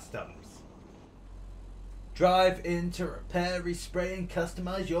Santos Customs. Drive in to repair, respray, and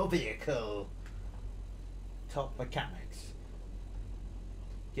customize your vehicle. Top mechanics.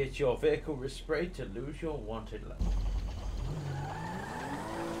 Get your vehicle resprayed to lose your wanted level.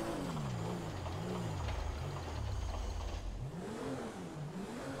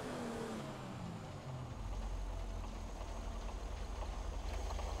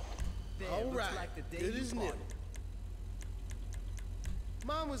 All right, good as new.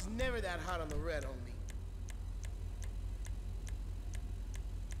 Mom was never that hot on the red, homie.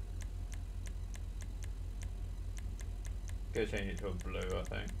 Go change it to a blue, I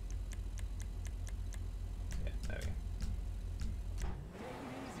think. Yeah, there we go.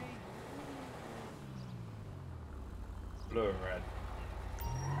 Blue and red.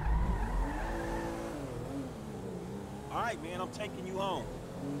 All right, man, I'm taking you home.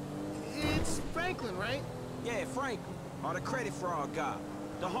 It's Franklin, right? Yeah, Franklin. Or the credit fraud guy.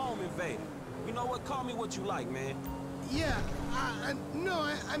 The home invader. You know what? Call me what you like, man. Yeah,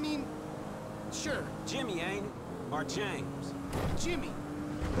 I mean, sure. Jimmy, ain't it? Or James? Jimmy.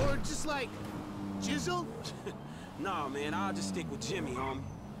 Or just like, Jizzle? Nah, man, I'll just stick with Jimmy, homie.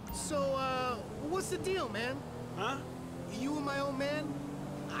 So, what's the deal, man? Huh? You and my old man?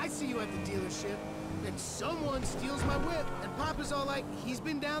 I see you at the dealership, and someone steals my whip, and Papa's all like, he's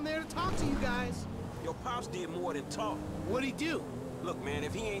been down there to talk to you guys. Your pops did more than talk. What'd he do? Look, man,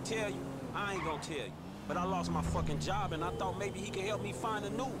 if he ain't tell you, I ain't gonna tell you. But I lost my fucking job, and I thought maybe he could help me find a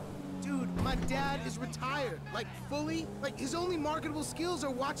new one. Dude, my dad is retired. Like, fully. Like, his only marketable skills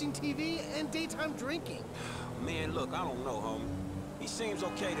are watching TV and daytime drinking. Man, look, I don't know, homie. He seems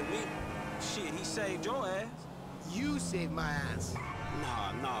okay to me. Shit, he saved your ass. You saved my ass.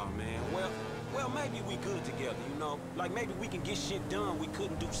 Nah, man. Well, maybe we good together, you know? Like, maybe we can get shit done we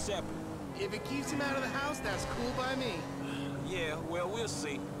couldn't do separate. If it keeps him out of the house, that's cool by me. Yeah, well, we'll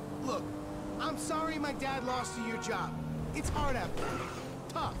see. Look, I'm sorry my dad lost you your job. It's hard out there.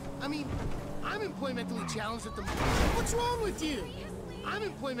 Tough. I mean, I'm employmentally challenged at the moment. What's wrong with you? I'm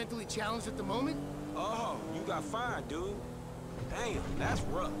employmentally challenged at the moment. Oh, you got fired, dude. Damn, that's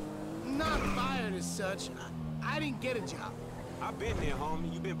rough. Not fired as such. I didn't get a job. I've been there,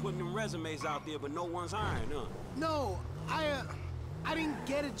 homie. You've been putting them resumes out there, but no one's hiring, huh? No, I didn't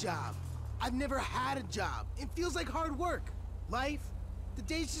get a job. I've never had a job. It feels like hard work. Life, the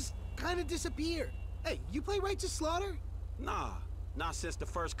days just kind of disappear. Hey, you play Righteous Slaughter? Nah, not since the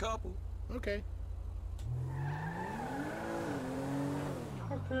first couple. Okay.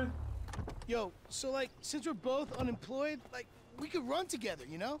 Okay. Yo, so like, since we're both unemployed, like, we could run together,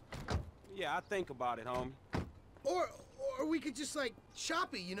 you know? Yeah, I think about it, homie. Or we could just like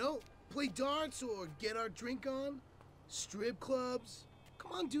shop it, you know? Play darts or get our drink on. Strip clubs.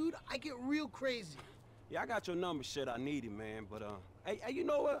 Come on, dude, I get real crazy. Yeah, I got your number, shit. I need it, man. But hey, you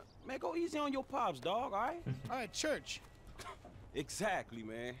know what? Man, go easy on your pops, dog. All right? All right, church. Exactly,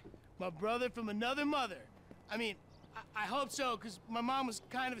 man. My brother from another mother. I mean, I hope so, because my mom was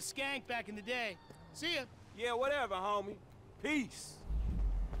kind of a skank back in the day. See ya. Yeah, whatever, homie. Peace.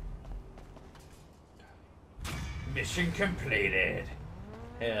 Mission completed.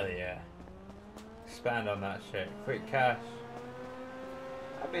 Hell yeah. Expand on that shit. Quick cash.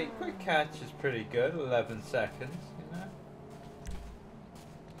 I mean, quick catch is pretty good. 11 seconds, you know.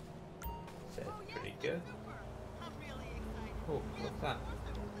 So it's pretty good. Oh, what's that?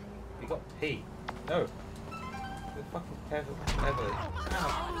 You got P. Oh, The fucking heavily.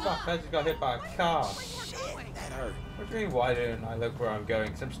 Oh, fuck, I just got hit by a car. Shit, that hurt. What do you mean, why don't I look where I'm going?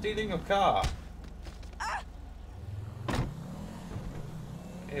 'Cause I'm stealing your car.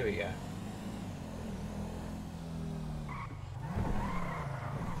 Here we go.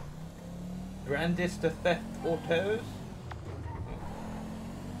 Grandest of theft autos?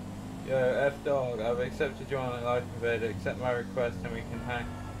 Yo, F-Dog, I've accepted you on a life invader. Accept my request and we can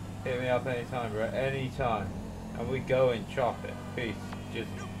hit me up anytime, bro. Anytime. And we go and chop it. Peace. Just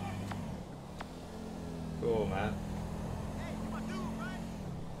cool, man.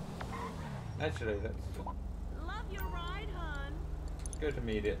 Actually, let's Love your ride, hon. go to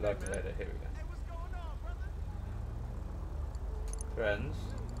immediate life invader. Here we go. Friends.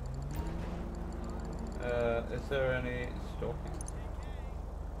 Is there any stalking?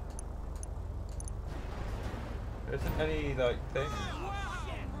 There isn't any, like, thing?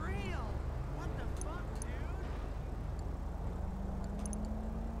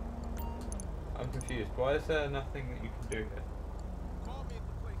 I'm confused. Why is there nothing that you can do here?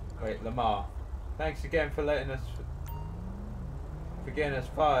 Wait, Lamar. Thanks again for letting us... for getting us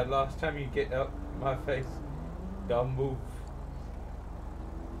fired. Last time you get up my face. Dumb move.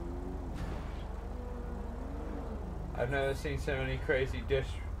 I've never seen so many crazy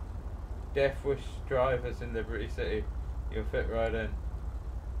Death Wish drivers in Liberty City. You'll fit right in.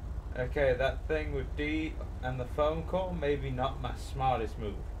 Okay, that thing with D and the phone call, maybe not my smartest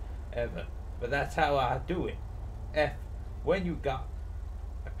move ever, but that's how I do it. F, when you got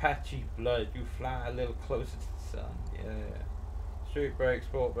Apache blood, you fly a little closer to the sun. Yeah. Street brakes,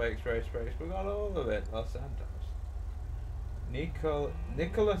 sport brakes, race brakes, we got all of it. Los Santos.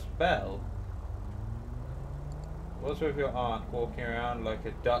 Nicholas Bell. What's with your aunt walking around like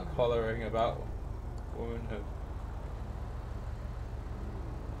a duck hollering about womanhood?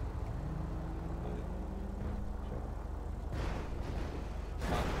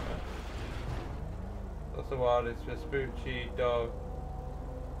 That's the wildest Vespucci dog.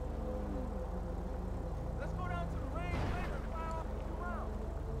 Let's go down to the range later and fire off a few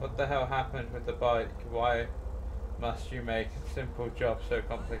rounds. What the hell happened with the bike? Why must you make a simple job so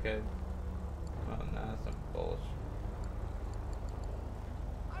complicated? Oh, nah, some bullshit.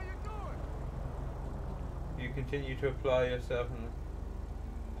 You continue to apply yourself and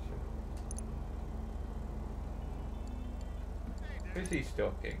who's he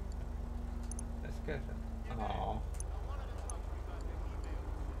stalking? Let's go to aww.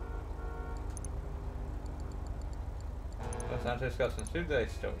 Los Santos Customs, who do they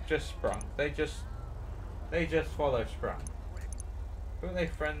stalk? Just Sprung. They just follow Sprung. Who are they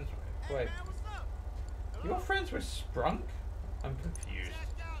friends with? Wait. You're friends with Sprung? I'm confused.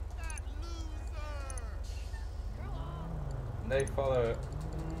 They follow.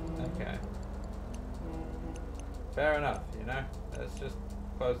 Okay. Fair enough, you know? Let's just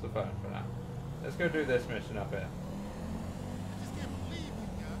close the phone for now. Let's go do this mission up here.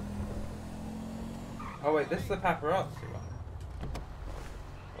 Oh wait, this is the paparazzi one.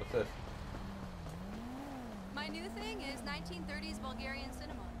 What's this? My new thing is 1930s Bulgarian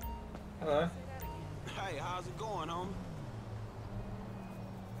cinema. Hello. Hey, how's it going, homie?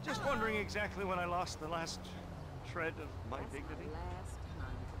 Just wondering exactly when I lost the last shred of my dignity.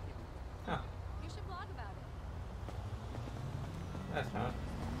 Huh. You should blog about it. That's nice.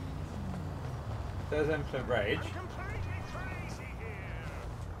 There's Infinite Rage.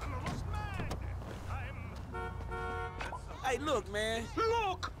 Hey, look, man.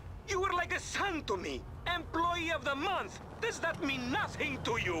 Look! You were like a son to me. Employee of the month. Does that mean nothing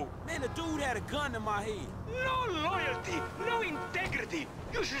to you? Man, the dude had a gun in my head. No loyalty, no integrity.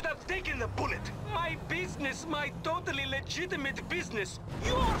 You should have taken the bullet. My business, my totally legitimate business.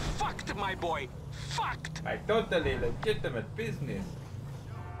 You're fucked, my boy. Fucked. My totally legitimate business.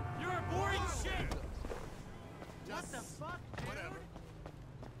 You're a boring shit. What the fuck, whatever.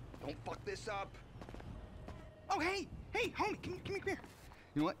 Don't fuck this up. Oh, hey, homie, come here.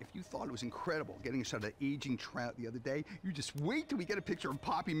 You know what? If you thought it was incredible getting a shot of that aging trout the other day, you just wait till we get a picture of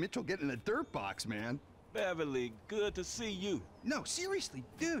Poppy Mitchell getting in a dirt box, man. Beverly, good to see you. No, seriously,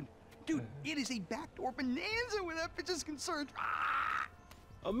 dude, it is a backdoor bonanza where that bitch is concerned. Ah!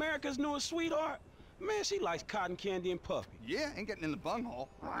 America's newest sweetheart? Man, she likes cotton candy and puppy. Yeah, and getting in the bunghole.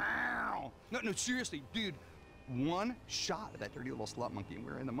 Wow. No, seriously, dude. One shot of that dirty little slut monkey, and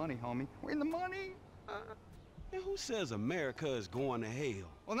we're in the money, homie. We're in the money. And who says America is going to hell?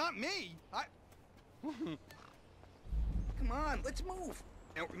 Well, not me. Come on, let's move.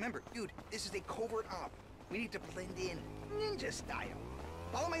 Now, remember, dude, this is a covert op. We need to blend in, ninja style.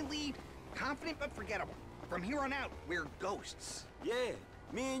 Follow my lead, confident but forgettable. From here on out, we're ghosts. Yeah,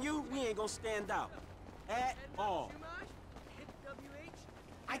 me and you, we ain't gonna stand out. at all.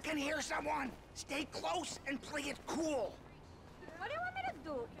 I can hear someone. Stay close and play it cool. What do you want me to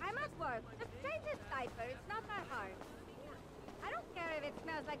do? I'm at work. Just change his diaper. It's not that hard. I don't care if it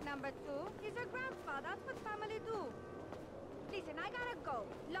smells like number 2. He's your grandpa. That's what family do. Listen, I gotta go.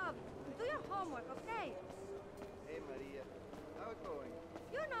 Love, do your homework, okay? Hey, Maria. How it going?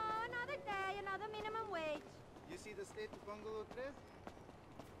 You know, another day, another minimum wage. You see the state of Bungalow 3?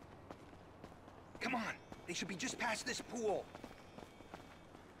 Come on. They should be just past this pool.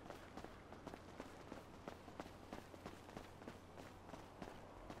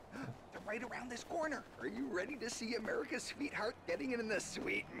 They're right around this corner. Are you ready to see America's sweetheart getting in the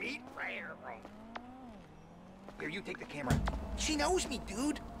sweet meat? Here, you take the camera. She knows me,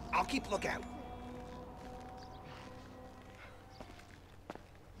 dude. I'll keep lookout.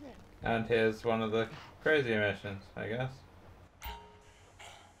 And here's one of the crazy missions, I guess.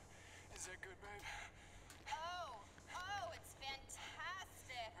 Is that good, babe? Oh, it's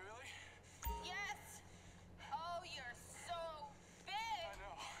fantastic. Really? Yes. Oh, you're so big. I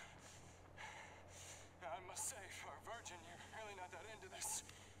know. Now, I must say, for a virgin, you're really not that into this.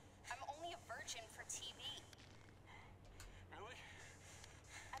 I'm only a virgin for TV. Really?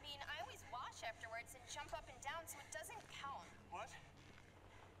 I mean, I always wash afterwards and jump up and down, so it doesn't count. What?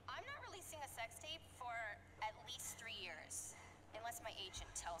 I'm not releasing a sex tape for at least 3 years, unless my agent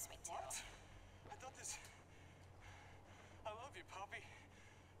tells me to. What? I thought this... I love you, Poppy.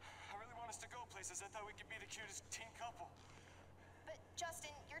 I really want us to go places. I thought we could be the cutest teen couple. But,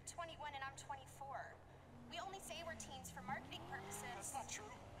 Justin, you're 21 and I'm 24. We only say we're teens for marketing purposes. That's not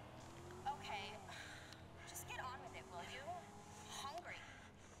true. Okay. Just get on with it, will you? Hungry.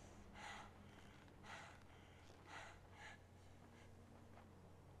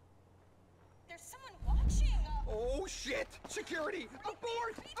 There's someone watching! Oh, shit! Security!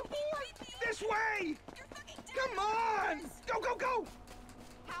 Aboard! Aboard! This way! Come on! Go, go, go!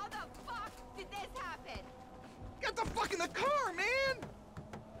 How the fuck did this happen? Get the fuck in the car, man!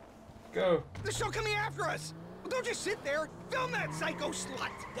 Go. They're still coming after us! Don't just sit there! Film that psycho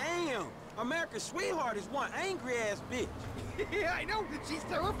slut! Damn! America's sweetheart is one angry-ass bitch. Yeah, I know! She's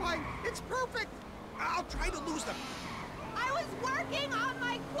terrifying! It's perfect! I'll try to lose them. I was working on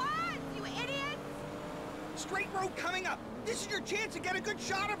my quads, you idiots! Straight road coming up! This is your chance to get a good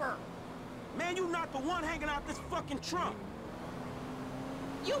shot of her! Man, you not the one hanging out this fucking trunk.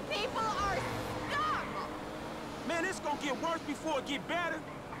 You people are scum! Man, it's gonna get worse before it get better.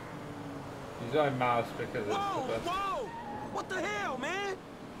 Use my mouse because it's Whoa, the best. whoa! What the hell, man?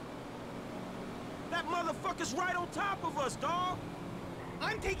 That motherfucker's right on top of us, dawg.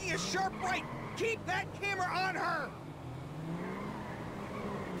 I'm taking a sharp right! Keep that camera on her!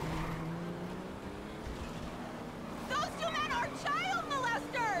 Those 2 men are child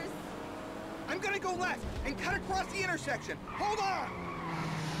molesters! I'm gonna go left and cut across the intersection. Hold on!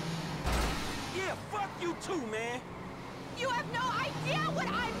 Yeah, fuck you too, man. You have no idea what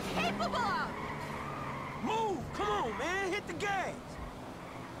I'm capable of! Move! Come on, man! Hit the gas!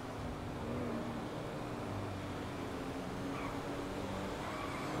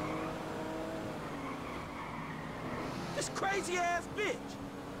 This crazy-ass bitch!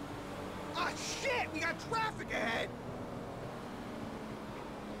 Ah, shit! We got traffic ahead!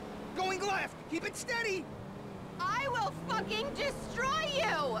 Going left! Keep it steady! I will fucking destroy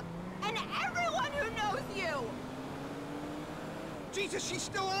you! And everyone who knows you! Jesus, she's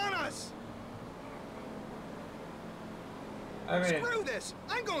still on us! I mean... Screw this!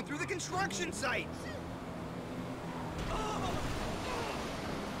 I'm going through the construction site!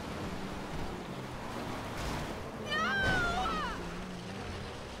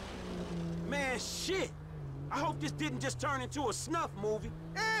 Man, shit! I hope this didn't just turn into a snuff movie.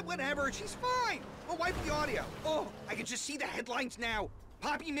 Whatever, she's fine! I'll wipe the audio. Oh, I can just see the headlines now.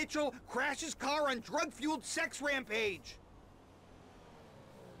 Poppy Mitchell crashes car on drug-fueled sex rampage.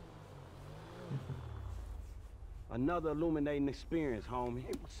 Another illuminating experience, homie.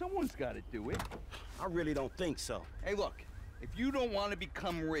 Hey, someone's got to do it. I really don't think so. Hey, look. If you don't want to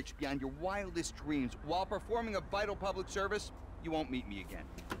become rich beyond your wildest dreams while performing a vital public service, you won't meet me again.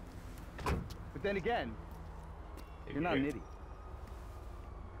 But then again, you're not an idiot.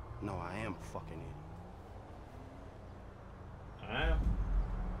 No, I am a fucking idiot. I am.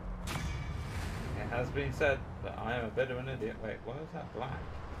 It has been said that I am a bit of an idiot. Wait, what is that black?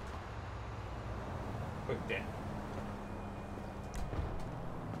 Quick dip.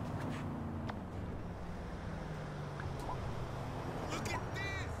 Look at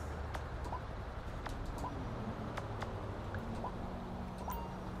this!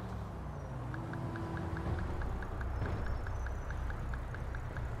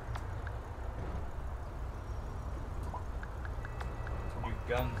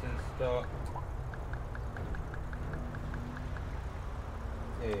 guns in stock.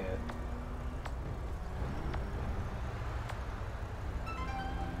 Yeah.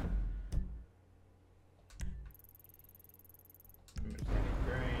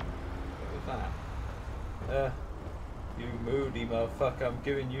 Green. What was that? You moody motherfucker, I'm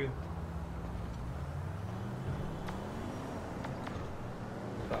giving you.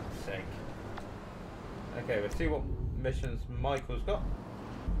 Fuck's sake. Okay, let's see what missions Michael's got.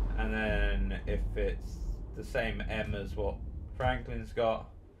 And then if it's the same M as what Franklin's got,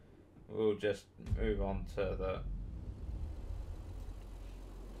 we'll just move on to the...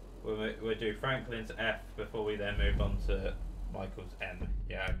 We'll do Franklin's F before we then move on to Michael's M.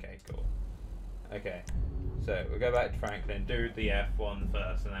 Yeah, okay, cool. Okay, so we'll go back to Franklin, do the F one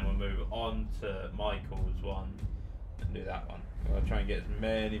first, and then we'll move on to Michael's one and do that one. We'll try and get as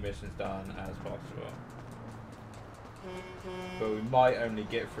many missions done as possible. But we might only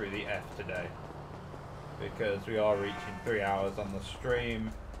get through the F today, because we are reaching 3 hours on the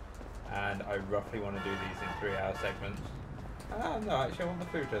stream, and I roughly want to do these in 3-hour segments. No, actually I want the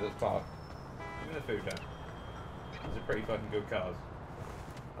Futo that's parked. Give me the Futo. These are pretty fucking good cars.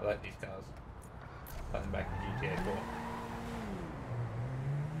 I like these cars. Put them back in GTA 4.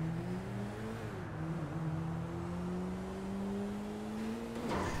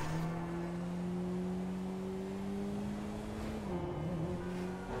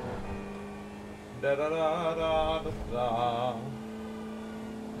 Da da da da da da.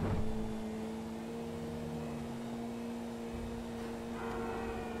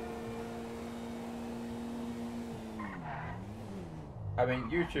 I mean,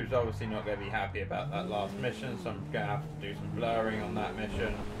 YouTube's obviously not going to be happy about that last mission, so I'm going to have to do some blurring on that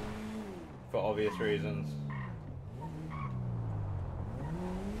mission for obvious reasons.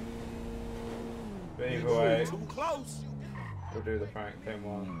 But either way, we'll do the Franklin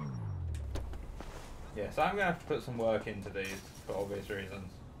one. Yeah, so I'm going to have to put some work into these for obvious reasons.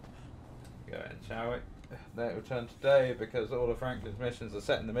 Go ahead, shall we? Then it'll turn today because all of Franklin's missions are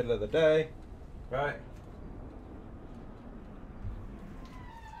set in the middle of the day, right?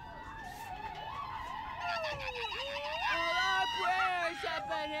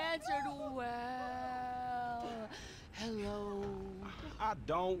 Well, hello. I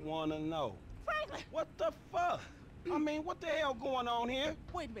don't want to know. Franklin! What the fuck? I mean, what the hell going on here?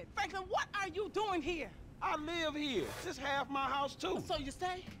 Wait a minute. Franklin, what are you doing here? I live here. This is half my house, too. So you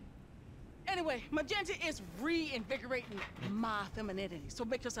stay? Anyway, Magenta is reinvigorating my femininity. So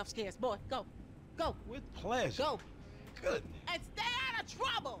make yourself scarce. Boy, go. Go. With pleasure. Go. Good. And stay out of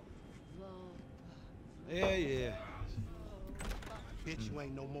trouble. Yeah, yeah. Bitch, you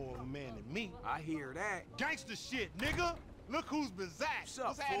ain't no more of a man than me. I hear that. Gangster shit, nigga. Look who's bizarre.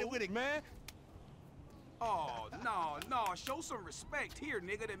 What's at it fool? with it, man? Oh, no. Show some respect here,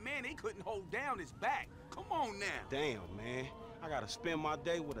 nigga. The man, they couldn't hold down his back. Come on now. Damn, man. I gotta spend my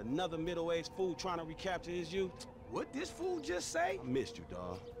day with another middle-aged fool trying to recapture his youth. What this fool just say? I missed you,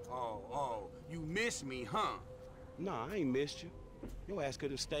 dawg. Oh, you miss me, huh? Nah, I ain't missed you. Your ass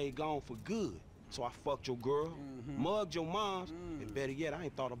could have stayed gone for good. So I fucked your girl, mugged your moms, and better yet, I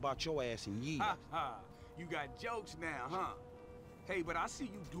ain't thought about your ass in years. Ha ha. You got jokes now, huh? Hey, but I see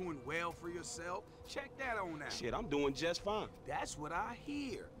you doing well for yourself. Check that on out. Shit, I'm doing just fine. That's what I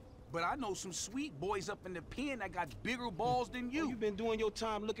hear. But I know some sweet boys up in the pen that got bigger balls than you. Oh, you been doing your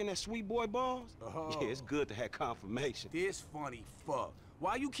time looking at sweet boy balls? Yeah, it's good to have confirmation. This funny fuck.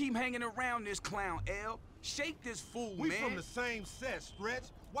 Why you keep hanging around this clown, L? Shake this fool, We man. from the same set, Stretch.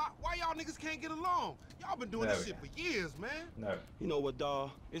 Why y'all niggas can't get along? Y'all been doing this shit for years, man. No. You know what, dawg?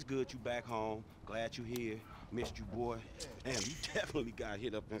 It's good you back home. Glad you here. Missed you, boy. Damn, you definitely got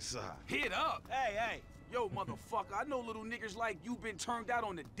hit up inside. Hit up? Hey. Yo, motherfucker, I know little niggas like you been turned out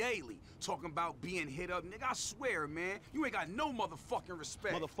on the daily. Talking about being hit up, nigga, I swear, man. You ain't got no motherfucking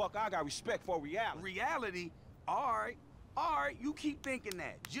respect. Motherfucker, I got respect for reality. Reality? All right, you keep thinking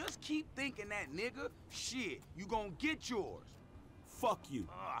that. Just keep thinking that, nigga. Shit, you gonna get yours. Fuck you.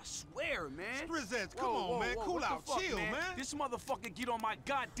 I swear, man. Strizzettes, come on, man. Cool what the out. fuck, Chill, man. This motherfucker get on my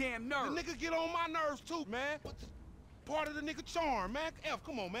goddamn nerves. The nigga get on my nerves, too, man. What's part of the nigga charm, man? F,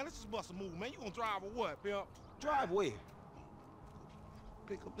 come on, man. Let's just bust a move, man. You gonna drive or what, pimp? Drive where?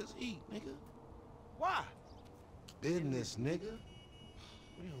 Pick up this heat, nigga. Why? Business, nigga.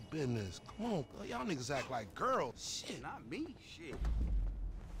 Real business. Come on, y'all niggas act like girls. Shit, not me. Shit.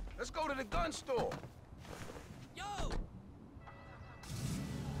 Let's go to the gun store. Yo!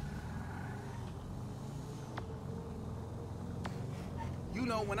 You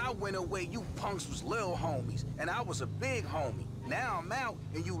know, when I went away, you punks was little homies, and I was a big homie. Now I'm out,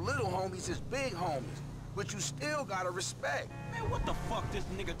 and you little homies is big homies. but you still gotta respect. Man, what the fuck this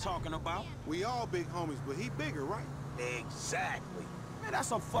nigga talking about? We all big homies, but he bigger, right? Exactly. Man, that's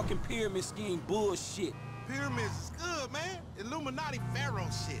some fucking pyramid scheme bullshit. Pyramids is good, man. Illuminati pharaoh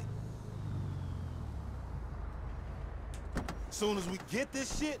shit. Soon as we get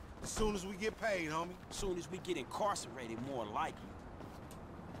this shit, as soon as we get paid, homie. Soon as we get incarcerated, more likely.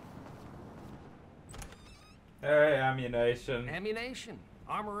 Hey, ammunition. Ammunition.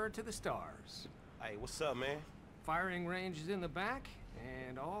 Armorer to the stars. Hey, what's up, man? Firing range is in the back,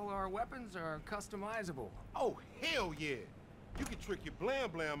 and all our weapons are customizable. Oh, hell yeah. You can trick your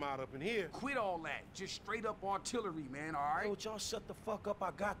blam blam out up in here. Quit all that. Just straight up artillery, man, all right? Yo, y'all shut the fuck up. I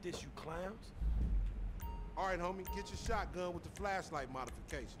got this, you clowns. All right, homie, get your shotgun with the flashlight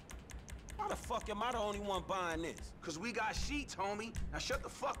modification. Why the fuck am I the only one buying this? Cause we got sheets, homie. Now shut the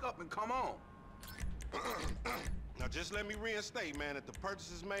fuck up and come on. Now just let me reinstate, man, that the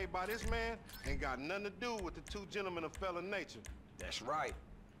purchases made by this man ain't got nothing to do with the two gentlemen of fellow nature. That's right.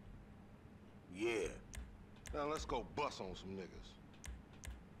 Yeah. Now let's go bust on some niggas.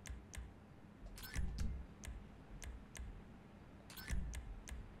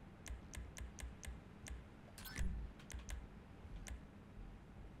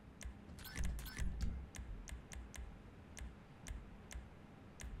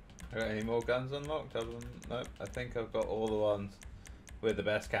 Got any more guns unlocked? Nope. I think I've got all the ones with the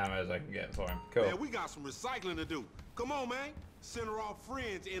best camos I can get for him. Cool. Man, we got some recycling to do. Come on, man. Send her off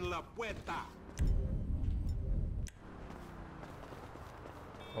friends in La Puerta.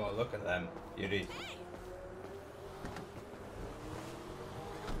 Oh, look at them beauties.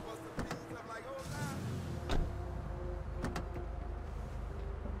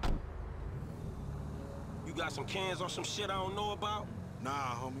 You got some cans or some shit I don't know about?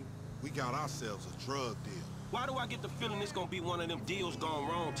 Nah, homie. We got ourselves a drug deal. Why do I get the feeling it's gonna be one of them deals gone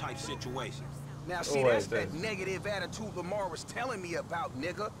wrong type situations? Now see, that's that negative attitude Lamar was telling me about,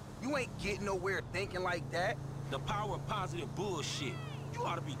 nigga. You ain't getting nowhere thinking like that. The power of positive bullshit. You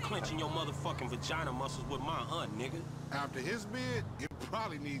ought to be clenching your motherfucking vagina muscles with my aunt, nigga. After his bid, it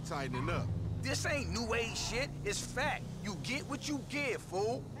probably need tightening up. This ain't new age shit, it's fact. You get what you give,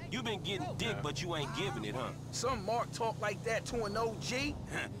 fool. You been getting dick, but you ain't giving it, huh? Some Mark talk like that to an OG?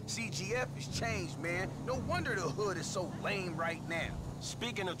 CGF has changed, man. No wonder the hood is so lame right now.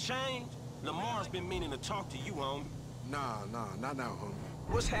 Speaking of change, Lamar's been meaning to talk to you, homie. Nah, not now, homie.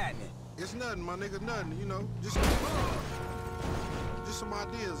 What's happening? It's nothing, my nigga, nothing, you know. Just some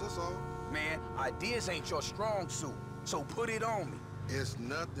ideas, that's all. Man, ideas ain't your strong suit, so put it on me. It's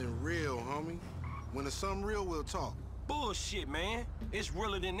nothing real, homie. When it's something real, we'll talk. Bullshit, man. It's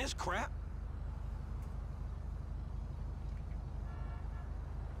realer than this crap.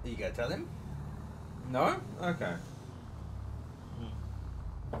 You gotta tell him? No? Okay.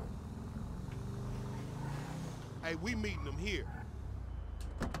 Hey, we meeting them here.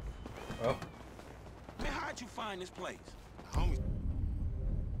 Oh. Man, how'd you find this place? Homie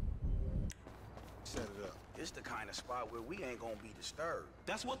set it up. It's the kind of spot where we ain't gonna be disturbed.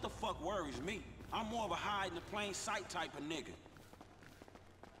 That's what the fuck worries me. I'm more of a hide in the plain sight type of nigga.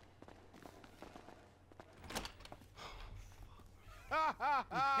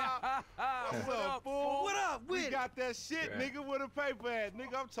 What's up, fool? What up with We it? got that shit, nigga, with a paper at.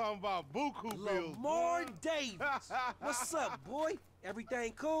 Nigga, I'm talking about buku bills. Lamar Davis. What's up, boy?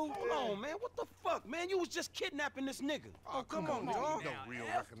 Everything cool? Hold on, man. What the fuck, man? You was just kidnapping this nigga. Oh, come on, dog. Don't real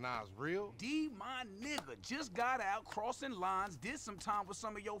recognize real. D, my nigga, just got out crossing lines, did some time with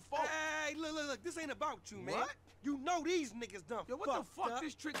some of your folks. Hey, look, this ain't about you, man. What? You know these niggas done Yo, what the fuck up.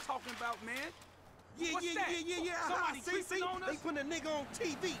 this trick talking about, man? Yeah. Somebody See, creeping on they us? putting a nigga on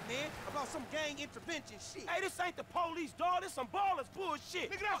TV, man, about some gang intervention shit. Hey, this ain't the police, dog. This some ballers bullshit.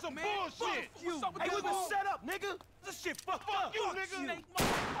 Nigga, that's some man. bullshit. Fuck you. What's up with Hey, this we been bull? set up, nigga. This shit fucked up. you, Fuck nigga. Snake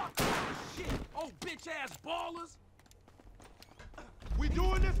motherfucker shit. Oh, bitch ass ballers. We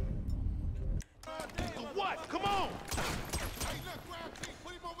doing this? So what? Come on. Hey, look, grab King,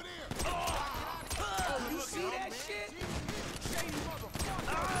 put him over there. Oh, you see that shit? Shady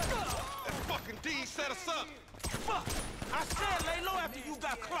motherfucker. That fucking D set us up. Fuck. I said lay low after you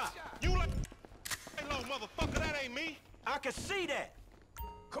got cropped. You like hey, low, motherfucker, that ain't me. I can see that.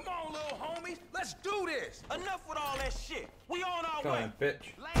 Come on, little homies, let's do this. Enough with all that shit. We on our Come way. on,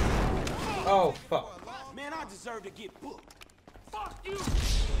 bitch. Oh, fuck. Man, I deserve to get booked. Fuck you.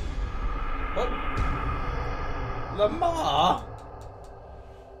 What? Lamar?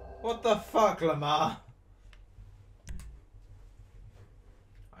 What the fuck, Lamar?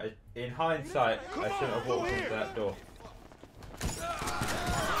 In hindsight, I shouldn't have walked into that door. You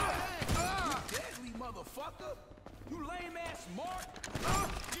deadly motherfucker. You lame ass Mark.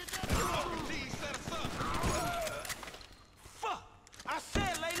 D set us up.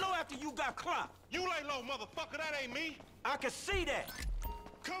 low, motherfucker. That ain't me. I can see that.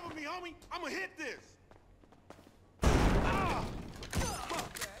 Cover me, homie. I'ma hit this.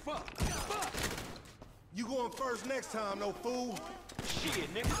 Fuck. You going first next time, no fool.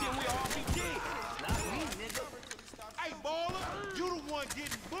 Shit, nigga, then we all be dead. Not me, nigga. Hey, baller, you the one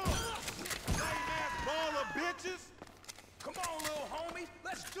getting bumped. Lame-ass baller bitches. Come on, little homie.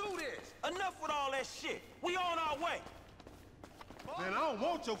 Let's do this. Enough with all that shit. We on our way. Man, I don't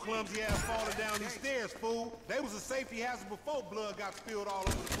want your clumsy ass falling down these stairs, fool. They was a safety hazard before blood got spilled all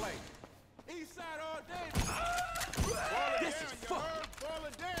over the place. East side all day. This is fuck.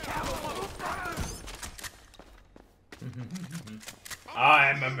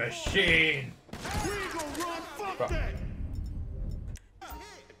 I'm a machine. We ain't gonna run. Fuck that.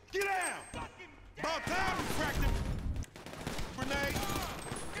 Get down. About time we cracked them. Grenade.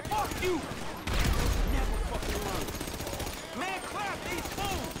 Fuck you. Never fucking run. Man, clap these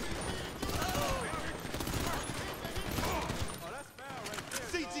fools.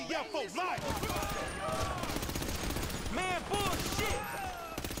 CTF for life. Man, bullshit.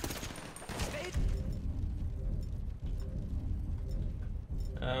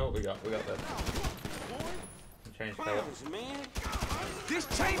 What we got? We got that. Change color. Man. This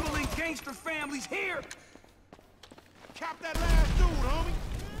Chamberlain gangster family's here. Cap that last dude, homie.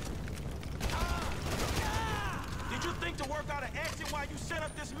 Did you think to work out an exit while you set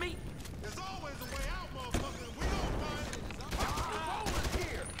up this meet? There's always a way out, motherfucker. We don't find it. I'm over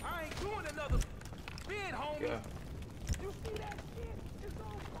here. I ain't doing another bid, homie. Yeah. You see that shit? It's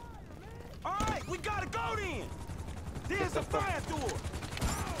on fire, man. All right, we gotta go then. There's a fire door.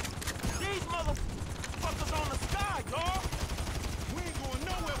 These motherfuckers on the sky, dawg. We ain't going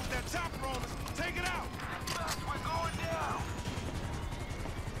nowhere with that chopper on us. Take it out. We're going down.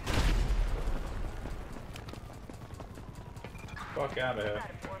 Fuck out of here.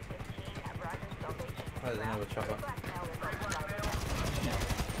 There's another chopper.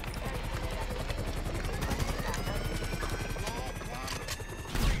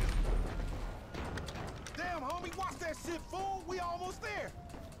 Damn, homie, watch that shit, fool. We almost there.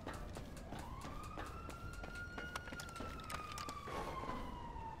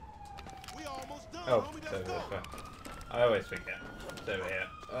 We almost done, Oh, homie. it's Let's over go. this way. I always forget. It's over here.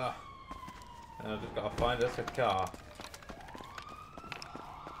 Ugh. And I've just got to find us a car.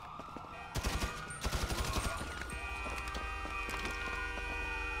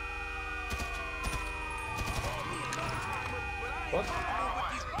 What?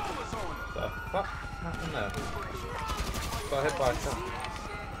 The fuck happened there? Got hit by a car.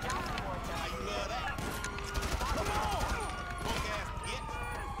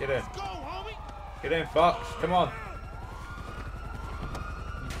 Get in. Get in, Fox. Come on.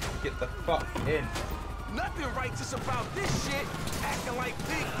 Get the fuck in. Nothing righteous about this shit. Acting like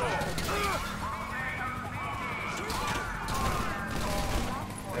big dog.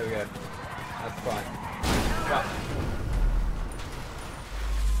 There we go. That's fine. Fuck.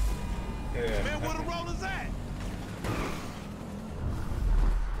 Here we go. Man, where the rollers at?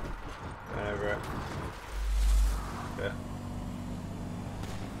 Over it. Yeah.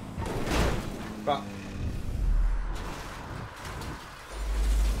 Fuck.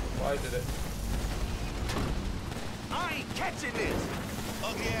 Why did it? I ain't catching this.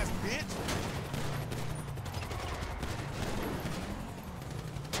 Ugly ass bitch.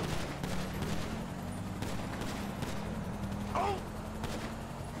 Oh!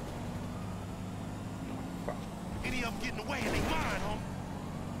 Fuck. Any of them getting away and they mine, homie.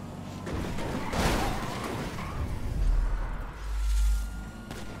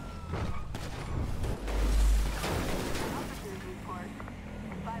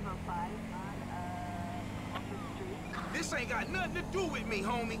 This ain't got nothing to do with me,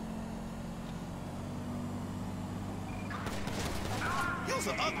 homie. You's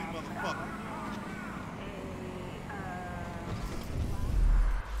an ugly motherfucker.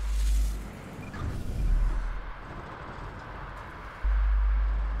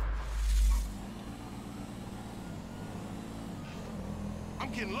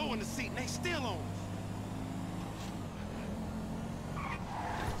 I'm getting low in the seat and they still on us.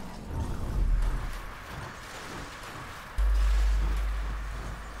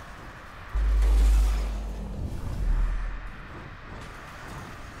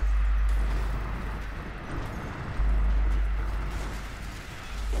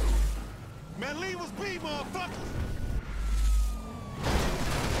 Man, leave us be, motherfuckers!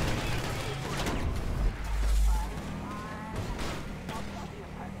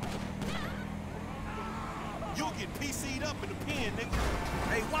 You'll get PC'd up in the pen, nigga.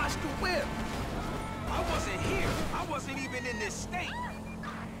 Hey, watch the whip. I wasn't here. I wasn't even in this state.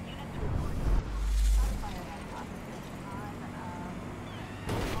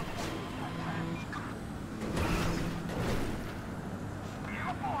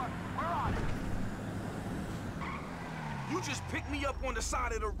 You just picked me up on the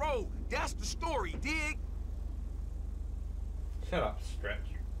side of the road. That's the story, dig? Shut up, Stretch,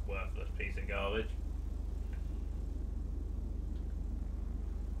 you worthless piece of garbage.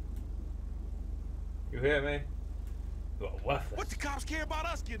 You hear me? You are worthless. What the cops care about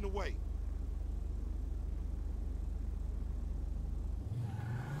us getting away?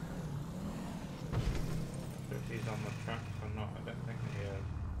 If he's on the tracks or not, I don't think he is.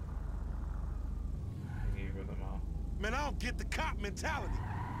 I think either of them are. Man, I don't get the cop mentality.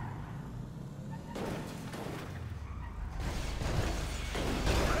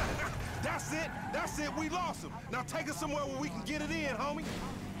 That's it, we lost him. Now take us somewhere where we can get it in, homie.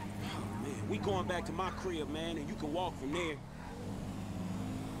 Oh, man, we going back to my crib, man, and you can walk from there.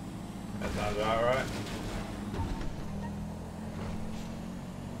 That sounds about right.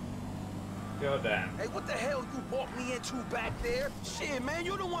 Goddamn. Hey, what the hell you walked me into back there? Shit, man,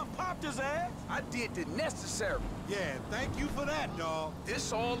 you the one popped his ass. I did the necessary. Yeah, thank you for that, dawg.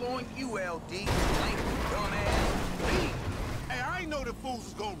 This all on you, LD. Thank you, dumbass. Me. Hey, I ain't know the fools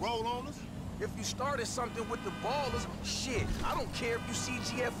was gonna roll on us. If you started something with the ballers, shit, I don't care if you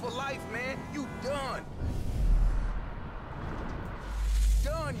CGF for life, man. You done.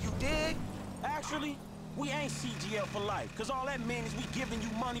 Done, you dig? Actually, we ain't CGL for life, cause all that means is we giving you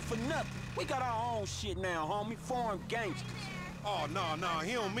money for nothing. We got our own shit now, homie. Foreign gangsters. Oh, no,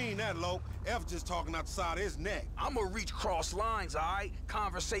 he don't mean that, Lo. F just talking out the side of his neck. I'ma reach cross lines, alright?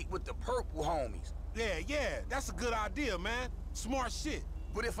 Conversate with the purple homies. Yeah, that's a good idea, man. Smart shit.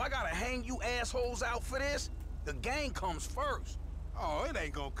 But if I gotta hang you assholes out for this, the gang comes first. Oh, it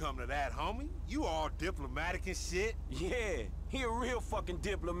ain't gonna come to that, homie. You all diplomatic and shit. Yeah, he a real fucking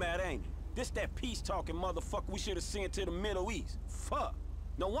diplomat, ain't he? This that peace-talking motherfucker we should have sent to the Middle East. Fuck.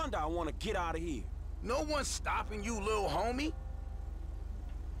 No wonder I want to get out of here. No one's stopping you, little homie.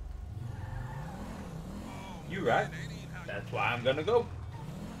 You right. That's why I'm gonna go.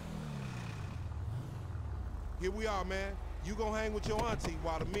 Here we are, man. You gonna hang with your auntie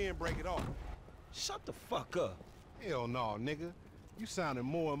while the men break it off. Shut the fuck up. Hell no, nigga. You sounding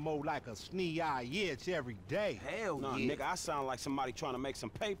more and more like a snee-eye itch every day. Hell Nah, yeah. nigga, I sound like somebody trying to make some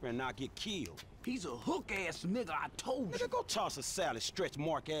paper and not get killed. He's a hook-ass nigga, I told you. Nigga, go toss a salad, stretch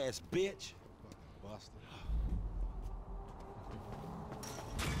mark-ass bitch. Buster.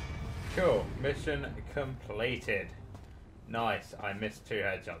 Cool. Mission completed. Nice. I missed 2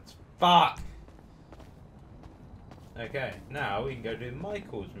 headshots. Fuck! Okay, now we can go do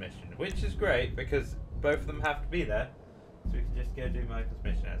Michael's mission, which is great because both of them have to be there. So we can just go do Michael's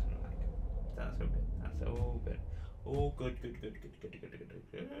mission as we like. That's all good. That's all good. All good.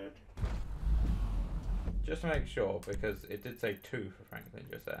 Just to make sure, because it did say 2 for Franklin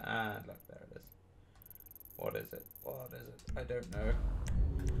just there. And look, there it is. What is it? I don't know.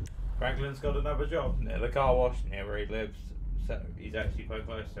 Franklin's got another job near the car wash, near where he lives. So he's actually quite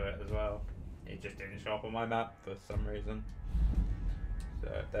close to it as well. It just didn't show up on my map for some reason. So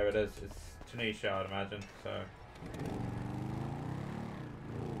there it is. It's Tunisia, I'd imagine. So.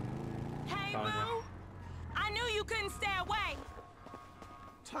 Hey, boo! I knew you couldn't stay away.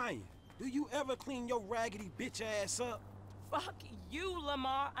 Tanya, do you ever clean your raggedy bitch ass up? Fuck you,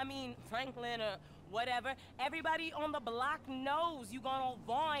 Lamar. I mean, Franklin or whatever. Everybody on the block knows you gone on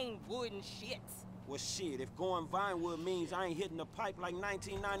Vinewood and shit. Well, shit, if going Vinewood means I ain't hitting the pipe like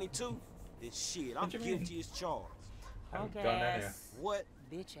 1992, then shit, I'm guilty as charged. Punk ass. What?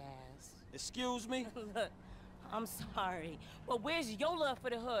 Bitch ass. Excuse me? Look, I'm sorry, but where's your love for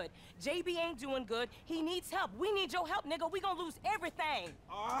the hood? JB ain't doing good. He needs help. We need your help, nigga. We gonna lose everything.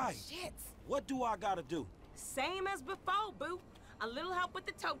 All right. Shit. What do I gotta do? Same as before, boo. A little help with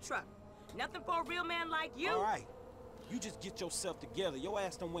the tow truck. Nothing for a real man like you. All right. You just get yourself together. Your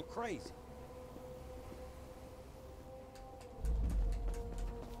ass done went crazy.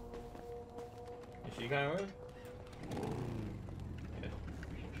 Is she going with?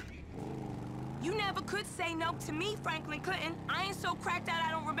 You never could say no to me, Franklin Clinton. I ain't so cracked out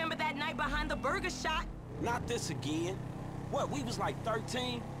I don't remember that night behind the burger shop. Not this again. What, we was like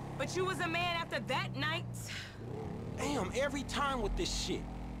 13? But you was a man after that night. Damn, every time with this shit.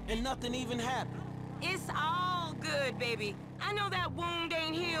 And nothing even happened. It's all good, baby. I know that wound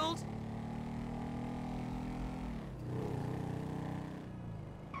ain't healed.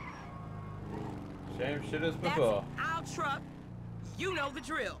 Same shit as before. That's our truck. You know the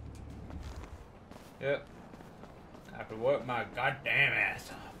drill. Yep. I have to work my goddamn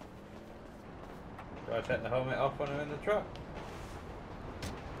ass off. Do I take the helmet off when I'm in the truck?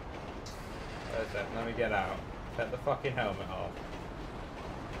 Where's that? Let me get out. Take the fucking helmet off.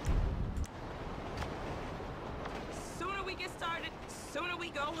 Sooner we get started, sooner we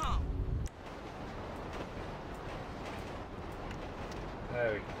go home.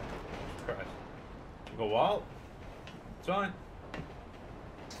 There we go. Christ. You got what? It's fine.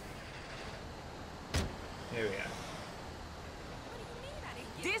 Here we go.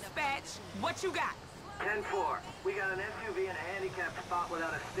 Dispatch, what you got? 10-4. We got an SUV in a handicapped spot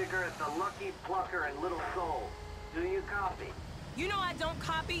without a sticker at the Lucky Plucker in Little Seoul. Do you copy? You know I don't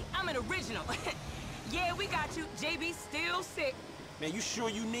copy. I'm an original. Yeah, we got you. JB's still sick. Man, you sure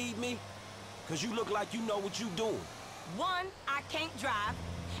you need me? Cause you look like you know what you doing. One, I can't drive.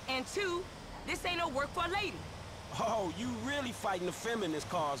 And two, this ain't no work for a lady. Oh, you really fighting the feminist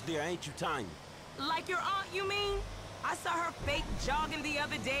cause there, ain't you, Tanya? Like your aunt, you mean? I saw her fake jogging the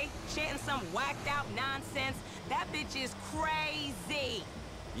other day, chanting some whacked out nonsense. That bitch is crazy.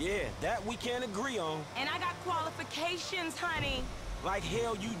 Yeah, that we can't agree on. And I got qualifications, honey. Like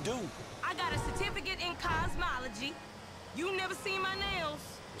hell you do. I got a certificate in cosmology. You never seen my nails.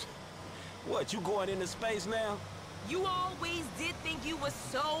 What, you going into space now? You always did think you were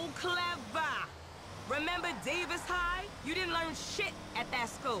so clever. Remember Davis High? You didn't learn shit at that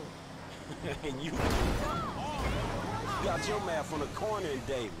school. And you got your math on the corner in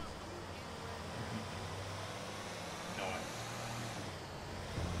Davis.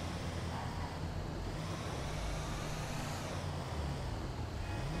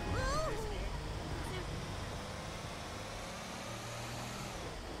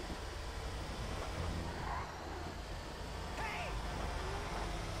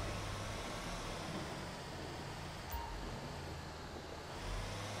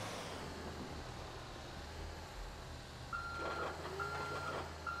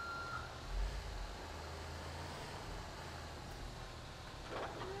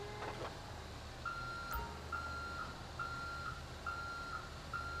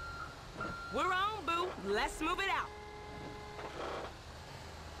 We're on, boo. Let's move it out.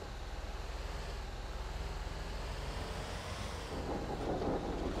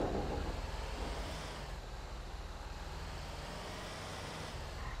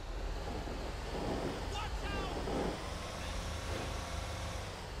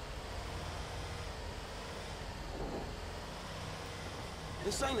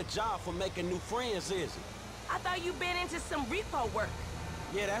 This ain't a job for making new friends, is it? I thought you'd been into some repo work.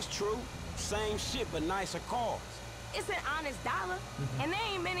 Yeah, that's true. Same shit, but nicer cars. It's an honest dollar, and there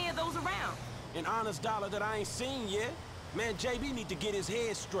ain't many of those around. An honest dollar that I ain't seen yet? Man, JB need to get his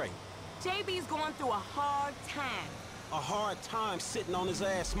head straight. JB's going through a hard time. A hard time sitting on his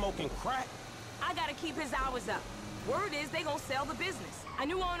ass smoking crack? I gotta keep his hours up. Word is they gonna sell the business. A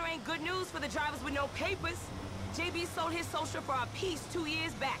new owner ain't good news for the drivers with no papers. JB sold his social for a piece 2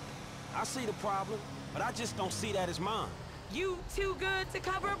 years back. I see the problem, but I just don't see that as mine. You too good to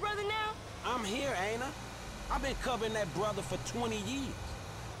cover a brother now? I'm here, ain't I? I've been covering that brother for 20 years.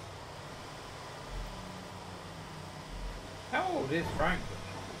 How old is Franklin?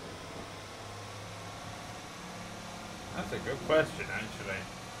 That's a good question, actually.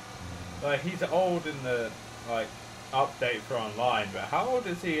 Like, he's old in the, like, update for online, but how old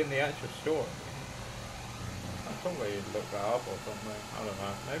is he in the actual story? I'll probably look that up or something. I don't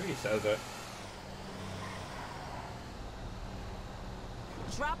know. Maybe he says it.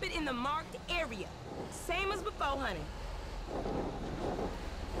 Drop it in the marked area. Same as before, honey.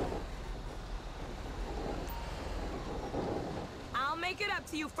 I'll make it up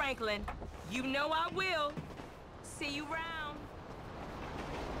to you, Franklin. You know I will. See you round.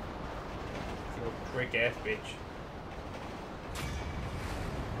 You trick ass bitch.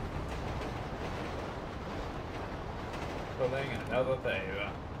 Pulling another favor.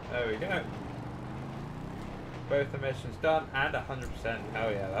 There we go. Both the missions done and 100%.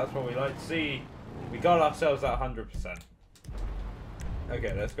 Hell yeah, that's what we like to see. We got ourselves that 100%.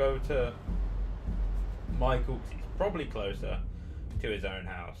 Okay, let's go to Michael, 'cause he's probably closer to his own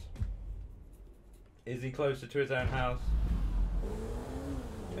house. Is he closer to his own house?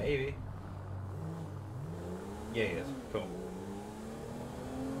 Maybe. Yeah, he is. Cool.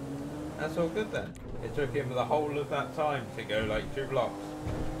 That's all good then. It took him the whole of that time to go like 2 blocks.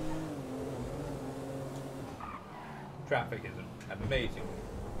 Traffic is amazing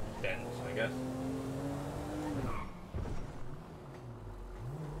dense, I guess.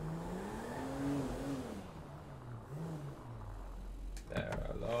 There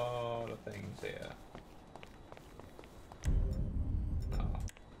are a lot of things here. Oh.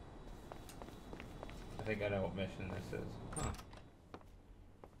 I think I know what mission this is. Huh.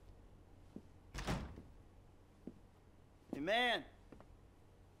 Hey, man.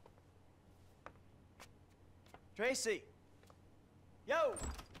 Tracy. Yo.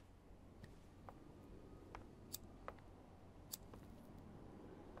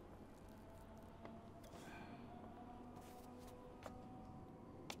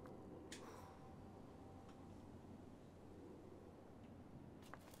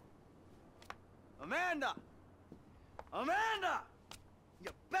 Amanda! Amanda!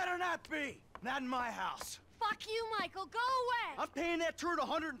 You better not be! Not in my house. Fuck you, Michael. Go away. I'm paying that turd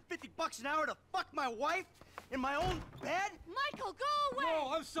 $150 an hour to fuck my wife in my own bed? Michael, go away.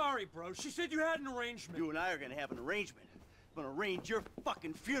 No, I'm sorry, bro. She said you had an arrangement. You and I are gonna have an arrangement. I'm gonna arrange your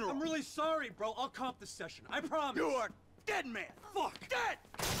fucking funeral. I'm really sorry, bro. I'll comp the session. I promise. You are dead, man. Fuck. Dead!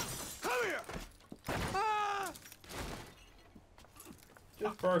 Come here! Ah!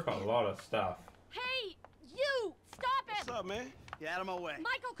 Just broke a lot of stuff. Hey, you! Stop it! What's up, man? Get out of my way.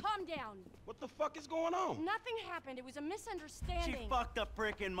 Michael, calm down. What the fuck is going on? Nothing happened. It was a misunderstanding. She fucked a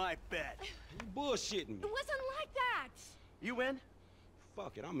prick in my bed. You bullshitting me. It wasn't like that. You in?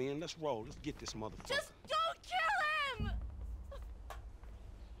 Fuck it, I'm in. Let's roll. Let's get this motherfucker. Just don't kill him!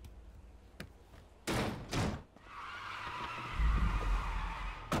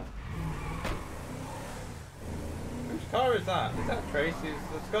 Whose car is that? Is that Tracy's?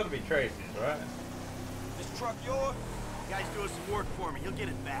 It's got to be Tracy's, right? This truck yours? Guy's doing some work for me. He'll get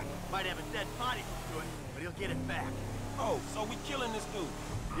it back. Might have a dead body to it, but he'll get it back. Oh, so we killing this dude?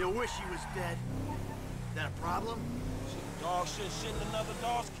 You'll wish he was dead. Is that a problem? Shit, dog shit in another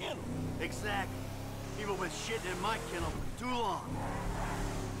dog's kennel. Exactly. People been shitting in my kennel for too long.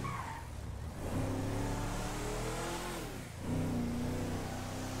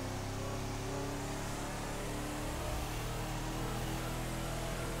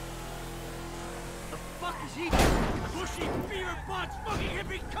 The fuck is he doing? Bushy, beer butts, fucking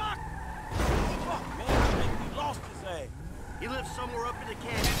hippie cock! Fuck, man. I think we lost his ass. He lives somewhere up in the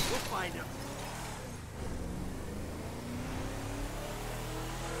canyon. We'll find him.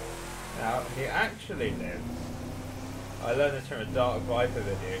 Now, he actually lives. I learned this from a Dark Viper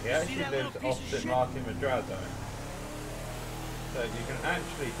video. He actually lives opposite Martin Madrazo. So you can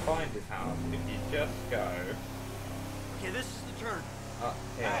actually find his house if you just go. Okay, this is the turn. Up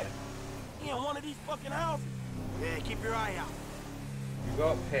here. Hey, he in one of these fucking houses. Yeah, keep your eye out. You go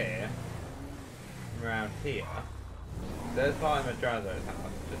up here. Around here. There's Martin Madrazo's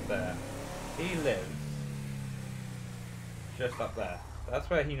house, just there. He lives just up there. That's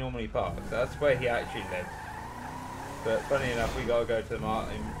where he normally parks. That's where he actually lives. But funny enough, we gotta go pull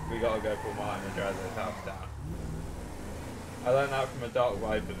Martin Madrazo's house down. I learned that from a Dark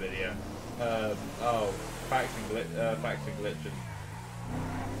Viper video. Facts and glitches.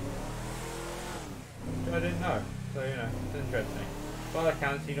 Which I didn't know. So you know, it's interesting. By all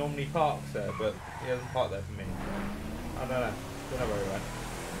accounts, he normally parks there, but he doesn't park there for me. I don't know. Don't know where he went.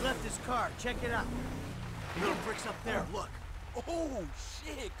 He left his car. Check it out. The little brick's up there. Look. Oh,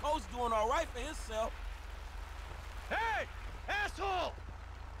 shit. Cole's doing all right for himself. Hey! Asshole!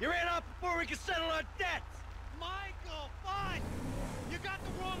 You ran off before we could settle our debts! Michael, fine. You got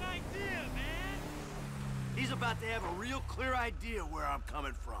the wrong idea, man. He's about to have a real clear idea where I'm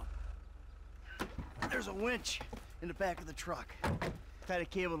coming from. There's a winch in the back of the truck. Tied a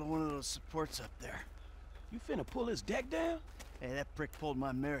cable to one of those supports up there. You finna pull his deck down? Hey, that prick pulled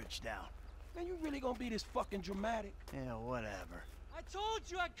my marriage down. Man, you really gonna be this fucking dramatic? Yeah, whatever. I told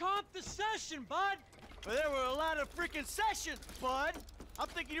you I'd comp the session, bud. Well, there were a lot of freaking sessions, bud. I'm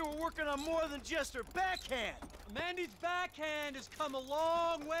thinking you were working on more than just her backhand. Mandy's backhand has come a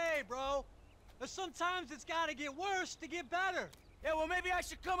long way, bro. But sometimes it's gotta get worse to get better. Yeah, well, maybe I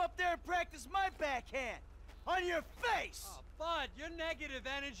should come up there and practice my backhand. On your face! Oh, bud, your negative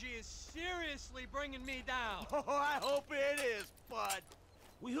energy is seriously bringing me down. Oh, I hope it is, bud.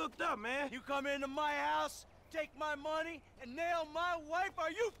 We hooked up, man. You come into my house, take my money, and nail my wife? Are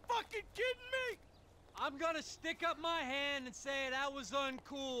you fucking kidding me? I'm gonna stick up my hand and say that was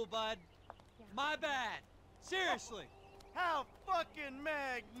uncool, bud. My bad. Seriously. How fucking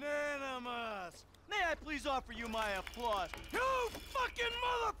magnanimous! May I please offer you my applause? You fucking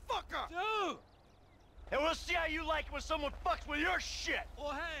motherfucker! Dude! And we'll see how you like it when someone fucks with your shit!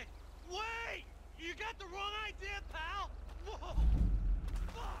 Well, hey, wait! You got the wrong idea, pal! Whoa!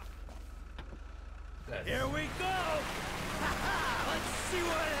 Fuck! Here we go! Let's see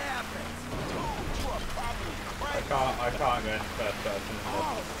what happens! Dude, you are probably crazy. I can't go into first person.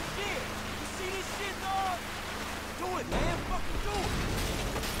 Oh, shit! You see this shit, dog? Do it, man. Fucking do it.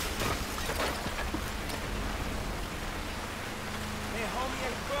 Man, homie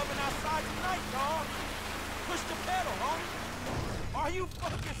ain't grubbing outside tonight, dog. Push the pedal, homie. Are you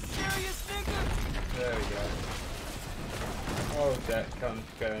fucking serious, nigga? There we go. Oh, that comes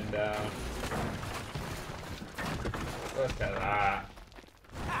going down. Look at that.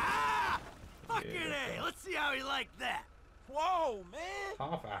 Ah! Fucking A! Let's see how he liked that. Whoa, man.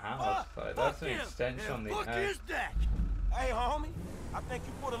 Half a house. Like, that's an extension on the fuck his deck. Hey, homie. I think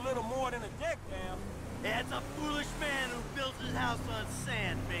you put a little more than a deck down. That's a foolish man who builds his house on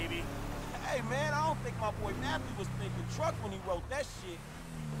sand, baby. Hey, man, I don't think my boy Matthew was thinking truck when he wrote that shit.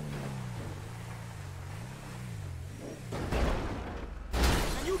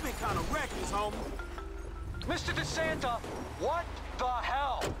 And you've been kind of reckless, homie. Mr. DeSanta, what the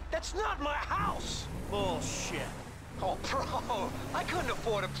hell? That's not my house! Bullshit. Oh, bro, I couldn't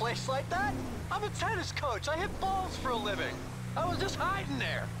afford a place like that. I'm a tennis coach. I hit balls for a living. I was just hiding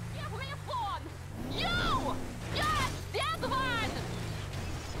there. Give me a phone! You! Yes, that one!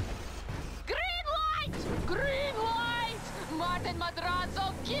 Green light! Green light! Martin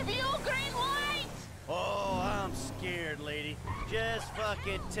Madrazo, give you green light! Oh, I'm scared, lady. Just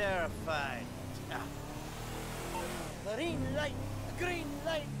fucking terrified. Green light! Green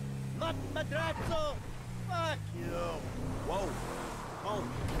light! Not Madrazo! Fuck you! Whoa. Oh.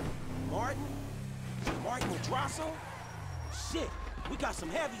 Martin? Martin Madrazo? Shit, we got some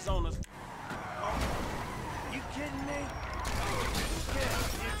heavies on us. You kidding me?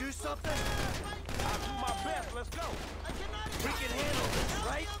 Yeah, you do something? I'll do my best, let's go. We can handle this,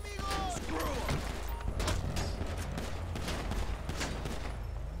 right? Screw 'em.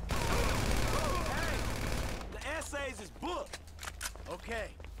 Hey, the essays is booked. Okay,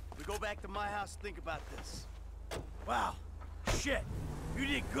 we go back to my house and think about this. Wow, shit, you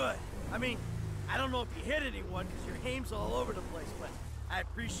did good. I mean, I don't know if you hit anyone because your aim's all over the place, but I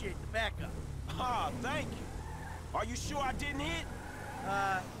appreciate the backup. Ah, thank you. Are you sure I didn't hit?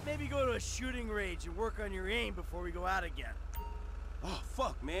 Maybe go to a shooting range and work on your aim before we go out again. Oh,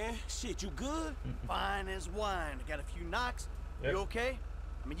 fuck, man. Shit, you good? Fine as wine. I got a few knocks. Yep. You okay?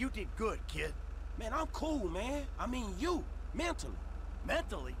 I mean, you did good, kid. Man, I'm cool, man. I mean, you, mentally.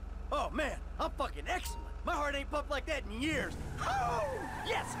 Mentally? Oh, man, I'm fucking excellent. My heart ain't pumped like that in years. Oh,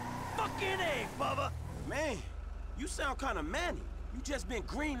 yes! Fucking A, Bubba! Man, you sound kind of manny. You just been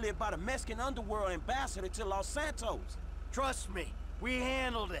greenlit by the Mexican underworld ambassador to Los Santos. Trust me, we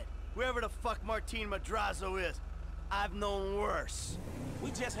handled it. Whoever the fuck Martin Madrazo is, I've known worse. We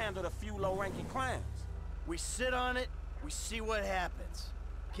just handled a few low-ranking crimes. We sit on it, we see what happens.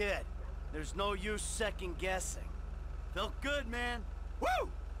 Kid, there's no use second-guessing. Felt good, man. Woo!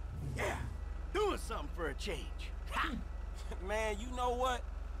 Yeah, doing something for a change. Ha! Man, you know what?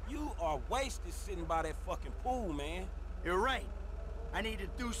 You are wasted sitting by that fucking pool, man. You're right. I need to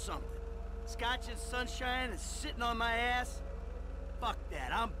do something. Scotch and sunshine and sitting on my ass? Fuck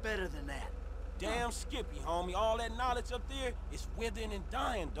that, I'm better than that. Damn Skippy, homie. All that knowledge up there is withering and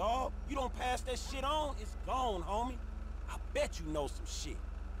dying, dawg. You don't pass that shit on, it's gone, homie. I bet you know some shit.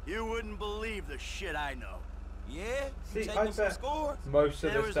 You wouldn't believe the shit I know. Yeah? See, You I taking some bet scores? most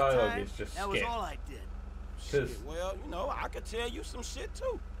of There this was a dialogue time, is just that was skip. all I did. Shit, well, you know, I could tell you some shit,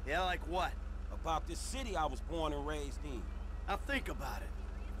 too. Yeah, like what? About this city I was born and raised in. Now think about it.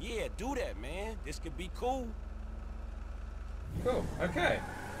 Yeah, do that, man. This could be cool. Cool, okay.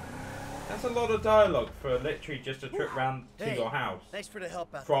 That's a lot of dialogue for literally just a trip round to your house. Thanks for the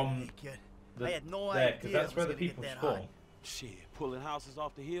help out from there, kid. the, I had no there, idea because that's it where was the gonna people get that spawn. hot. Shit, pulling houses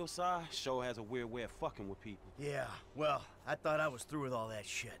off the hillside sure has a weird way of fucking with people. Yeah, well, I thought I was through with all that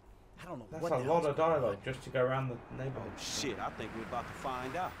shit. I don't know That's what a the lot hell's of going on. dialogue just to go around the neighborhood. Shit, I think we're about to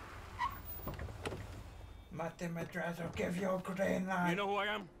find out. Martin Madrazo, give your green light. You know who I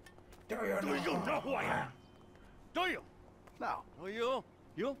am? Do you know who I am? Do you? No. Who you?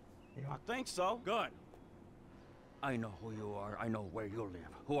 You? I think so. Good. I know who you are. I know where you live.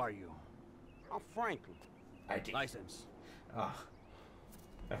 Who are you? I'm Franklin. ID. License. Ah.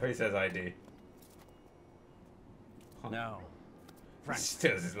 I thought he says ID. No. He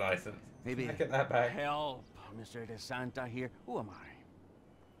steals his license. Maybe Look at that bag. help Mr. DeSanta here. Who am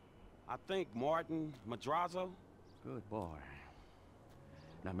I? I think Martin Madrazo. Good boy.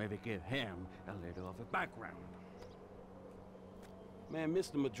 Now maybe give him a little of a background. Man,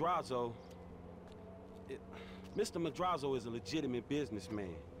 Mr. Madrazo... Mr. Madrazo is a legitimate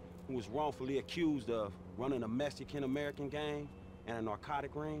businessman who was wrongfully accused of running a Mexican-American gang and a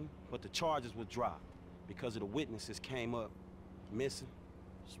narcotic ring, but the charges were dropped because of the witnesses came up missing.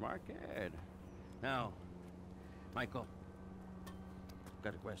 Smart kid. Now, Michael,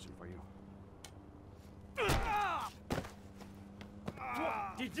 got a question for you.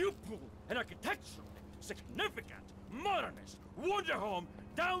 What did you pull an architectural, significant, modernist wonder home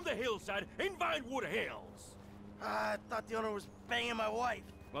down the hillside in Vinewood Hills? I thought the owner was banging my wife.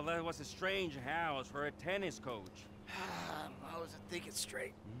 Well, that was a strange house for a tennis coach. I wasn't thinking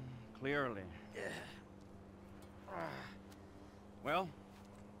straight. Clearly. Yeah. Well,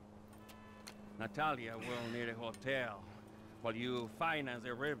 Natalia will need a hotel while you finance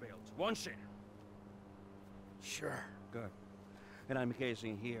the rebuild, won't she? Sure. Good. And I'm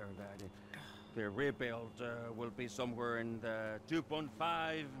guessing here that The rebuild will be somewhere in the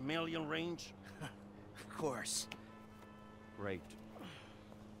 2.5 million range. Of course. Great.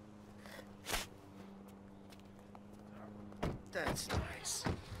 That's nice.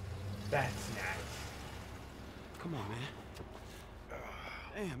 That's nice. Come on, man.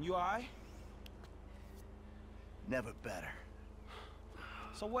 Damn, you alright? Never better.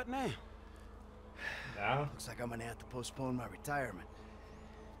 So what now? Now? Looks like I'm gonna have to postpone my retirement.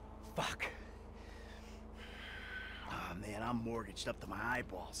 Fuck. Oh man, I'm mortgaged up to my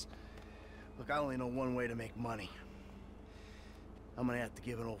eyeballs. Look, I only know one way to make money. I'm gonna have to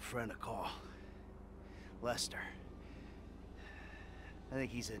give an old friend a call. Lester. I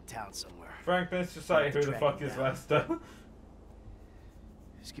think he's in town somewhere. Frank, let's just say who the fuck is Lester?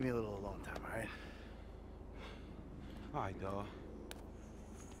 Just give me a little alone time, alright? Alright, dawg.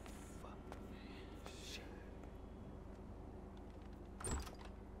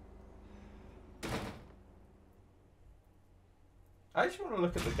 I just want to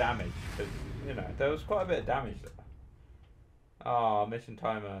look at the damage, because, you know, there was quite a bit of damage there. Oh, mission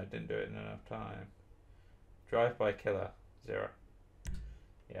timer, didn't do it in enough time. Drive-by killer, 0.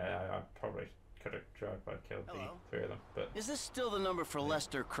 Yeah, I probably could have drive-by killed the 3 of them, but... Is this still the number for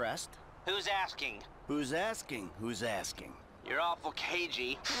Lester Crest? Who's asking? Who's asking? Who's asking? You're awful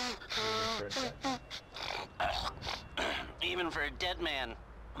cagey. Even for a dead man,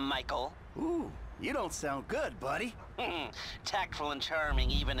 Michael. Ooh, you don't sound good, buddy. Tactful and charming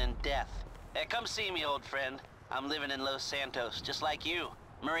even in death. Hey, come see me, old friend. I'm living in Los Santos, just like you.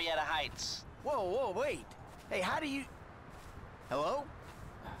 Murrieta Heights. Whoa, whoa, wait. Hey, how do you... Hello?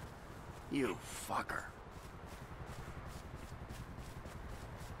 You fucker.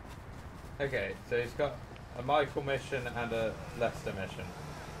 Okay, so he's got a Michael mission and a Lester mission.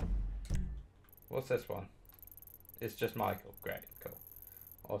 What's this one? It's just Michael. Great, cool.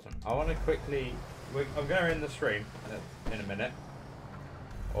 Awesome. I want to quickly... I'm going to end the stream in a minute.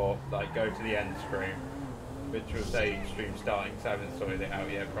 Or, like, go to the end screen. Which will say stream starting, because I haven't sorted it out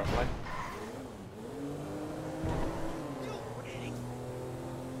yet properly.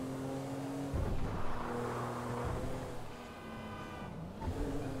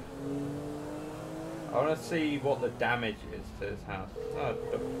 I want to see what the damage is to his house. Oh,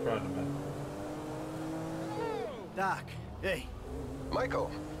 front of it. Doc, hey.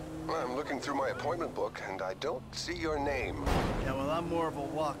 Michael, I'm looking through my appointment book and I don't see your name. Yeah, well, I'm more of a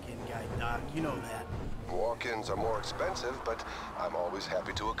walk-in guy, Doc. You know that. Walk-ins are more expensive, but I'm always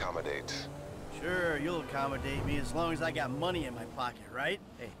happy to accommodate. Sure, you'll accommodate me as long as I got money in my pocket, right?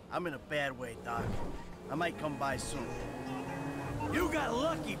 Hey, I'm in a bad way, Doc. I might come by soon. You got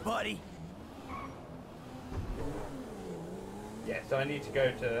lucky, buddy! Yeah, so I need to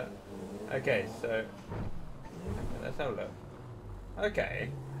go to... Okay, so... Let's have a look. Okay.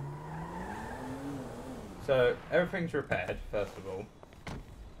 So, everything's repaired, first of all.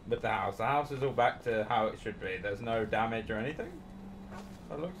 With the house. The house is all back to how it should be. There's no damage or anything.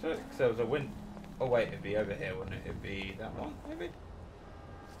 By the looks of it. Because there was a wind... Oh wait, it'd be over here, wouldn't it? It'd be that one, maybe?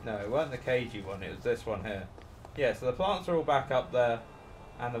 No, it wasn't the cagey one, it was this one here. Yeah, so the plants are all back up there.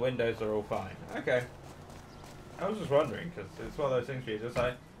 And the windows are all fine. Okay. I was just wondering, because it's one of those things where you're just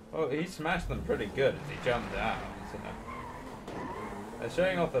like, well, he smashed them pretty good as he jumped out. So, they're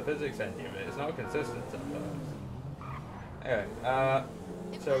showing off the physics engine, but it's not consistent sometimes. Anyway,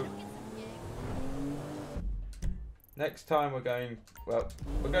 so next time we're going, well,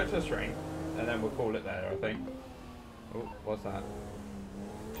 we'll go to the string, and then we'll call it there, I think. Oh, what's that?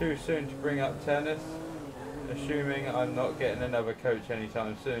 Too soon to bring up tennis? Assuming I'm not getting another coach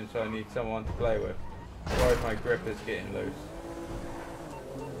anytime soon, so I need someone to play with. Or if my grip is getting loose.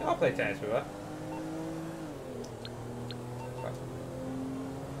 I'll play tennis with her.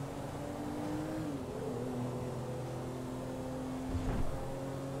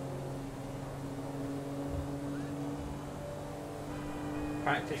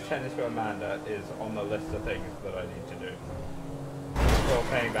 Practice tennis with Amanda is on the list of things that I need to do. While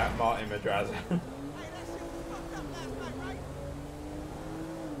paying back Martin Madraza.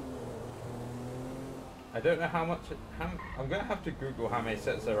 I don't know how much... I'm going to have to Google how many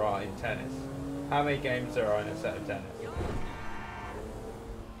sets there are in tennis. How many games there are in a set of tennis.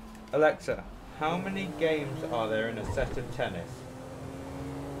 Alexa, how many games are there in a set of tennis?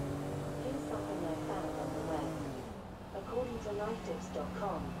 Here's something I found on the web. According to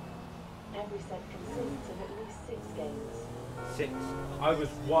LifeTips.com, every set consists of at least 6 games. 6. I was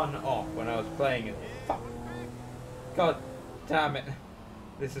 1 off when I was playing it. Fuck. God damn it.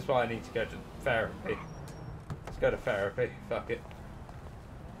 This is why I need to go to therapy. Let's go to therapy. Fuck it.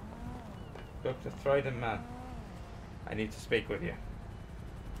 Dr. Thryden, man. I need to speak with you.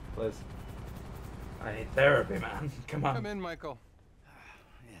 Please. I need therapy, man. Come on. Come in, Michael.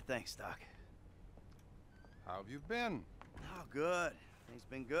 Yeah, thanks, Doc. How have you been? Oh, good. Things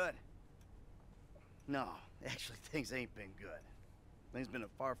been good. No, actually, things ain't been good. Things been a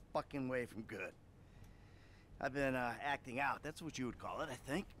far fucking way from good. I've been acting out. That's what you would call it, I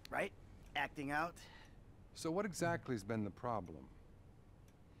think, right? Acting out. So what exactly has been the problem?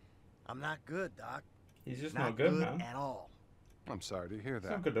 I'm not good, Doc. He's just not good, man. At all. I'm sorry to hear that.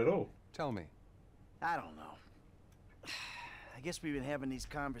 It's not good at all. Tell me. I don't know. I guess we've been having these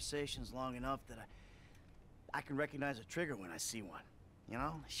conversations long enough that I can recognize a trigger when I see one. You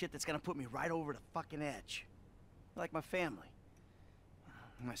know? Shit that's gonna put me right over the fucking edge. Like my family.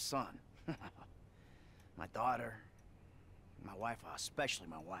 My son. My daughter. My wife, especially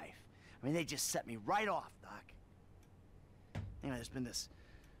my wife. I mean, they just set me right off, Doc. You know, there's been this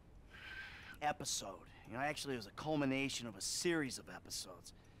episode. You know, actually it was a culmination of a series of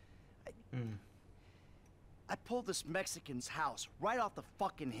episodes. I pulled this Mexican's house right off the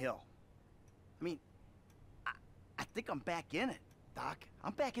fucking hill. I mean, I think I'm back in it, Doc.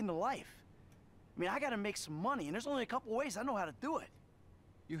 I'm back into life. I mean, I gotta make some money, and there's only a couple ways I know how to do it.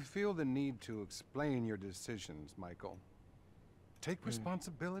 You feel the need to explain your decisions, Michael. Take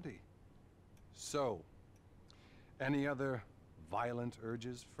responsibility. So, any other violent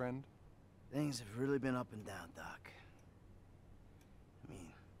urges, friend? Things have really been up and down, Doc. I mean,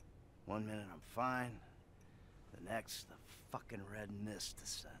 one minute I'm fine, the next the fucking red mist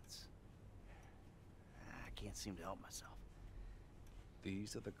descends. I can't seem to help myself.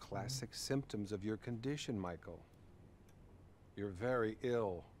 These are the classic symptoms of your condition, Michael. You're very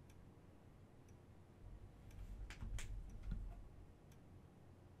ill.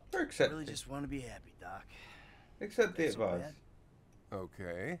 I really just want to be happy, Doc. Accept the advice.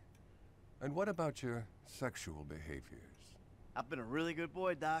 Okay. And what about your sexual behaviors? I've been a really good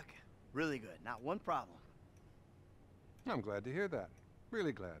boy, Doc. Really good. Not one problem. I'm glad to hear that.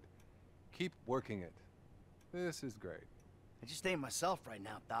 Really glad. Keep working it. This is great. I just ain't myself right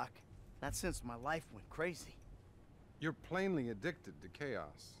now, Doc. Not since my life went crazy. You're plainly addicted to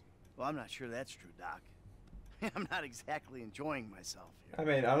chaos. Well, I'm not sure that's true, Doc. I'm not exactly enjoying myself here. I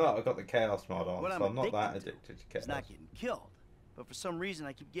mean, I've got the chaos mod on, What so I'm not that addicted addicted to chaos. It's not getting killed. But for some reason,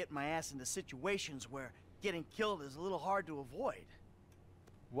 I keep getting my ass into situations where getting killed is a little hard to avoid.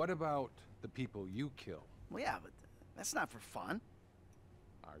 What about the people you kill? Well, yeah, but that's not for fun.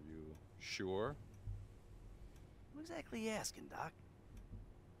 Are you sure? What exactly are you asking, Doc?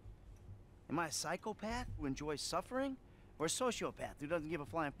 Am I a psychopath who enjoys suffering? Or a sociopath who doesn't give a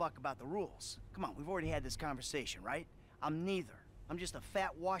flying fuck about the rules? Come on, we've already had this conversation, right? I'm neither. I'm just a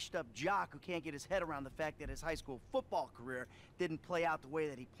fat, washed-up jock who can't get his head around the fact that his high school football career didn't play out the way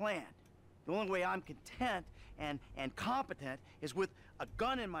that he planned. The only way I'm content and competent is with a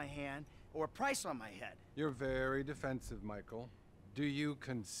gun in my hand or a price on my head. You're very defensive, Michael. Do you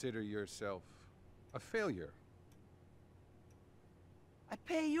consider yourself a failure? I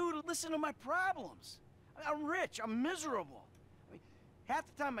pay you to listen to my problems. I'm rich, I'm miserable. I mean, half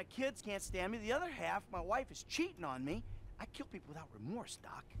the time my kids can't stand me, the other half, my wife is cheating on me. I kill people without remorse,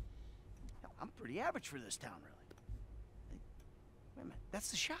 Doc. Hell, I'm pretty average for this town, really. Wait a minute,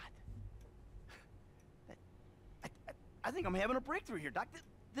 that's the shot. I think I'm having a breakthrough here, Doc.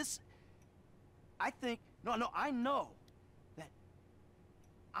 I know that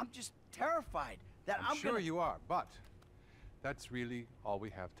I'm just terrified that I'm sure you are, but that's really all we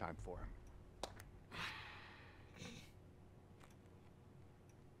have time for.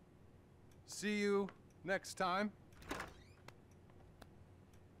 See you next time.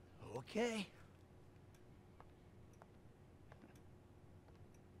 Okay.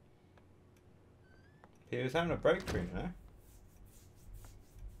 He was having a breakthrough, you know?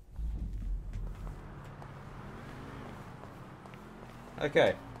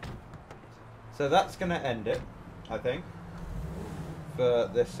 Okay. So that's going to end it, I think, for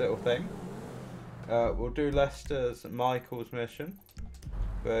this little thing. We'll do Lester's Michael's mission.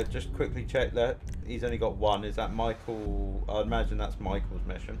 But just quickly check that he's only got one. Is that Michael? I'd imagine that's Michael's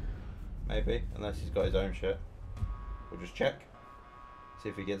mission. Maybe, unless he's got his own shit. We'll just check. See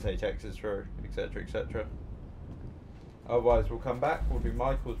if he gets any texts through, etc, etc. Otherwise, we'll come back. We'll do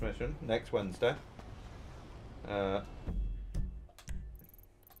Michael's mission next Wednesday. That's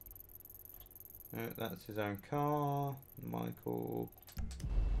his own car. Michael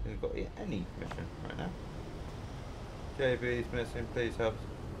hasn't got any mission right now. JB's missing. Please help.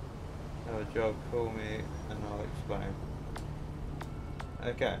 Have a job. Call me and I'll explain.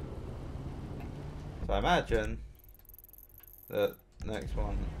 Okay. So I imagine that next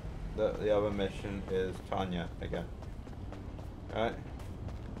one, that the other mission is Tanya again, right?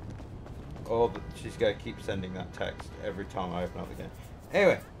 Or she's going to keep sending that text every time I open up the game.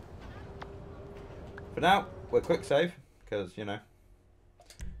 Anyway. For now, we're quick save. Because, you know.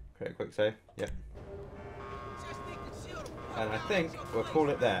 Create a quick save. Yep. And I think we'll call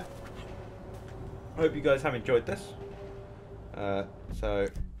it there. I hope you guys have enjoyed this. So,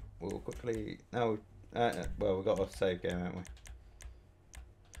 we'll quickly... Now, well, we've got a save game, haven't we?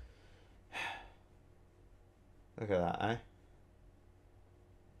 Look at that, eh?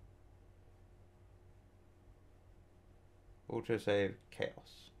 Ultra save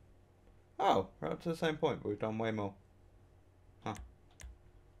chaos. Oh, we're up to the same point, but we've done way more. Huh.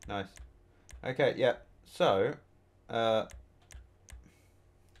 Nice. Okay, yeah. So,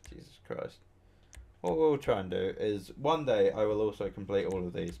 Jesus Christ. What we'll try and do is, one day I will also complete all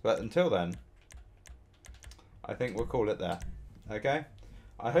of these. But until then, I think we'll call it there. Okay?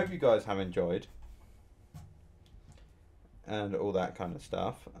 I hope you guys have enjoyed. And all that kind of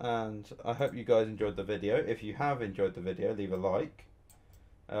stuff. And I hope you guys enjoyed the video. If you have enjoyed the video, leave a like.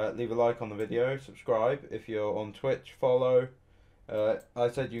 Leave a like on the video. Subscribe. If you're on Twitch, follow. I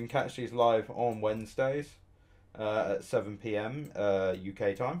said you can catch these live on Wednesdays at 7 PM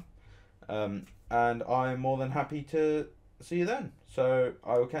UK time. And I'm more than happy to see you then. So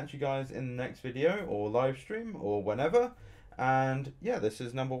I will catch you guys in the next video or live stream or whenever. And yeah, this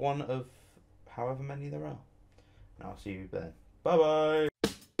is number 1 of however many there are. And I'll see you then. Bye bye.